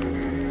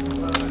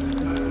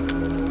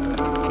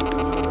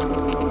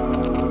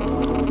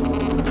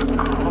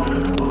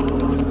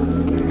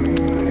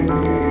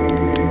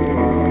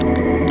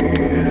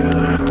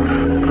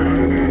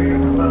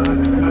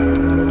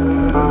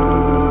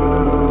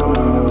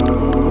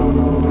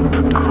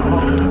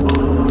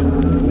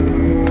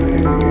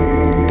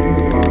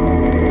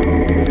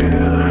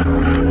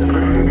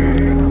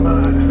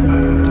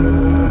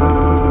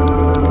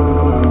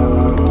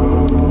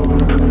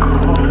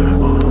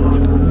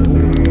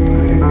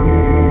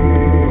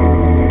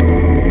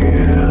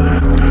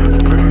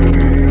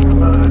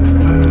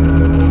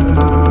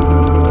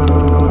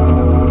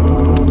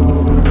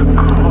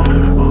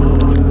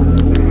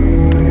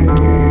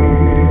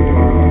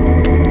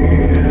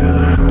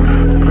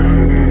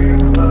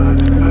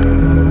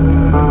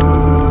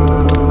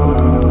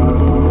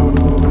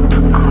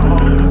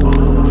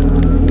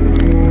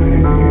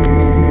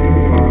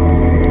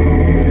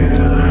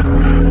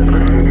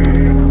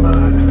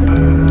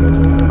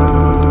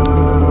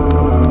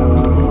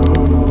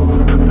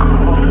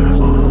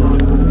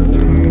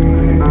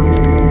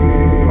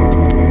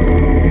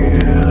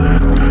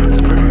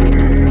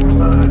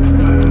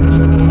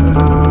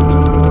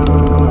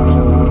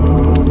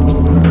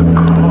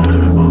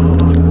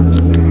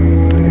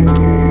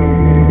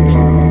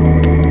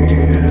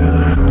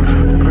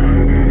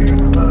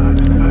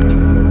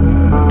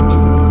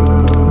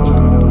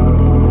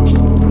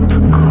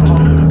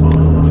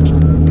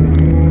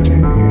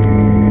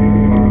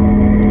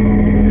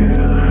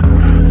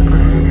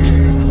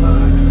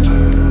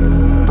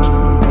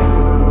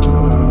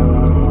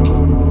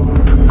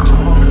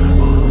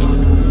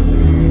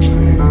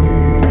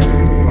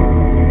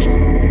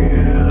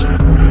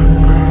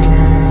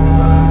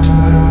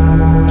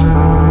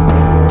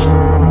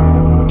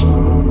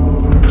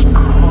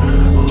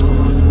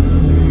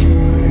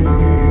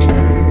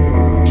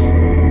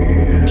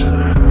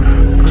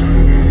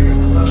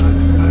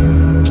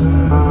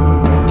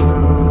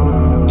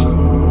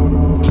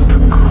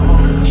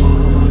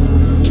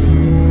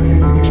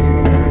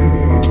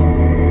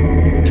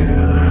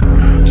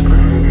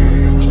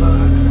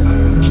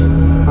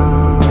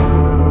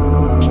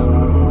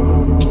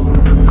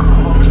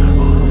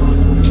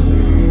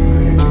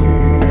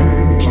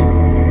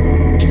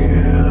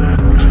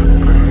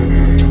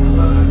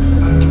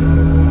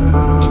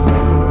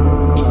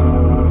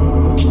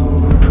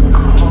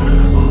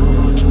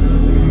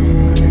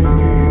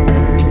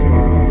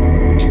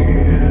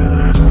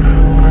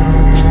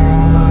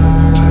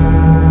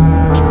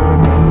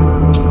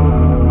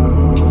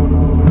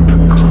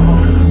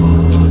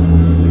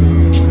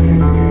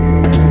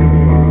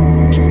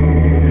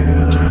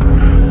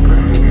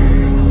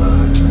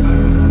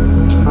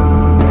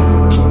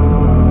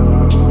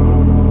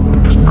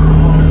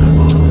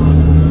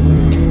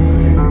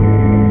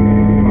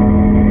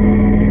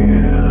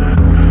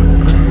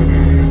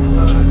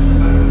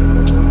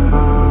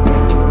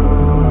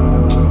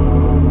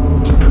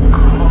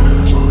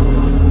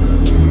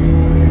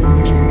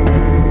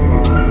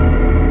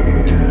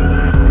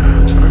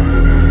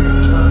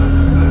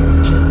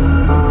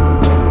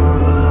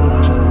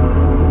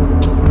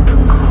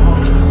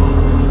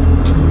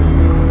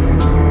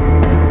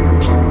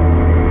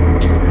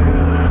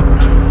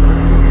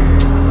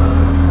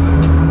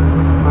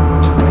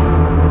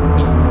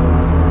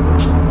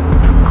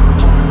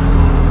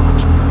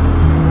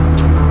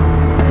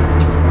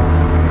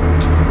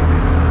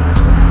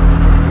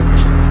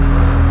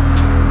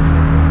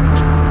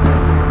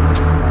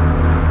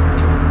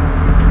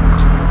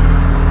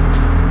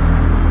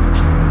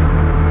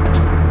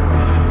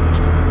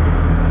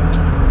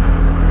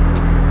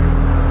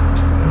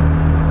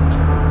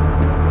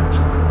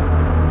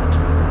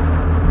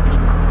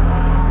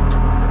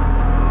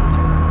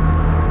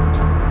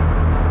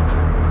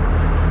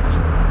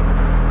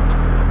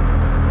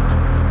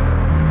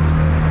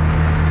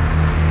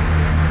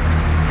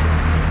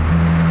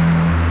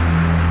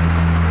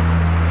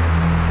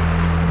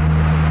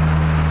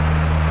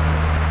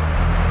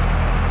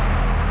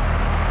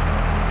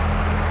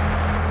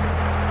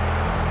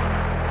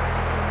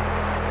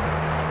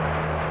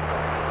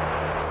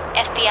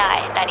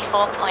 FBI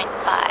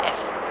 94.5.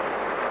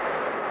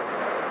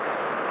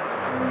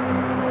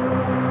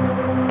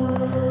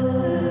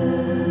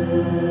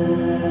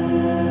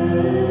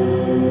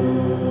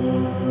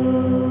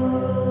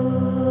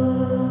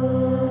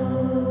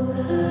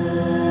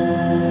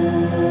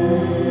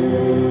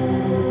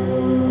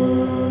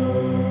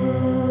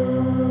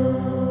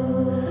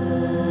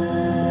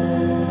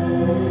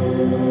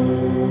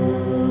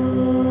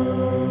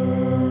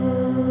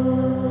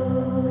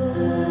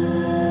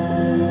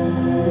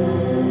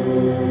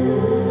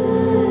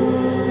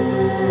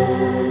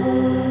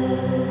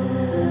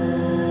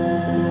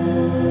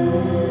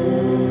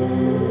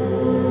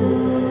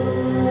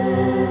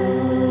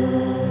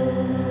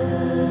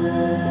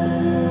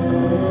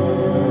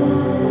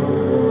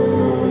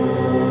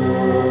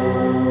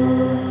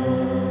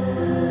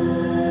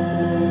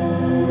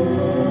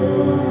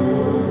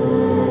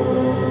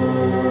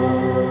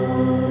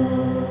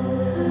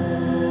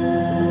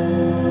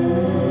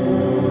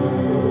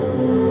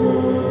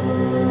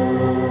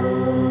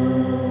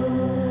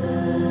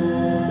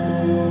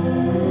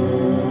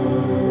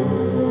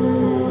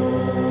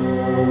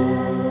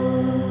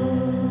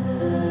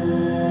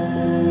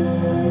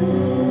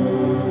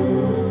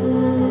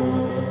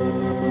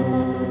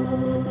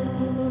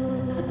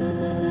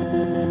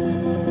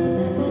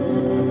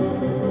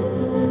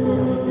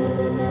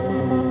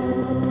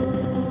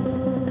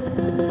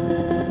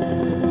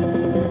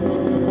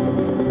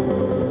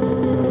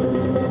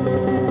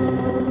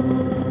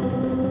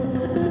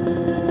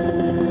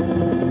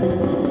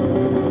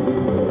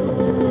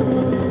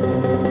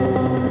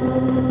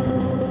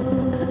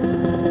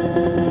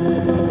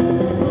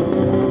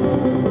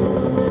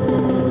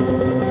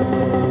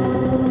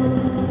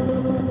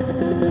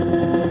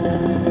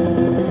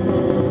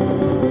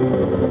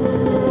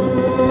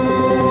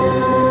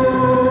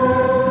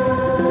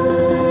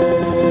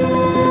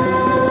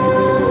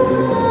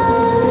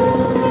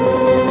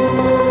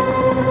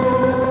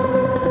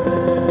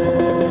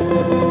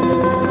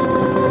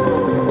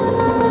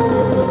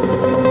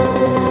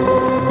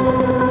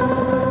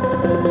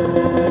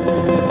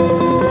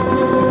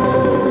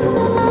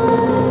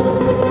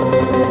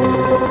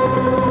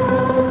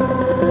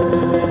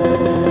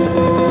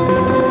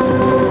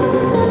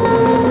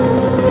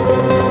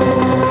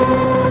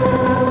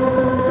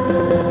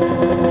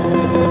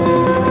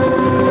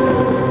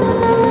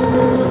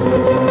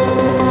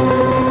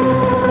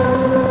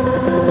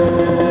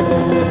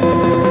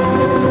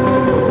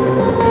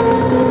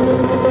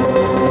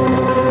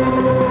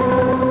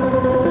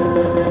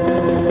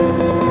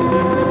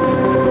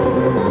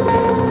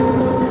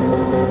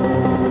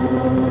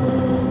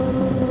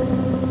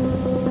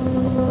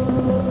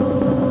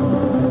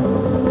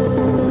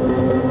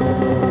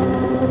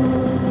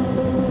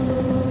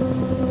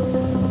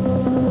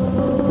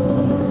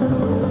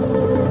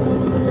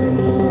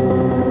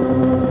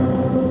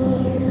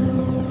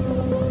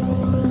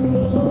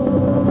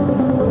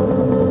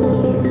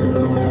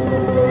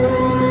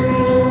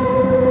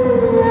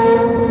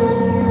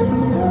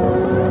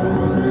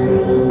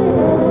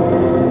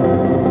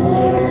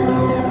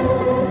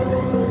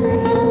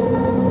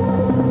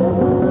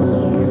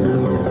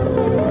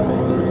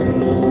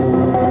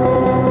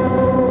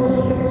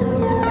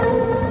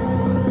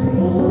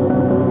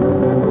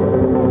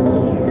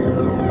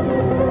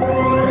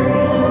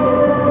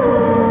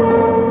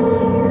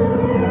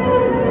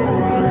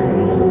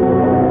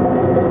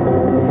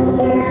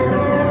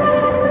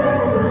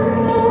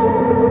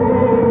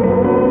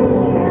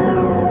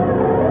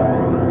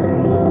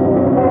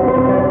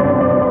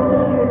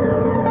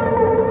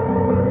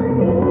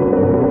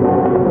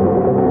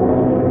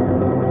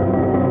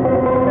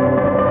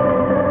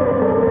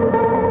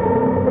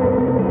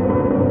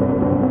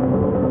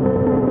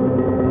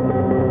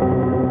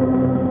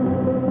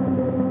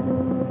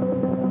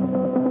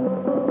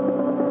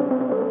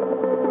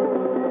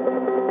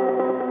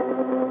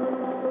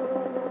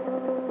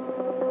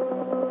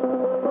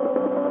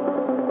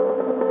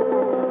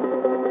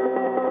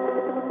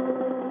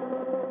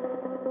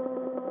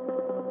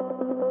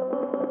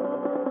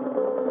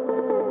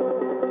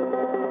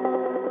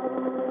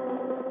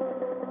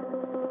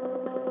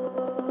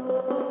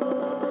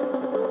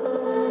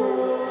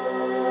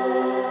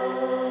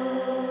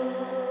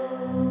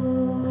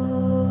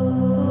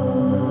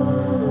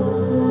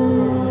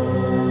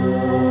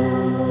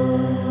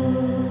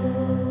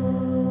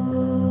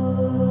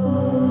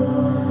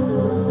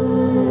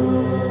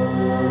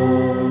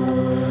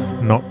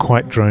 Not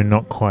quite drone,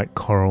 not quite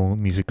choral.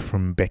 Music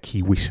from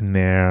Becky Whitten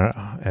there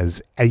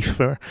as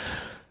Afer.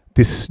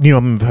 This new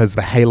album of hers,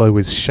 The Halo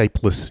is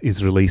Shapeless,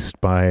 is released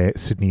by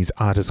Sydney's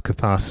Artist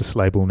Catharsis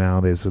label now.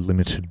 There's a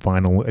limited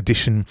vinyl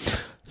edition.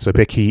 So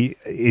Becky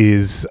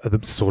is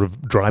the sort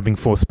of driving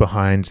force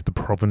behind the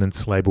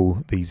Provenance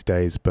label these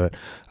days, but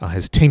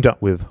has teamed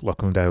up with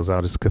Lachlan Dale's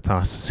Artist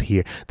Catharsis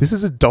here. This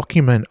is a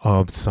document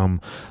of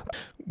some,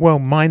 well,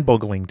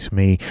 mind-boggling to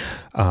me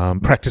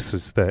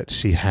practices that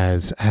she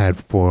has had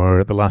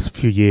for the last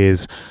few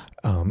years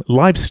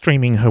live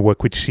streaming her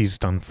work, which she's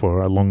done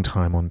for a long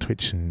time on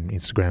Twitch and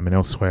Instagram and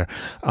elsewhere,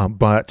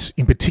 but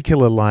in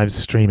particular live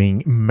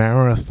streaming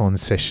marathon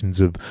sessions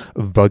of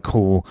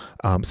vocal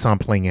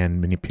sampling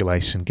and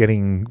manipulation,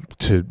 getting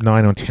to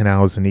 9 or 10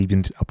 hours and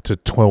even up to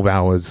 12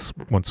 hours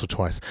once or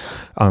twice.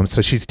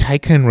 So she's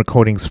taken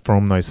recordings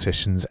from those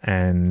sessions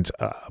and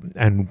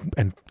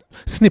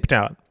snipped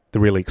out the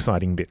really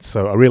exciting bits.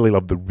 So I really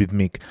love the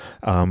rhythmic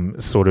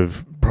sort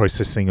of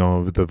processing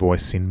of the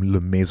voice in Le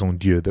Maison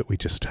Dieu that we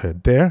just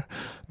heard there.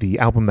 The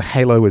album The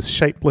Halo is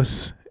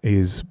Shapeless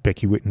is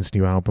Becky Whitten's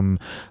new album,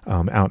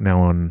 out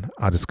now on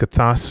Artist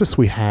Catharsis.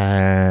 We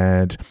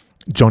had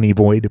Johnny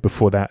Void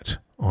before that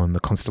on the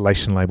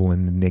Constellation label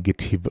and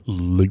Negative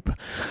Loop.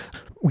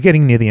 We're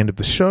getting near the end of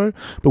the show,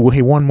 but we'll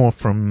hear one more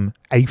from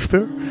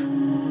Afer.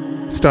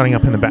 Starting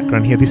up in the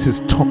background here, this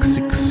is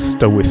Toxic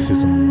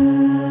Stoicism.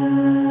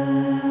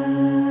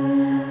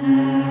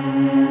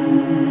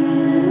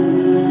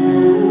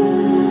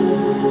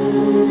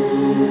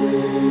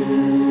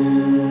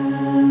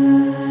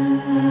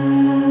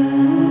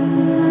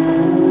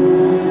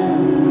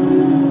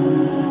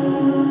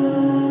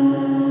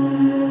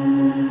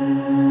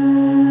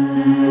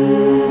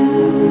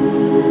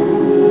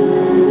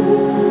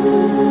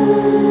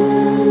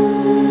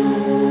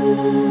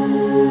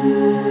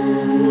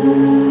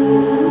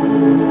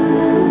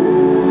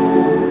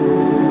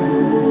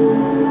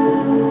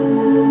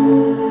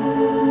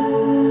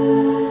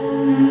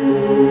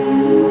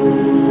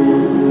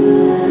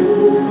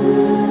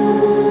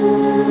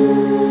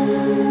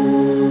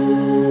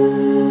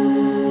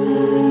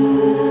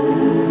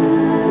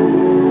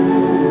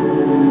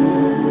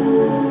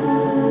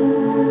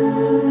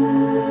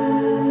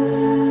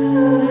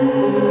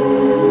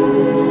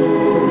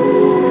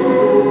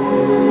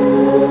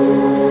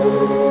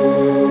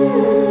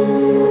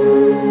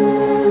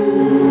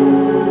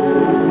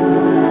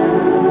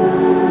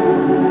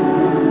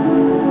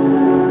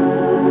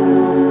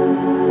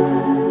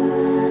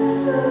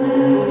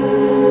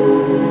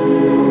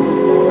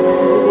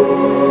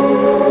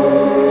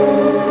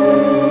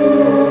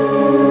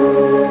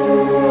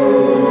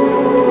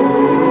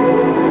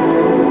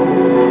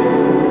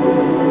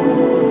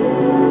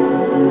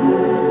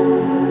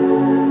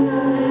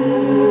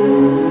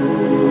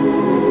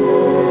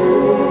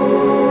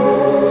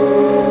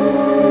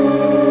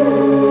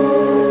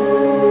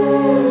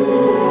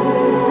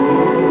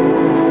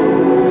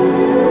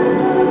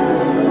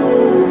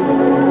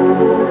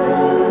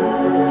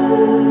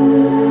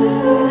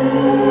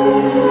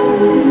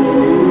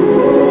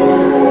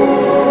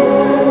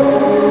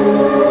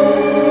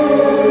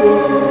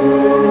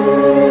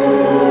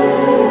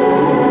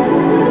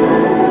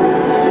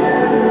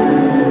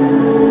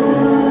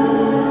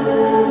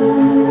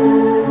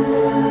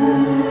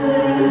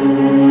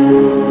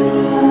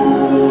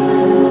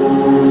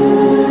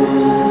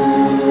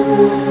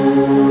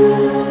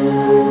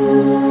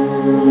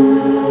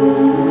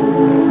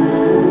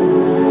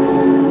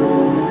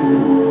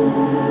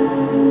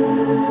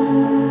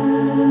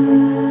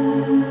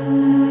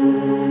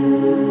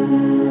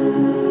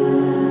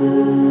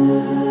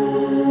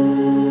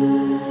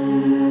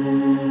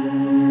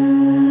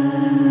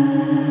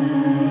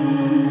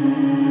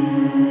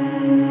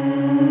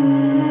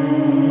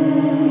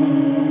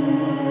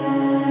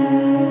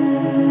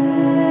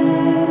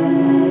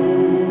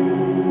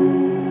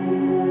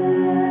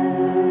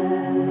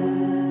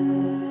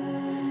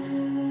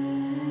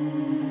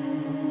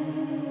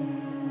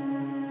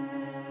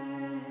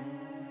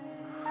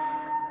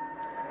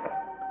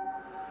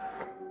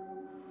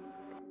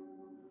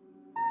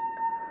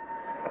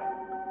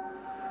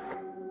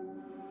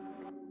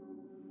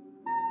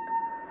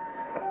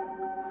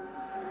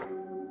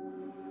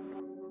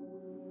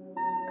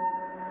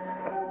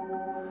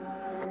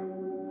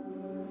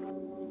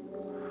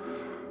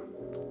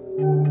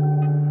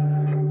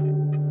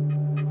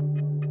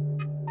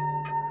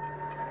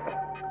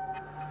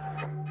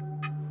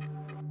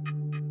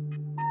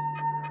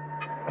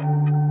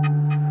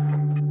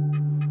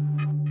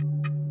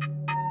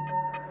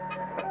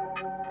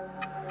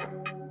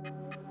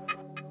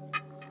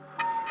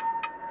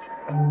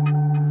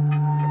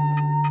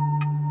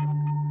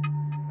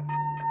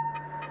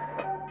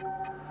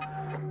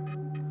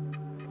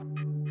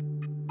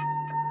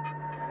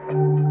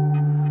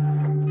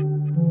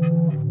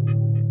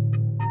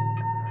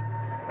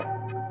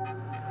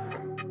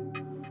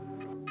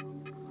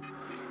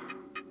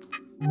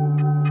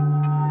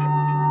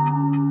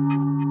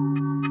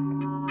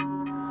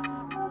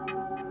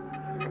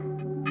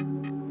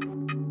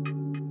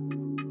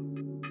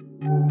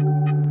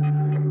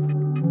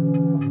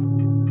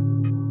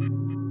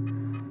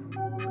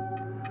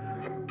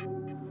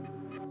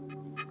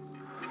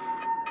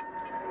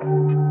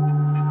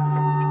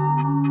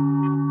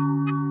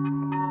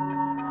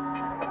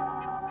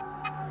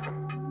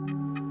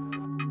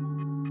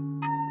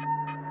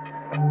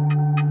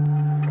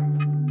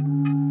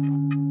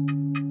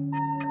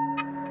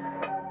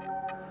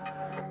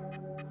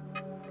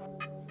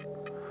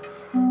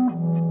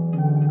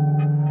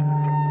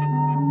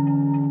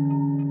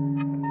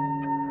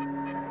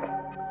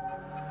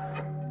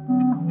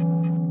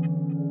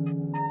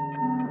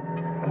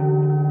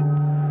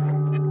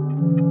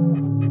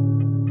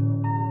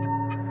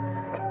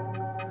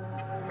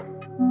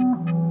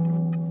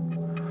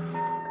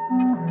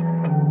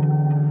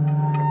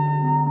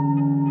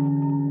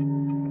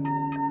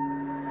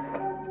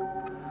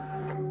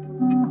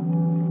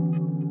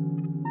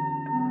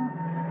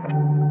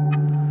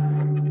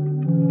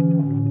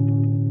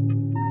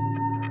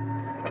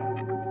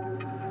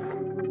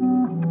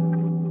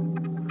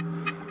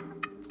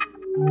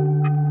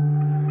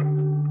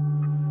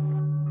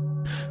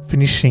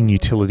 finishing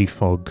Utility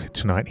Fog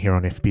tonight here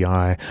on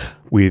FBI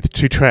with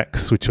two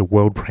tracks which are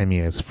world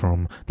premieres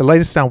from the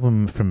latest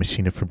album from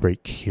Machina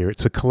Fabrique here.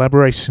 It's a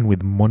collaboration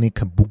with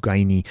Monika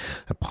Bugajny,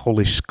 a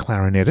Polish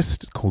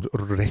clarinetist. It's called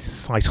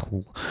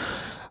Recital.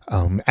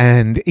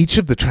 And each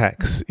of the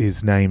tracks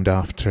is named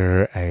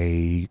after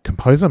a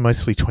composer,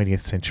 mostly 20th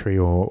century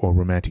or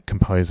romantic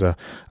composer.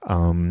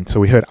 So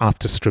we heard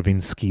After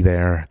Stravinsky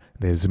there.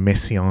 There's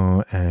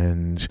Messiaen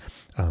and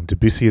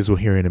Debussy, as we'll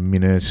hear in a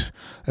minute,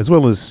 as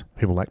well as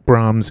people like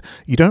Brahms.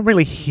 You don't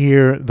really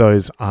hear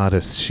those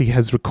artists. She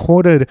has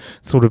recorded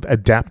sort of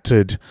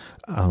adapted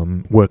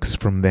works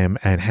from them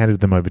and handed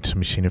them over to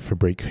Machina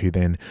Fabrique, who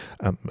then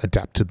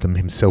adapted them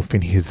himself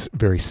in his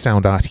very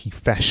sound arty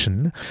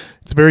fashion.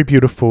 It's very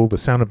beautiful. The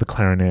sound of the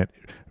clarinet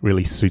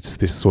really suits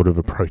this sort of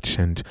approach,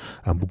 and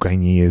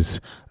Bugajny is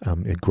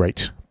a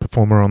great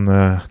performer on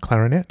the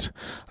clarinet.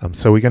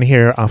 So we're going to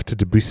hear After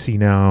Debussy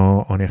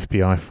now on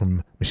FBI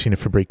from Machina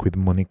Fabrique with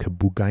Monika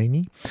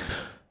Bugajny.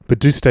 But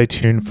do stay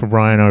tuned for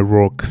Ryan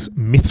O'Rourke's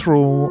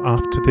Mithril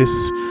after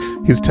this,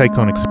 his take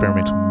on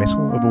experimental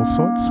metal of all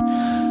sorts.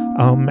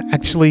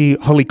 Actually,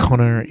 Holly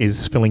Connor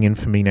is filling in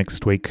for me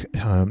next week,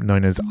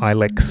 known as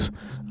Ilex.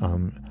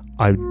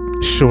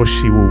 I'm sure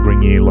she will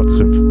bring you lots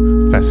of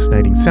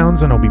fascinating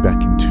sounds, and I'll be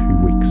back in 2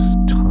 weeks.